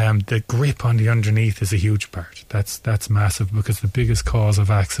 The grip on the underneath is a huge part. That's massive, because the biggest cause of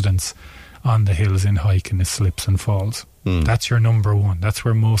accidents on the hills in hiking is slips and falls. That's your number one. That's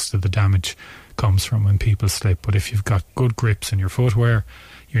where most of the damage comes from when people slip. But if you've got good grips in your footwear,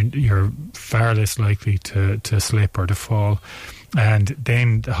 you're far less likely to slip or to fall. And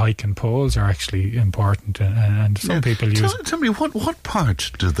then the hiking poles are actually important, and some people use... Tell me, what part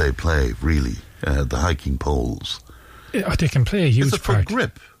do they play, really, the hiking poles? They can play a huge part. Is it for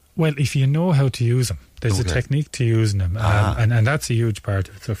grip? Well, if you know how to use them, there's a technique to using them, and that's a huge part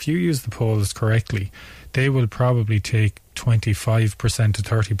of it. So if you use the poles correctly, they will probably take 25% to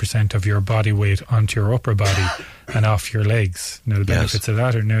 30% of your body weight onto your upper body and off your legs. Now, the benefits of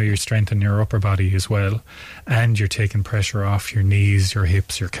that are now you're strengthening your upper body as well, and you're taking pressure off your knees, your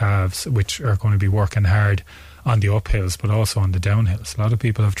hips, your calves, which are going to be working hard on the uphills, but also on the downhills. A lot of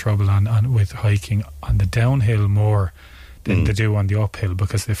people have trouble with hiking on the downhill more than they do on the uphill,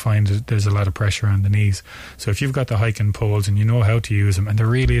 because they find that there's a lot of pressure on the knees. So if you've got the hiking poles and you know how to use them, and there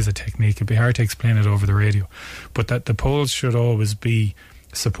really is a technique, it'd be hard to explain it over the radio, but that the poles should always be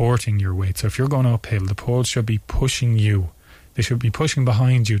supporting your weight. So if you're going uphill, the poles should be pushing you. They should be pushing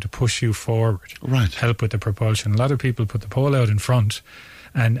behind you to push you forward. Right. Help with the propulsion. A lot of people put the pole out in front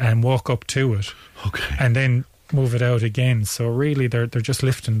and walk up to it. Okay. And then move it out again. So really they're just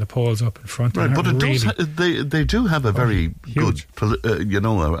lifting the poles up in front. Right, but they do have a very good,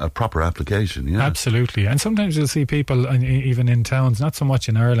 a proper application. Yeah, absolutely. And sometimes you'll see people, even in towns, not so much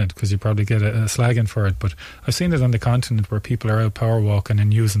in Ireland, because you probably get a slagging for it, but I've seen it on the continent where people are out power walking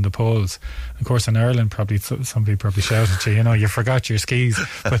and using the poles. Of course, in Ireland, probably somebody probably shouted at you, you forgot your skis.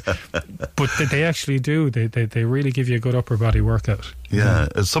 But they actually do. They really give you a good upper body workout. Yeah,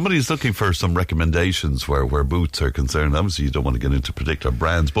 somebody's looking for some recommendations where boots are concerned. Obviously, you don't want to get into particular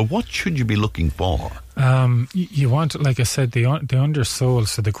brands, but what should you be looking for? You want, like I said, the undersole,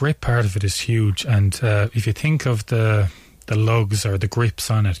 so the grip part of it is huge. And if you think of the lugs or the grips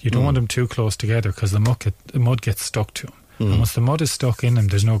on it, you don't want them too close together, because the mud gets stuck to them. And once the mud is stuck in them,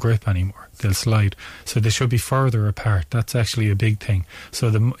 there's no grip anymore. They'll slide. So they should be further apart. That's actually a big thing.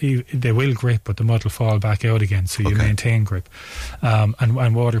 So they will grip, but the mud will fall back out again, so you maintain grip.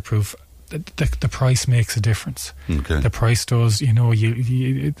 And waterproof. The price makes a difference. Okay. The price does. The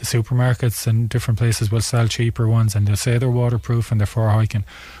supermarkets and different places will sell cheaper ones, and they'll say they're waterproof and they're for hiking.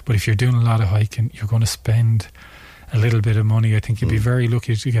 But if you're doing a lot of hiking, you're going to spend a little bit of money. I think you'd be very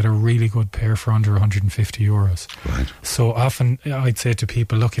lucky to get a really good pair for under €150. Right. So often I'd say to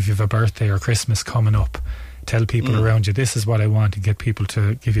people, look, if you have a birthday or Christmas coming up, tell people around you, this is what I want, and get people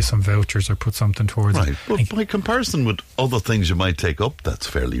to give you some vouchers or put something towards it. But by comparison with other things you might take up, that's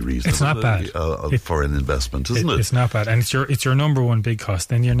fairly reasonable. It's not bad for an investment, isn't it? It's not bad, and it's your number one big cost.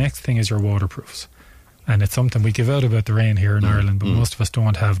 Then your next thing is your waterproofs. And it's something we give out about the rain here in Ireland, but most of us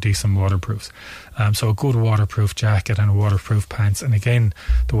don't have decent waterproofs. So a good waterproof jacket and a waterproof pants. And again,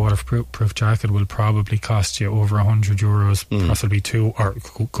 the waterproof jacket will probably cost you over €100, possibly two, or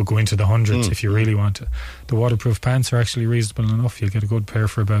could go into the hundreds if you really want to. The waterproof pants are actually reasonable enough. You'll get a good pair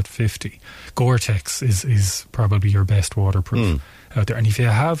for about 50. Gore-Tex is probably your best waterproof out there. And if you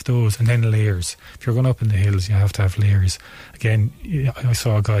have those, and then layers, if you're going up in the hills, you have to have layers. Again, I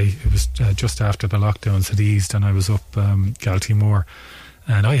saw a guy, it was just after the lockdowns had eased, and I was up Galtymore,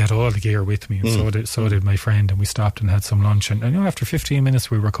 and I had all the gear with me, and so did my friend, and we stopped and had some lunch, and after 15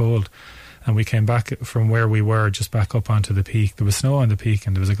 minutes we were cold, and we came back from where we were just back up onto the peak. There was snow on the peak,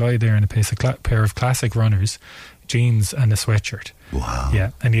 and there was a guy there in a pair of classic runners, jeans and a sweatshirt. Wow.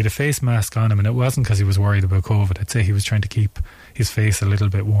 Yeah, and he had a face mask on him, and it wasn't because he was worried about COVID. I'd say he was trying to keep his face a little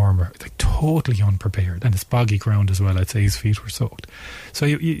bit warmer. Like, totally unprepared, and it's boggy ground as well. I'd say his feet were soaked. So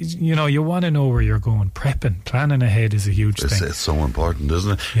you want to know where you're going. Planning ahead is a huge thing. It's so important,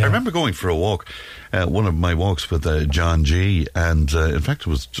 isn't it? Yeah. I remember going for a walk, one of my walks with John G, and in fact it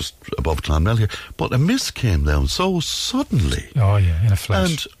was just above Clonmel here, but a mist came down so suddenly. Oh yeah, in a flash.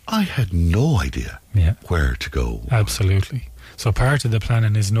 And I had no idea where to go. Absolutely. So part of the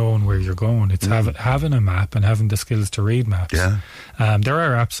planning is knowing where you're going. It's having a map and having the skills to read maps. Yeah. There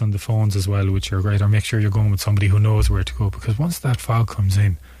are apps on the phones as well, which are great. Or make sure you're going with somebody who knows where to go, because once that fog comes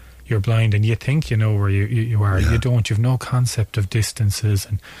in, you're blind, and you think you know where you are. You don't. You've no concept of distances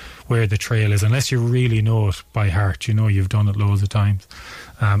and where the trail is, unless you really know it by heart. You've done it loads of times.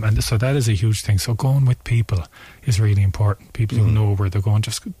 And so that is a huge thing. So going with people is really important. People who know where they're going.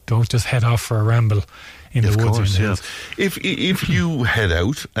 Don't just head off for a ramble in the woods. Course, yeah. If you head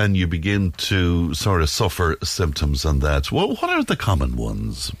out and you begin to sort of suffer symptoms on that, what are the common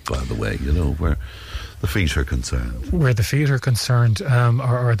ones, by the way, where the feet are concerned? Where the feet are concerned,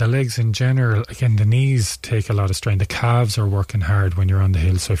 or the legs in general, again, the knees take a lot of strain. The calves are working hard when you're on the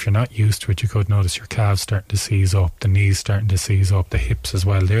hill, so if you're not used to it, you could notice your calves starting to seize up, the knees starting to seize up, the hips as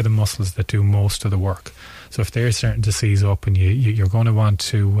well. They're the muscles that do most of the work. So if they're starting to seize up, and you're going to want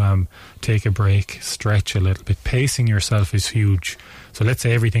to take a break, stretch a little bit. Pacing yourself is huge. So let's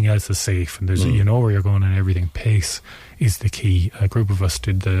say everything else is safe, and there's you know where you're going and everything. Pace is the key. A group of us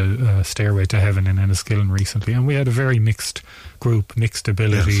did the Stairway to Heaven in Enniskillen recently, and we had a very mixed group, mixed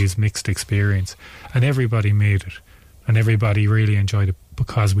abilities, mixed experience, and everybody made it, and everybody really enjoyed it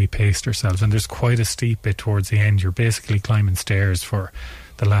because we paced ourselves. And there's quite a steep bit towards the end. You're basically climbing stairs for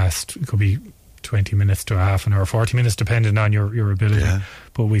the last, it could be 20 minutes to a half an hour, 40 minutes, depending on your ability. Yeah.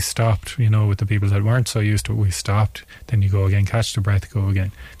 But we stopped, you know, with the people that weren't so used to it, we stopped. Then you go again, catch the breath, go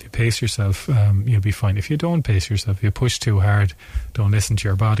again. If you pace yourself, you'll be fine. If you don't pace yourself, if you push too hard, don't listen to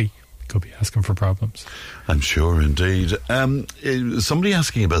your body, you could be asking for problems. I'm sure, indeed. Somebody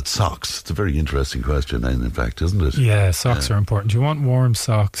asking about socks. It's a very interesting question, in fact, isn't it? Yeah, socks are important. You want warm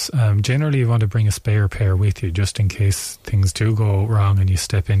socks. Generally, you want to bring a spare pair with you, just in case things do go wrong and you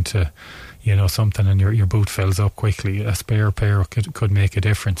step into, you know, something and your boot fills up quickly. A spare pair could make a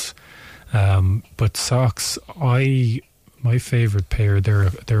difference. But socks, my favourite pair,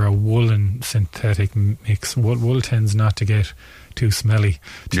 they're a woolen synthetic mix. Wool tends not to get too smelly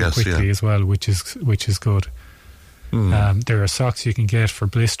too quickly as well, which is good. There are socks you can get for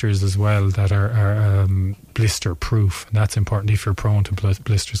blisters as well that are blister proof, and that's important if you're prone to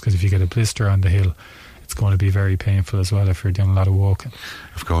blisters, because if you get a blister on the hill, it's going to be very painful as well if you're doing a lot of walking.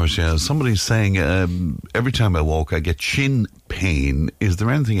 Of course, yeah. Somebody's saying, every time I walk I get shin pain. Is there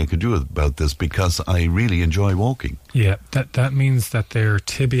anything I could do about this, because I really enjoy walking? Yeah, that means that their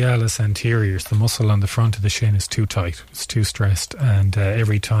tibialis anteriors, the muscle on the front of the shin, is too tight, it's too stressed, and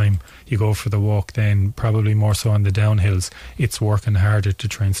every time you go for the walk, then probably more so on the downhills, it's working harder to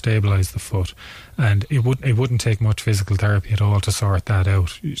try and stabilise the foot. And it wouldn't take much physical therapy at all to sort that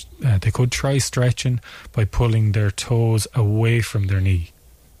out. They could try stretching by pulling their toes away from their knee.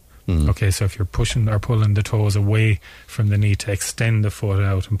 Okay, so if you're pushing or pulling the toes away from the knee to extend the foot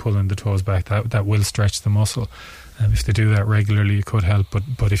out and pulling the toes back, that will stretch the muscle. If they do that regularly, it could help.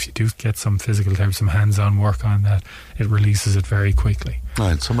 But if you do get some physical therapy, some hands-on work on that, it releases it very quickly.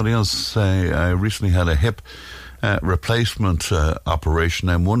 Right. Somebody else say, I recently had a hip replacement operation.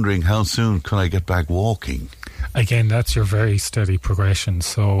 I'm wondering how soon can I get back walking? Again, that's your very steady progression.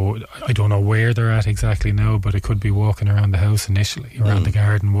 So I don't know where they're at exactly now, but it could be walking around the house initially, around the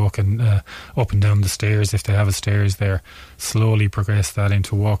garden, walking up and down the stairs if they have a stairs there. Slowly progress that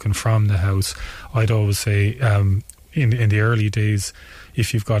into walking from the house. I'd always say in the early days,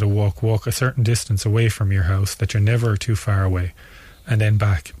 if you've got to walk a certain distance away from your house, that you're never too far away, and then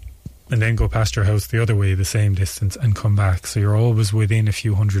back. And then go past your house the other way, the same distance, and come back. So you're always within a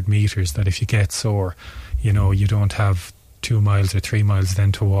few hundred metres, that if you get sore, you know, you don't have 2 miles or 3 miles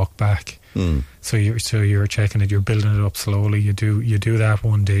then to walk back. So you're checking it, you're building it up slowly. You do that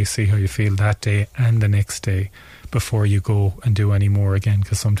one day, see how you feel that day and the next day before you go and do any more again.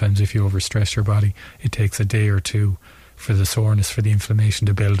 Because sometimes if you overstress your body, it takes a day or two for the soreness, for the inflammation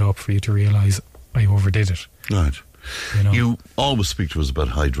to build up, for you to realise I overdid it. Right. You know? You always speak to us about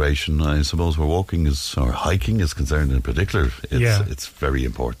hydration. I suppose where walking or hiking is concerned in particular, it's very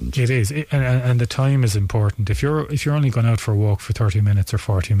important. It is, and the time is important. If you're only going out for a walk for 30 minutes or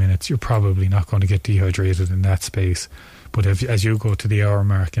 40 minutes, you're probably not going to get dehydrated in that space. But as you go to the hour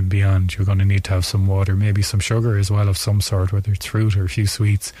mark and beyond, you're going to need to have some water, maybe some sugar as well of some sort, whether it's fruit or a few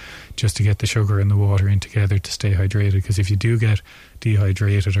sweets, just to get the sugar and the water in together to stay hydrated. Because if you do get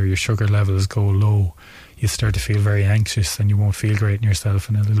dehydrated or your sugar levels go low, you start to feel very anxious and you won't feel great in yourself,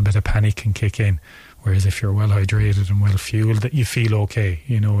 and a little bit of panic can kick in. Whereas if you're well hydrated and well fueled, that you feel okay,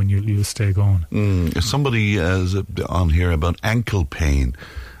 you know, and you'll stay going. Somebody is on here about ankle pain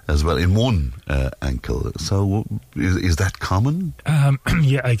as well, in one ankle. So is that common?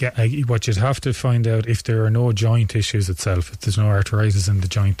 What you'd have to find out, if there are no joint issues itself, if there's no arthritis in the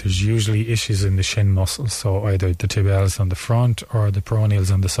joint, there's usually issues in the shin muscles, so either the tibialis on the front or the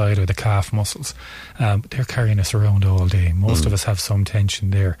peroneals on the side or the calf muscles. They're carrying us around all day. Most of us have some tension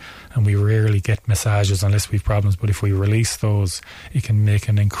there, and we rarely get massages unless we've problems, but if we release those, it can make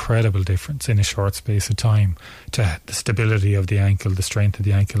an incredible difference in a short space of time to the stability of the ankle, the strength of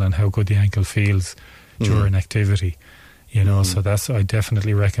the ankle, and how good the ankle feels during activity. You know, so I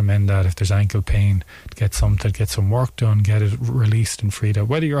definitely recommend that if there's ankle pain, get some work done, get it released and freed up,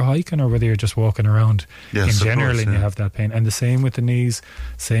 whether you're hiking or whether you're just walking around in general and you have that pain. And the same with the knees,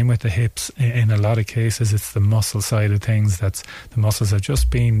 same with the hips. In a lot of cases, it's the muscle side of things. The muscles have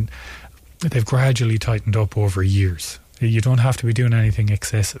they've gradually tightened up over years. You don't have to be doing anything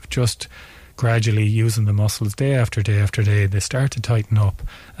excessive, just gradually using the muscles day after day after day, they start to tighten up,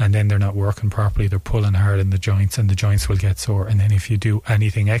 and then they're not working properly. They're pulling hard in the joints, and the joints will get sore. And then if you do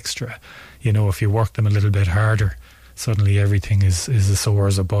anything extra, if you work them a little bit harder, suddenly everything is as sore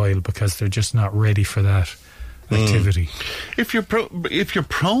as a boil, because they're just not ready for that activity. If you're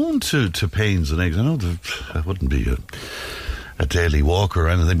prone to pains and aches, I know that wouldn't be a daily walk or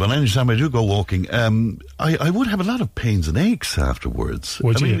anything, but anytime I do go walking, I would have a lot of pains and aches afterwards.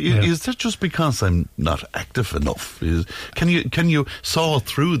 Is that just because I'm not active enough? Can you saw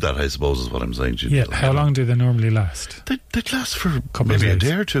through that, I suppose, is what I'm saying to you? Yeah. How long do they normally last? They last for maybe a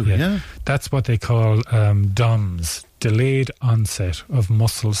day or two. Yeah. That's what they call DOMS, delayed onset of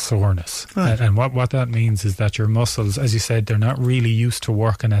muscle soreness. Right. And what that means is that your muscles, as you said, they're not really used to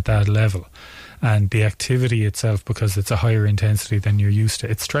working at that level. And the activity itself, because it's a higher intensity than you're used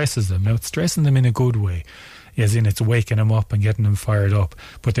to, it stresses them. Now, it's stressing them in a good way, as in it's waking them up and getting them fired up,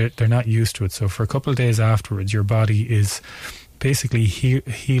 but they're not used to it. So for a couple of days afterwards, your body is basically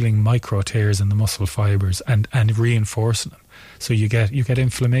healing micro tears in the muscle fibres and reinforcing them. So you get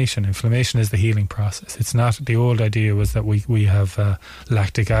inflammation. Inflammation is the healing process. It's not, the old idea was that we have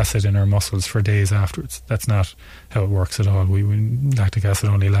lactic acid in our muscles for days afterwards. That's not how it works at all. Lactic acid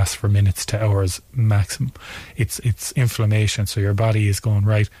only lasts for minutes to hours maximum. It's inflammation. So your body is going,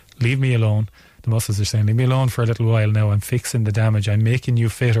 right, leave me alone. The muscles are saying, leave me alone for a little while now. I'm fixing the damage. I'm making you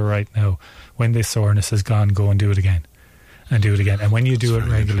fitter right now. When this soreness is gone, go and do it again. And do it again. And when you do it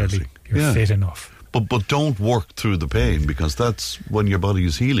regularly, you're fit enough. But don't work through the pain, because that's when your body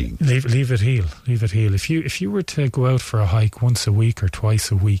is healing. Leave it heal. Leave it heal. If you were to go out for a hike once a week or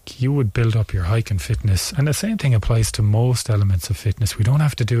twice a week, you would build up your hiking fitness. And the same thing applies to most elements of fitness. We don't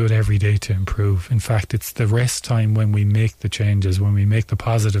have to do it every day to improve. In fact, it's the rest time when we make the changes, when we make the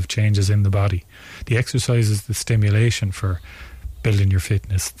positive changes in the body. The exercise is the stimulation for building your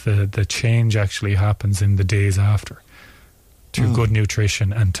fitness. The change actually happens in the days after, through good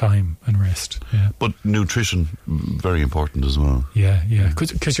nutrition and time and rest. Yeah. But nutrition, very important as well. Yeah.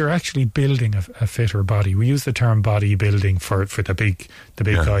 Because you're actually building a fitter body. We use the term bodybuilding for the big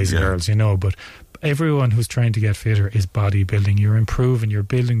guys and girls, but everyone who's trying to get fitter is bodybuilding. You're improving, you're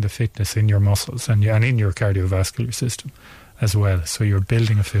building the fitness in your muscles and in your cardiovascular system as well. So you're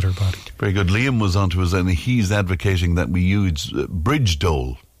building a fitter body. Very good. Liam was on to us, and he's advocating that we use bridge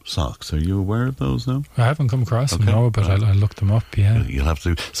dole socks. Are you aware of those now? I haven't come across them, no, but I'll look them up, yeah. You'll have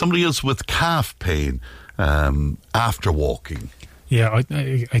to. Somebody else with calf pain after walking. Yeah,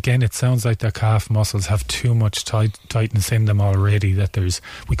 again, it sounds like their calf muscles have too much tightness in them already, that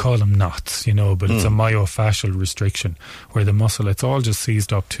we call them knots, but it's a myofascial restriction where the muscle, it's all just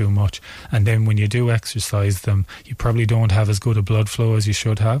seized up too much. And then when you do exercise them, you probably don't have as good a blood flow as you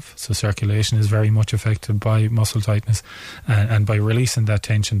should have. So circulation is very much affected by muscle tightness. And by releasing that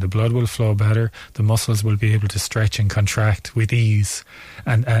tension, the blood will flow better, the muscles will be able to stretch and contract with ease,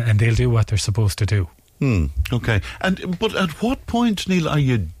 and they'll do what they're supposed to do. Okay. But at what point, Neil, are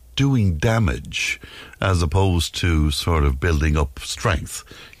you doing damage as opposed to sort of building up strength?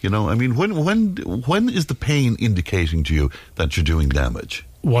 I mean, when is the pain indicating to you that you're doing damage?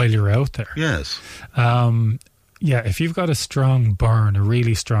 While you're out there. Yes. If you've got a strong burn, a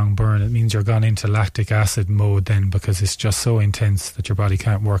really strong burn, it means you're gone into lactic acid mode then, because it's just so intense that your body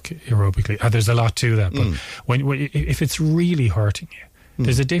can't work aerobically. There's a lot to that, but if it's really hurting you,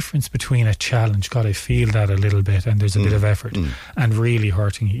 there's a difference between a challenge, God, I feel that a little bit, and there's a bit of effort, and really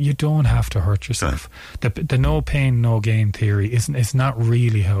hurting you. You don't have to hurt yourself. The no pain, no gain theory is not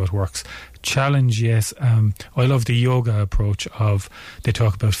really how it works. Challenge, yes. I love the yoga approach they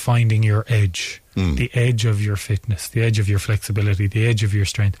talk about finding your edge, the edge of your fitness, the edge of your flexibility, the edge of your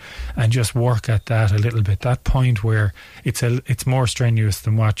strength, and just work at that a little bit. That point where it's more strenuous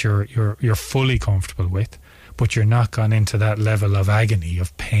than what you're fully comfortable with, but you're not gone into that level of agony,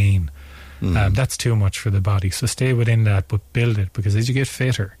 of pain. That's too much for the body. So stay within that, but build it, because as you get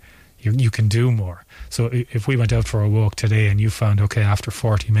fitter, you can do more. So if we went out for a walk today and you found, okay, after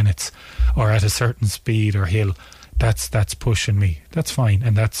 40 minutes or at a certain speed or hill, that's pushing me, that's fine,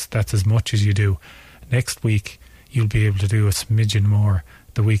 and that's as much as you do. Next week, you'll be able to do a smidgen more.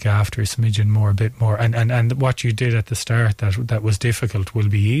 The week after, a smidgen more, a bit more. And what you did at the start that was difficult will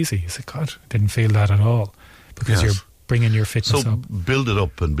be easy. You say, God, I didn't feel that at all. Because you're bringing your fitness up. So build it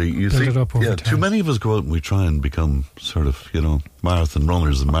up and build it up over time. Too many of us go out and we try and become sort of, marathon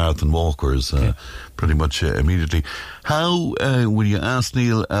runners and marathon walkers pretty much immediately. How will you ask,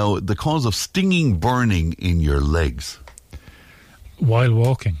 Neil, the cause of stinging burning in your legs? While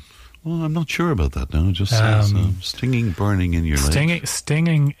walking. Well, I'm not sure about that now. It just says stinging burning in your legs.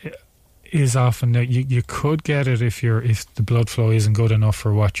 Stinging is often that you could get it if the blood flow isn't good enough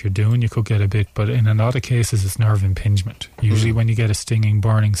for what you're doing. You could get a bit, but in a lot of cases it's nerve impingement. Usually when you get a stinging,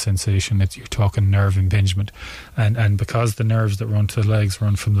 burning sensation, you're talking nerve impingement, and because the nerves that run to the legs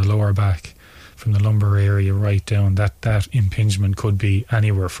run from the lower back, from the lumbar area right down, that impingement could be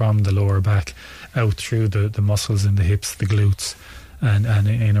anywhere from the lower back out through the muscles in the hips, the glutes, and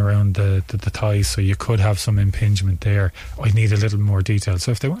in around the thighs. So you could have some impingement there. I need a little more detail.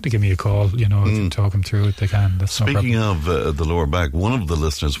 So if they want to give me a call, to talk them through it, they can. That's Speaking of the lower back, one of the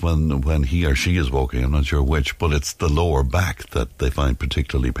listeners, when he or she is walking, I'm not sure which, but it's the lower back that they find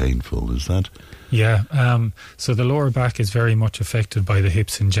particularly painful. Is that? Yeah, so the lower back is very much affected by the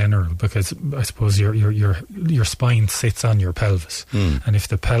hips in general, because I suppose your spine sits on your pelvis, and if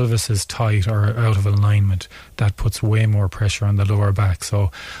the pelvis is tight or out of alignment, that puts way more pressure on the lower back.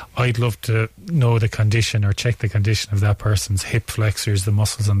 So I'd love to know the condition or check the condition of that person's hip flexors, the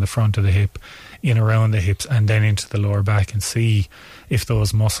muscles on the front of the hip, in around the hips and then into the lower back, and see if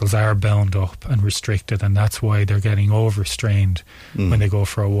those muscles are bound up and restricted, and that's why they're getting overstrained when they go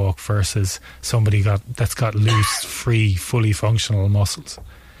for a walk, versus somebody that's got loose, free, fully functional muscles.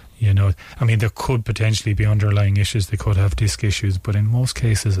 I mean, there could potentially be underlying issues. They could have disc issues, but in most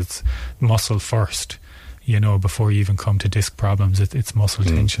cases it's muscle first. Before you even come to disc problems, it's muscle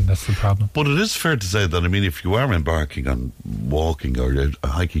tension that's the problem. But it is fair to say that, I mean, if you are embarking on walking or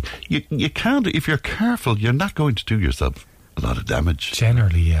hiking, you can't, if you're careful, you're not going to do yourself a lot of damage.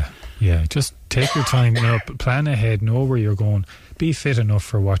 Generally, yeah. Yeah, just take your time, plan ahead, know where you're going, be fit enough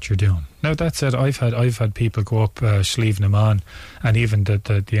for what you're doing. Now, that said, I've had people go up Slieve-na-Man, and even the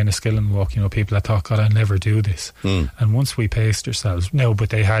Enniskillen walk, people that thought, God, I'll never do this. And once we paced ourselves,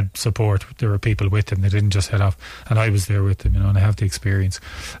 but they had support, there were people with them, they didn't just head off, and I was there with them, and I have the experience.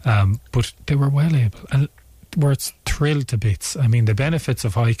 But they were well able, and we're thrilled to bits. I mean, the benefits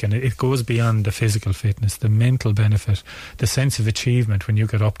of hiking, it goes beyond the physical fitness, the mental benefit, the sense of achievement when you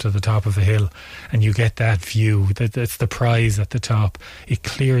get up to the top of a hill and you get that view, that's the prize at the top. It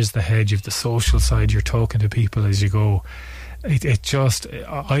clears the head, you've the social side, you're talking to people as you go.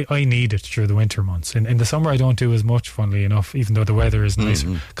 I need it through the winter months. In the summer I don't do as much, funnily enough, even though the weather is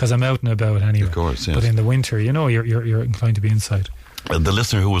nicer, because I'm out and about anyway. Of course, yes. But in the winter, you're inclined to be inside. And the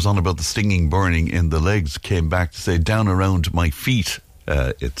listener who was on about the stinging, burning in the legs came back to say, down around my feet,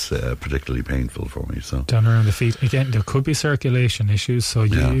 it's particularly painful for me. So down around the feet, again, there could be circulation issues. So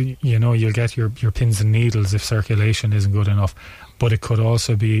you'll get your pins and needles if circulation isn't good enough. But it could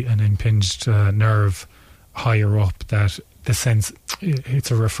also be an impinged nerve higher up, that the sense, it's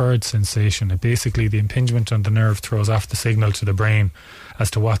a referred sensation. Basically, the impingement on the nerve throws off the signal to the brain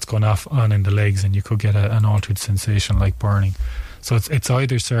as to what's going on in the legs, and you could get an altered sensation like burning. So it's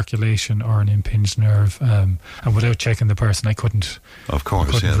either circulation or an impinged nerve, and without checking the person, I couldn't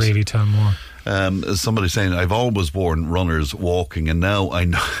really tell more. Somebody saying, I've always worn runners walking, and now I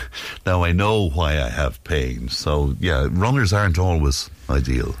know why I have pain. So yeah, runners aren't always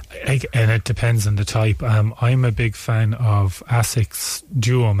ideal. And it depends on the type. I'm a big fan of Asics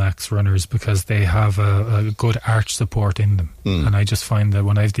Duomax runners because they have a good arch support in them, and I just find that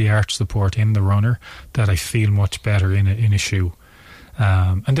when I have the arch support in the runner, that I feel much better in a shoe.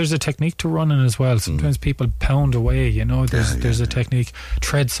 And there's a technique to running as well. Sometimes people pound away, there's a technique.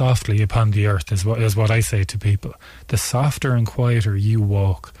 Tread softly upon the earth is what I say to people. The softer and quieter you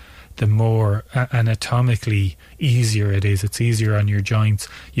walk, the more anatomically easier it is. It's easier on your joints.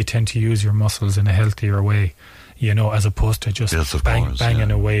 You tend to use your muscles in a healthier way, as opposed to just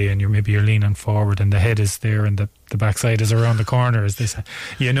banging away, and you're leaning forward and the head is there and the backside is around the corner, as they say.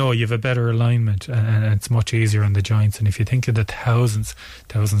 You have a better alignment, and it's much easier on the joints. And if you think of the thousands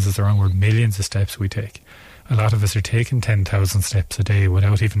is the wrong word, millions of steps we take, a lot of us are taking 10,000 steps a day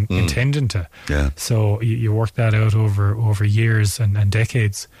without even intending to. Yeah. So you work that out over years and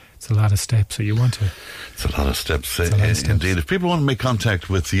decades. It's a lot of steps, so you want to... It's a lot of steps, indeed. If people want to make contact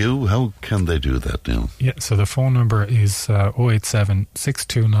with you, how can they do that now? Yeah, so the phone number is 087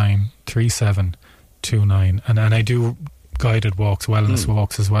 629 3729. And I do guided walks, wellness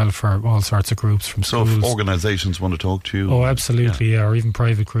walks as well, for all sorts of groups from schools. So if organisations want to talk to you? Oh, absolutely, yeah. Or even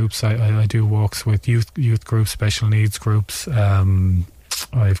private groups. I do walks with youth groups, special needs groups.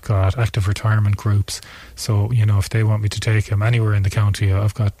 I've got active retirement groups. So, if they want me to take them anywhere in the county,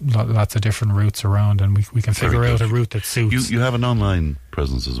 I've got lots of different routes around, and we can figure out a route that suits. You have an online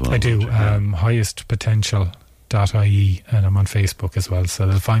presence as well? I do, highestpotential.ie, and I'm on Facebook as well, so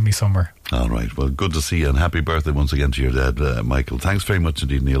they'll find me somewhere. All right. Well, good to see you, and happy birthday once again to your dad, Michael. Thanks very much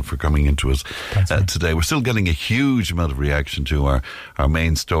indeed, Neil, for coming into us today. We're still getting a huge amount of reaction to our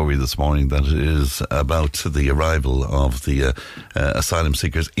main story this morning, that is about the arrival of the asylum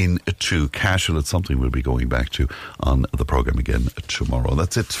seekers into Cashel. It's something we'll be going back to on the programme again tomorrow.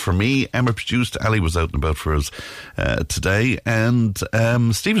 That's it for me. Emma produced. Ali was out and about for us today, and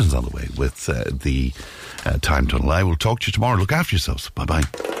Stephen's on the way with the Time Tunnel. I will talk to you tomorrow. Look after yourselves. Bye-bye.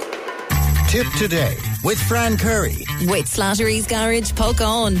 Tipp Today with Fran Curry. With Slattery's Garage,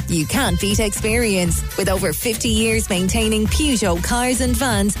 Puckane. You can't beat experience. With over 50 years maintaining Peugeot cars and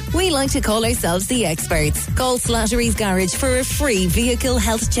vans, we like to call ourselves the experts. Call Slattery's Garage for a free vehicle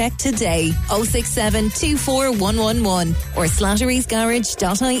health check today. 067 24111 or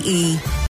slatterysgarage.ie.